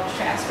accurate knowledge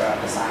transfer of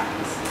the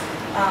science?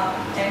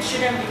 And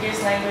should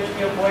ambiguous language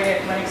be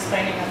avoided when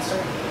explaining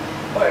uncertainty?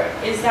 Or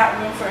is that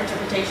room for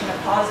interpretation a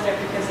positive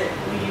because it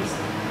leaves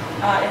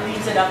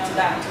it up to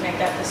them to make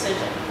that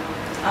decision?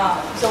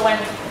 So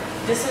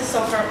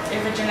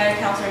if a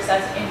genetic counselor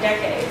says in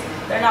decades,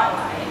 they're not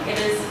lying.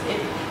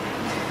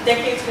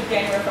 Decades could be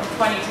anywhere from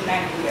 20 to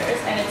 90 years,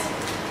 and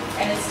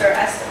it's their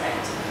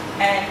estimate.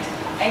 And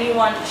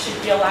anyone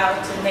should be allowed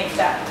to make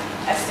that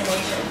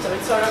estimation. So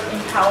it's sort of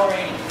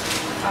empowering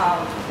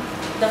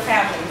the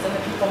families and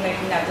the people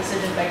making that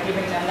decision by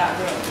giving them that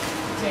room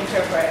to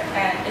interpret,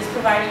 and is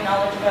providing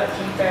knowledge about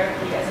gene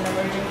therapy as an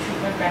emerging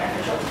treatment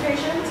beneficial to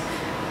patients,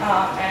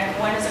 and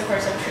when is a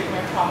course of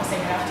treatment promising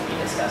enough to be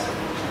discussed with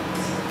patients.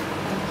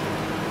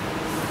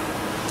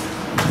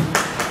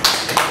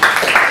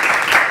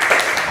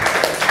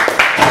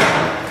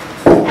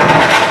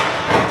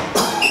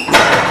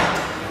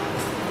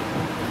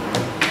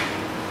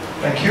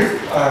 Thank you.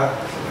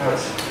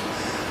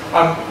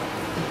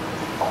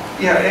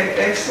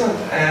 Excellent.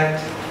 And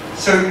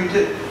so you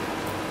did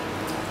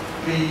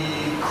the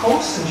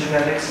course in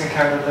genetics in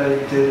Canada.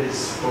 You did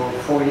is for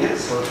 4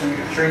 years or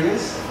 3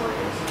 years?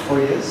 4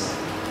 years.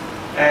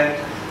 And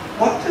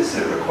what does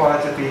it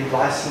require to be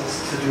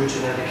licensed to do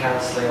genetic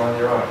counseling on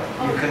your own?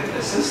 You can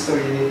assist, or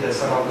you need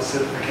some other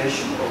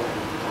certification?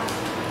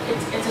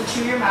 It's a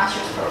 2-year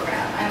master's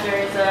program, and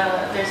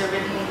there's a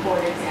written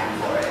board exam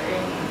for it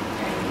in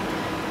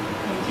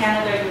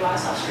Canada,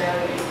 US,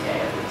 Australia, UK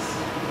at least.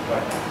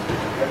 Right.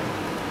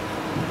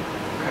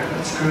 Okay,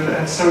 that's good.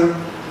 And so,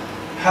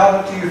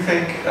 how do you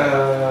think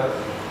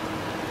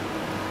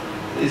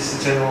is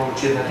the general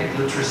genetic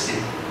literacy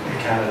in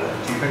Canada?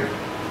 Do you think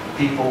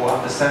people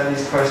understand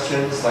these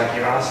questions, like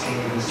you're asking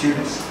the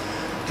students?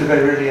 Do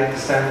they really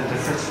understand the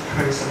difference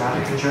between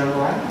somatic and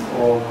germline,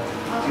 or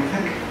do you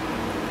think?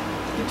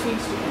 Between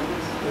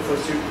students? For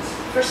students?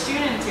 For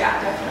students,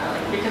 yeah,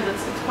 definitely, because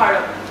it's part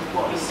of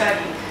what we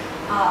study.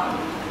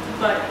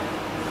 But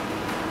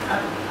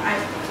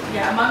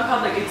Yeah, among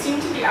public, it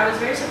seemed to be, I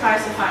was very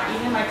surprised to find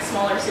even like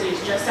smaller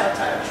cities just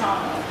outside of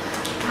Toronto,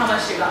 how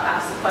much they got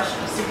asked the question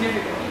was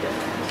significantly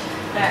different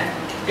than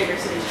bigger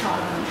cities,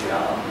 Toronto and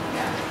Montreal.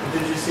 Yeah.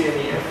 Did you see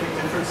any ethnic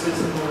differences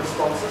in the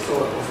responses,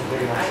 or it was a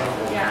big enough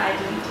sample? Yeah, I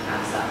didn't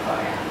ask that far,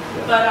 yeah.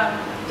 But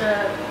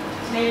the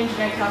Canadian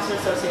Genetic Counselor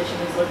Association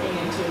is looking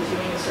into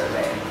doing a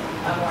survey,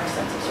 a more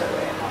extensive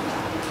survey on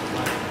that.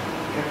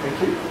 Okay, thank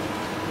you.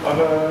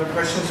 Other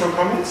questions or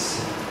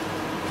comments?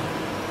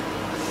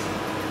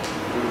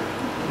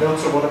 No,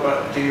 so what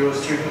about, do your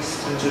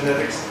students in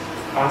genetics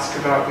ask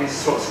about these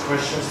sorts of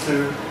questions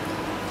too?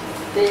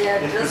 They are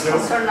just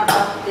concerned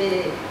about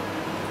the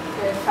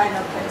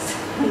final test.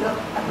 No,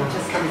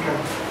 just come.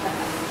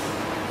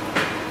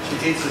 She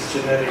teaches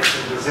genetics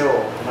in Brazil,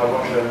 and I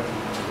wonder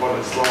what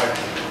it's like.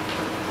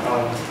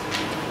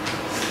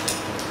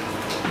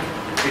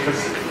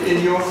 Because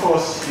in your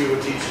course you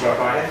would teach about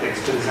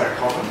bioethics, but is that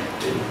common?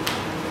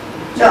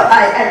 No,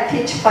 I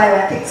teach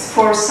bioethics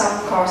for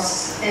some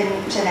courses in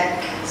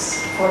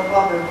genetics, for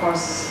other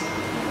courses.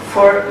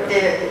 For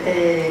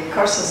the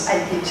courses I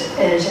teach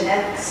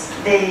genetics,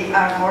 they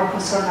are more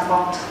concerned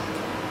about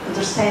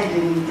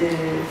understanding the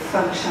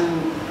function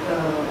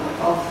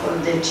of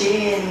the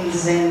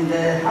genes and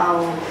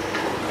how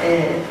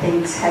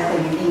things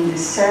happen in the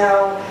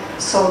cell.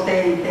 So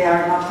they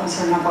are not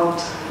concerned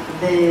about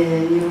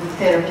the new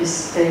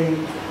therapies.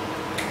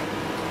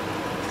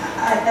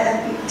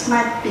 It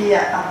might be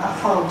a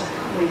fault.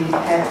 We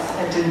have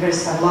at the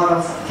university a lot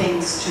of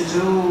things to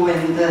do,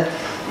 and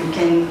you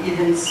can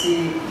even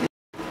see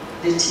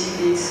the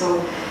TV,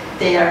 so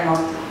they are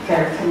not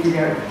very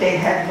familiar. They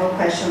have no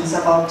questions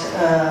about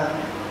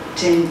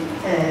gene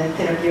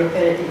therapy or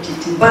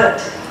editing. But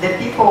the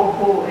people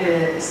who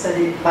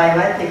study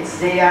bioethics,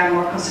 they are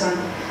more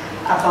concerned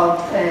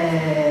about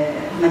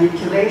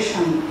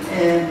manipulation,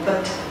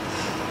 but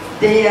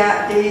they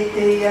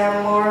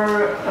are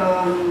more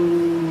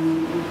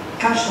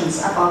conscious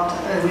about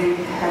we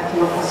have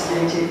no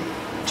possibility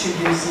to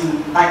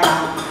using by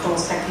now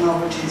those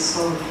technologies,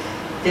 so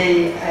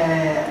they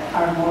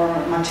are more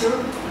mature.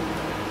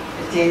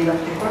 At the end of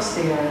the course,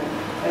 they are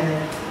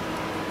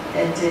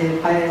at the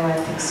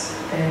bioethics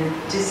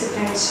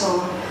discipline,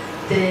 so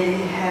they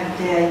have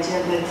the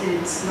idea that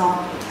it's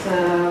not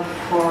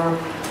for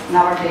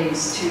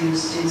nowadays to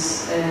use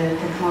these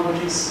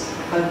technologies,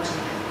 but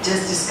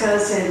just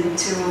discuss and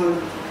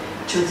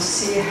to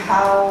see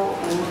how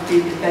would be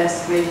the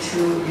best way to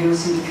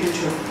use in the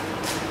future,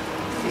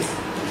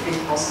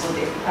 if possible.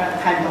 They are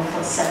kind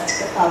of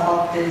skeptical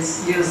about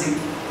this using.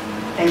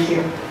 Thank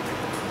you.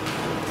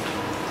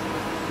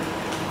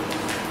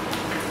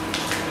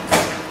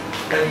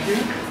 Thank you.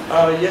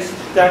 Yes,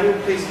 Daniel,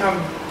 please come.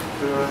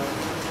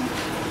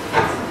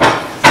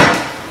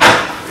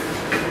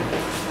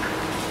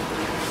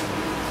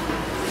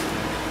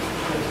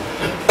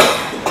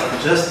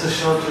 Just a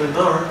short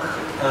remark.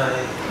 I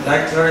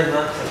liked very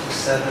much what you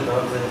said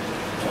about the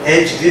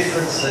age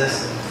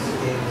differences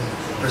in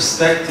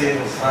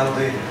perspective of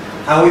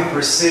how we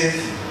perceive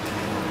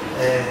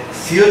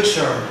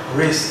future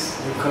risks,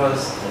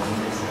 because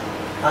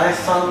I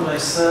found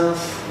myself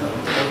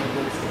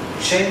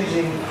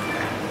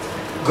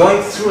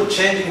going through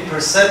changing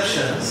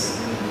perceptions,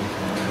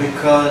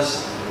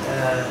 because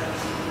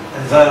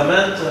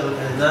environmental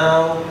and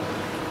now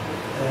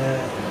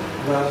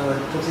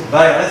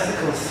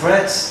bioethical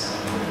threats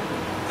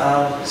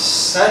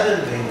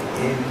suddenly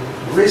in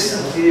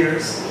recent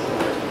years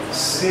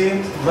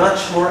seemed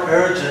much more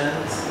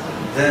urgent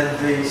than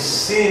they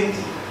seemed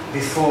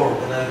before,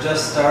 when I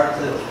just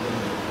started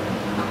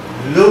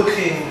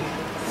looking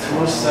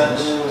through such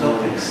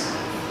topics.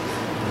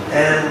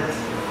 And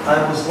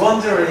I was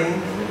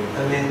wondering,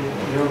 I mean,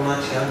 you're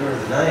much younger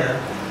than I am,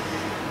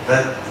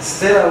 but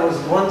still I was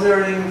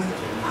wondering,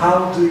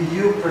 how do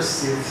you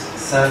perceive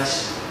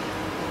such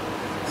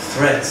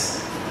threats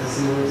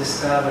as you were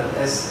discovered,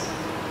 as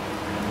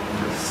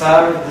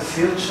far in the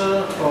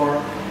future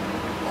or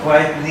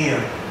quite near?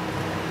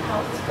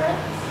 Health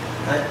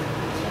threats?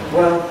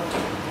 Well,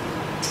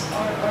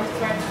 or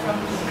threats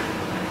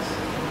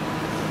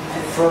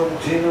from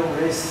genome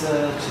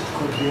research, it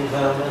could be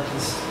environmental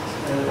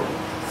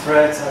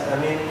threats. I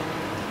mean,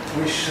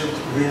 we should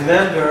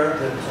remember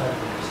that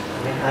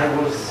I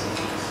was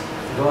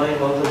going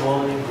all the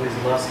morning with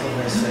mask on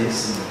my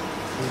face,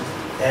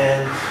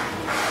 and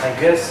I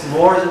guess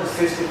more than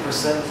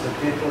 50% of the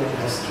people in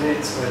the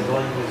streets were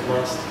going with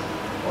masks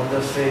on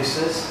their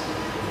faces.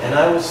 And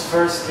I was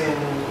first in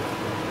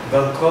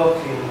Bangkok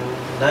in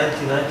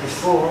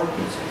 1994,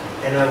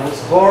 and I was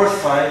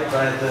horrified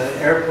by the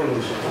air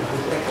pollution. You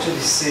could actually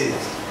see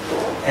it.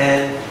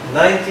 And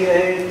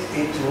 98,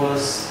 it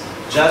was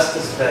just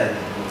as bad.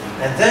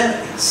 And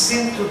then it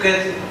seemed to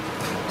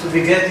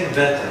be getting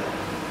better.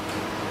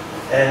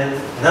 And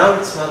now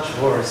it's much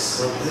worse.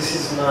 So this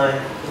is my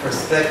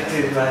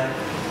perspective.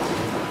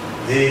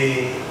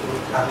 The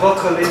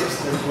apocalypse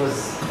that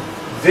was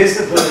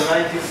visible in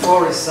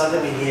 94 is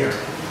suddenly here.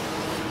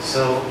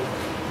 So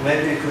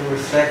maybe you can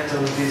reflect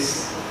on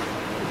this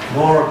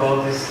more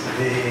about this,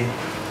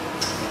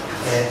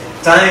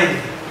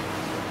 time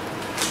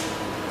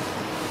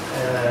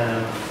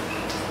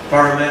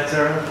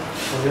parameter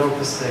from your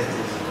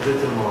perspective, a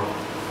little more.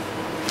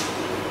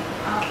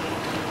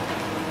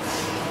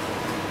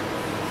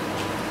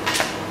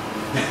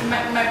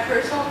 My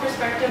personal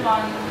perspective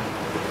on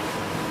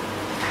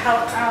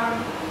how,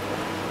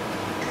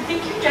 I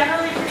think you're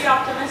generally pretty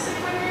optimistic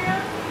when you're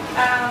young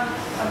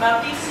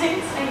about these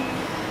things, and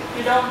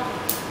you don't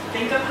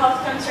think of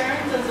health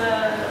concerns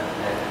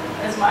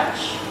as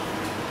much.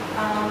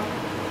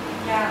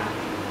 Yeah.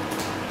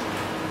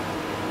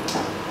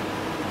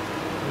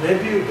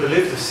 Maybe you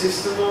believe the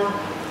system more?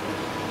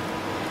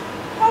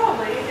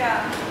 Probably,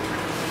 yeah.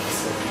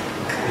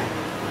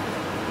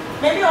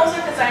 Maybe also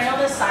because I know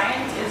the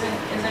science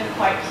isn't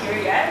quite here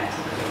yet.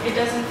 It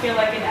doesn't feel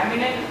like an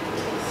imminent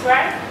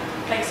threat,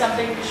 like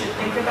something we should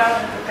think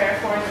about and prepare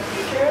for in the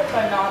future,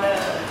 but not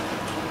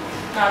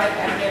an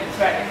imminent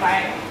threat in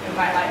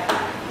my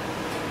lifetime.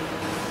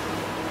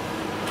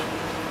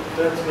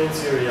 That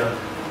means you're young.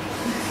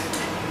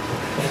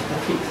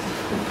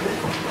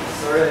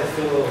 Sorry, I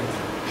feel old.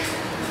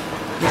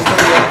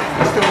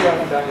 You're still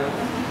young, Daniel.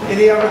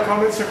 Any other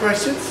comments or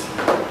questions?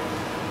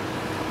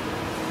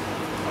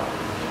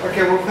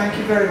 Okay, well, thank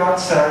you very much,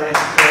 Sareh.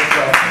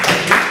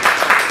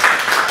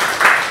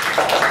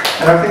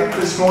 And I think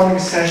this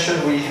morning's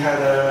session we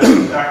had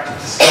an active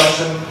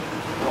discussion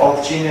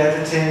of gene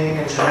editing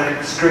and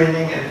genetic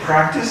screening in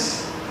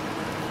practice.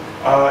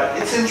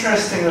 It's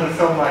interesting that a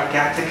film like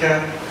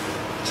Gattaca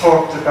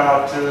talked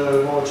about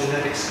more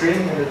genetic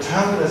screening and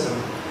determinism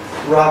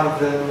rather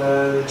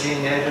than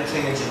gene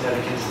editing and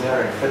genetic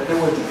engineering. But there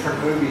were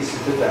different movies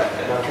who did that,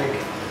 and I think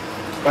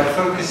by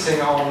focusing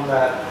on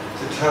that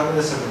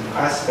determinism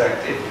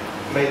aspect, it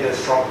made a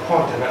strong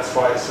point, and that's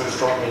why it's so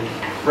strongly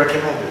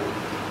recommended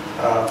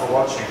for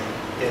watching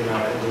in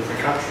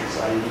different countries.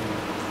 I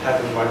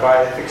have in my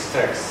bioethics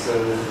texts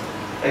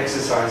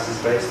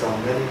exercises based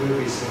on many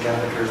movies, and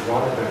Gattaca is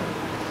one of them.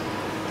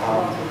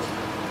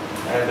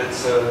 And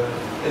it's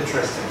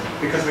interesting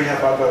because we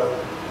have other,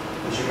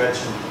 as you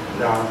mentioned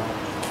now,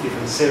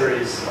 even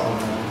series on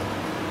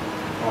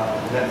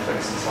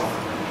Netflix and so on.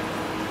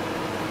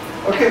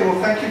 Okay, well,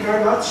 thank you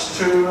very much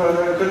to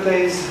a good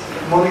day's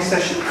morning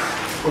session.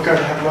 We're going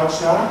to have lunch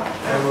now,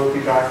 and we'll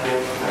be back in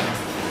an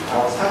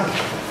hour's time.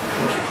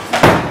 Thank you.